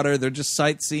his daughter. They're just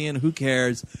sightseeing. Who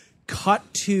cares? Cut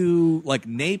to like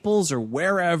Naples or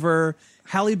wherever.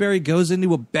 Halle Berry goes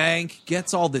into a bank,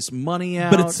 gets all this money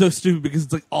out. But it's so stupid because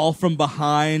it's like all from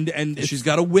behind, and She's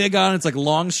got a wig on. It's like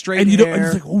long, straight and you hair. don't. And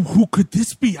it's like, oh, who could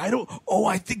this be? I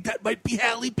think that might be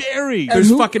Halle Berry.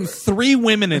 There's fucking 3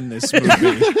 women in this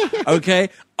movie. Okay?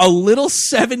 A little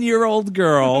 7-year-old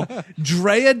girl,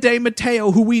 Drea De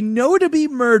Matteo, who we know to be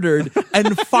murdered,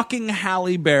 and fucking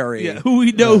Halle Berry. Yeah, who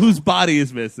we know whose body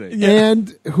is missing.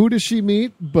 And who does she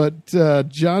meet but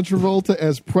John Travolta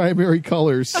as primary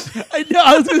colors? I know.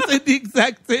 I was going to say the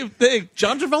exact same thing.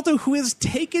 John Travolta, who has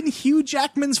taken Hugh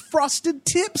Jackman's frosted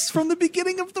tips from the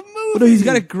beginning of the movie. No, he's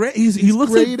got a great. He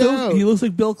looks like grayed Bill. out. He looks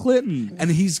like Bill Clinton.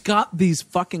 And he's got these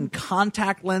fucking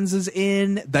contact lenses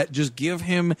in that just give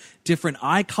him different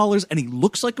eye colors, and he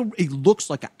looks like an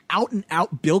out and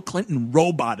out Bill Clinton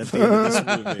robot at the end of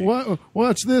this movie.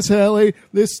 Watch this, Halle.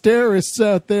 This terrorist's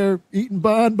out there eating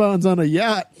bonbons on a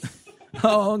yacht.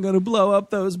 Oh, I'm gonna blow up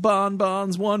those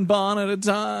bonbons one bon at a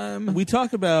time. We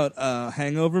talk about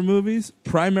hangover movies.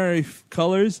 Primary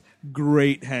Colors,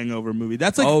 great hangover movie.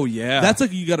 That's like, Oh, yeah. that's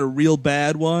like you got a real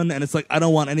bad one, and it's like I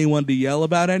don't want anyone to yell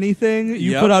about anything.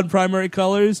 You Yep. put on Primary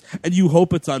Colors, and you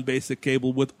hope it's on basic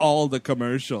cable with all the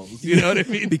commercials. You know what I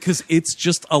mean? Because it's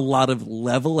just a lot of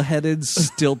level-headed,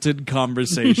 stilted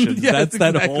conversations. Yes, That's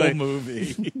that exactly. whole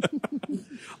movie.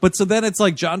 But so then it's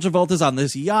like John Travolta's on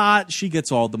this yacht. She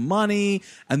gets all the money.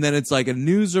 And then it's like a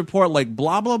news report like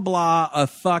blah, blah, blah. A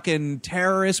fucking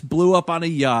terrorist blew up on a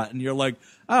yacht. And you're like,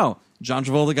 oh, John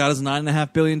Travolta got his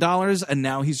 $9.5 billion. And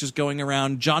now he's just going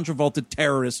around John Travolta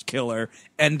terrorist killer.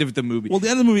 End of the movie. Well, the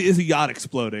end of the movie is a yacht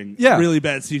exploding. Yeah. Really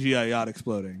bad CGI yacht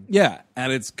exploding. Yeah.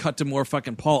 And it's cut to more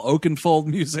fucking Paul Oakenfold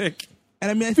music. And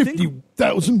I mean, I think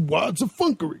 50,000 watts of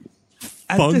funkery.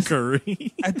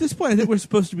 Funkery. At this point, I think we're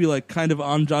supposed to be like kind of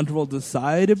on John Travolta's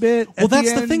side a bit. Well, that's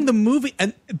the end. thing. The movie,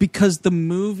 and because the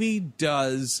movie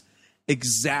does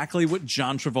exactly what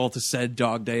John Travolta said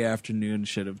Dog Day Afternoon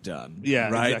should have done. Yeah,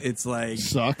 right. exactly. It's like,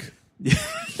 Suck.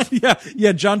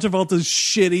 yeah. John Travolta's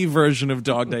shitty version of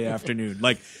Dog Day Afternoon.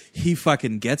 Like he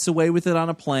fucking gets away with it on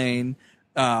a plane.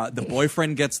 The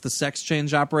boyfriend gets the sex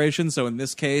change operation. So in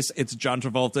this case, it's John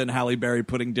Travolta and Halle Berry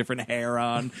putting different hair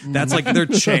on. That's like their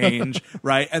change,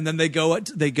 right? And then they go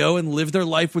and live their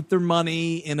life with their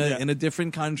money in a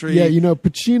different country. Yeah, you know,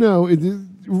 Pacino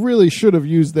really should have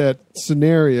used that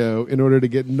scenario in order to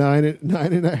get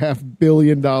 $9.5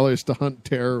 billion to hunt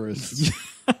terrorists.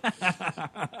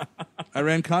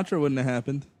 Iran Contra wouldn't have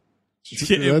happened.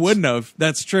 It wouldn't have.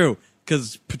 That's true.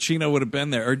 because Pacino would have been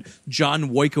there, or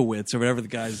John Wojciechowicz, or whatever the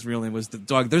guy's real name was. The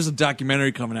dog. There's a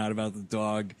documentary coming out about the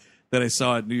dog that I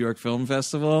saw at New York Film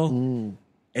Festival.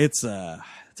 It's a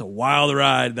wild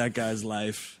ride, that guy's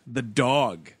life. The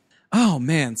dog. Oh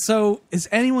man! So is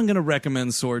anyone going to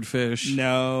recommend Swordfish?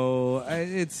 No,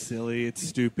 it's silly. It's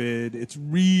stupid. It's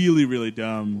really, really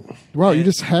dumb. Wow, you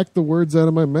just hacked the words out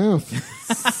of my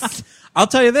mouth. I'll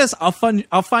tell you this. I'll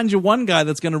find you one guy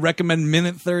that's going to recommend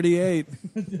Minute 38.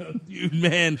 Dude,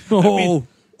 man. Oh. I mean,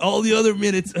 all the other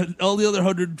minutes, all the other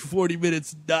 140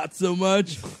 minutes, not so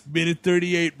much. Minute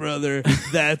 38, brother.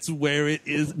 That's where it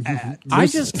is at. I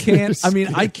just can't. I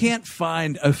mean, I can't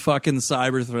find a fucking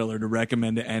cyber thriller to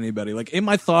recommend to anybody. Like in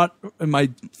my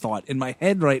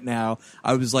head right now,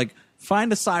 I was like,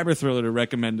 find a cyber thriller to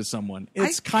recommend to someone.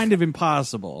 It's kind of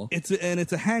impossible. It's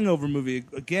a hangover movie.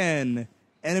 Again,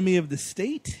 Enemy of the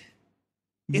State.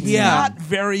 It's Yeah. not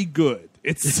very good.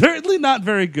 It's certainly not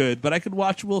very good, but I could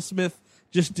watch Will Smith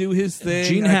just do his thing.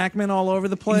 Gene Hackman all over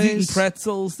the He's eating place.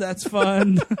 pretzels. That's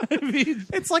fun. I mean,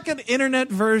 It's like an internet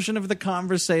version of The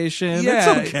Conversation.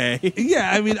 yeah, It's okay. Yeah,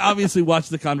 I mean, obviously watch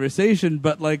The Conversation,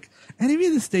 but like, Enemy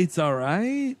of the State's all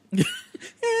right. Yeah,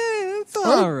 it's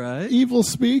all right. Evil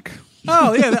Speak.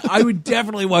 Oh yeah, I would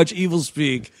definitely watch Evil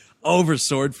Speak over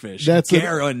Swordfish. That's an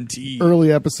guaranteed.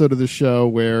 Early episode of the show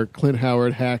where Clint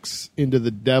Howard hacks into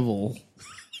the devil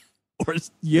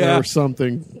or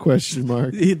something, question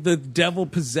mark. The devil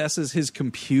possesses his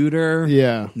computer.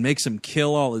 Yeah. Makes him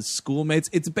kill all his schoolmates.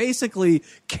 It's basically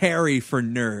Carrie for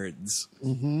nerds,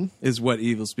 is what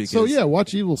Evil Speak So is. yeah,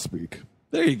 watch Evil Speak.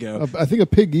 There you go. I think a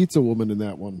pig eats a woman in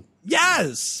that one.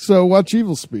 Yes! So watch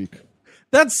Evil Speak.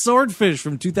 That's Swordfish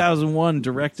from 2001,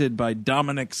 directed by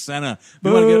Dominic Senna.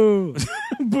 Boo.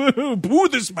 Boo! Boo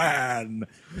this man!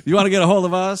 If you want to get a hold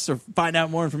of us or find out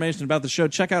more information about the show,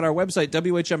 check out our website,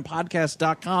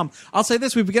 whmpodcast.com. I'll say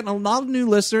this, we've been getting a lot of new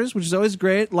listeners, which is always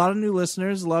great. A lot of new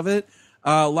listeners, love it.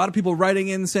 A lot of people writing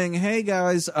in saying, hey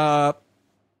guys,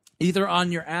 either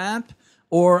on your app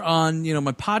or on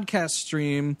my podcast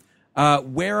stream,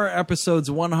 where are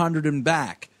episodes 100 and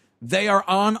back? They are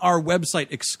on our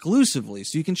website exclusively,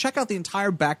 so you can check out the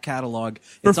entire back catalog.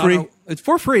 For free. It's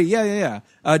for free, yeah.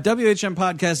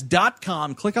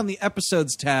 WHMPodcast.com. Click on the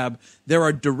episodes tab. There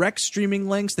are direct streaming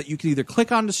links that you can either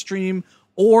click on to stream,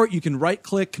 or you can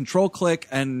right-click, control-click,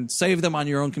 and save them on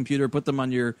your own computer, put them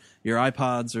on your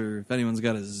iPods, or if anyone's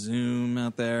got a Zoom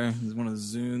out there, one of the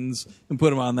Zunes, you can put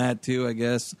them on that too, I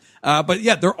guess. But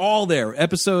yeah, they're all there.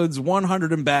 Episodes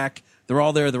 100 and back. They're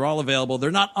all there. They're all available.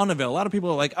 They're not unavailable. A lot of people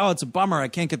are like, oh, it's a bummer. I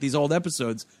can't get these old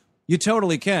episodes. You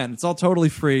totally can. It's all totally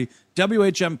free.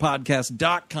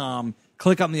 WHMPodcast.com.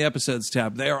 Click on the episodes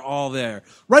tab. They are all there.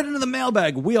 Right into the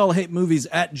mailbag.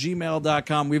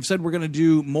 WeAllHateMovies@gmail.com. We've said we're going to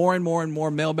do more and more and more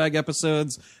mailbag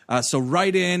episodes. So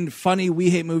write in funny We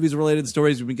Hate Movies related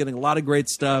stories. We've been getting a lot of great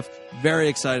stuff. Very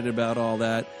excited about all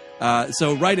that.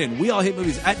 So write in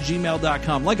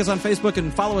WeAllHateMovies@gmail.com. Like us on Facebook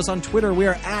and follow us on Twitter. We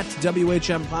are at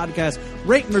WHM Podcast.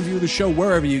 Rate and review the show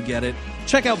wherever you get it.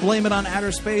 Check out Blame It on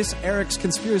Outer Space, Eric's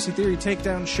Conspiracy Theory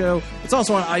Takedown show. It's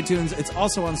also on iTunes. It's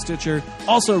also on Stitcher.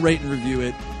 Also rate and review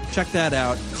it. Check that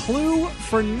out. Clue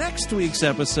for next week's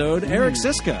episode, Eric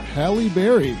Siska. Halle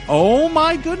Berry. Oh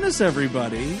my goodness,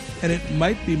 everybody. And it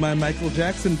might be my Michael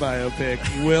Jackson biopic.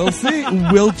 We'll see.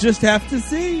 We'll just have to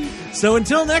see. So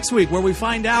until next week, where we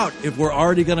find out if we're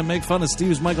already going to make fun of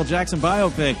Steve's Michael Jackson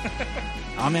biopic,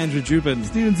 I'm Andrew Jupin.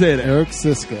 Steven Zeta. Eric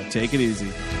Siska. Take it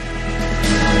easy.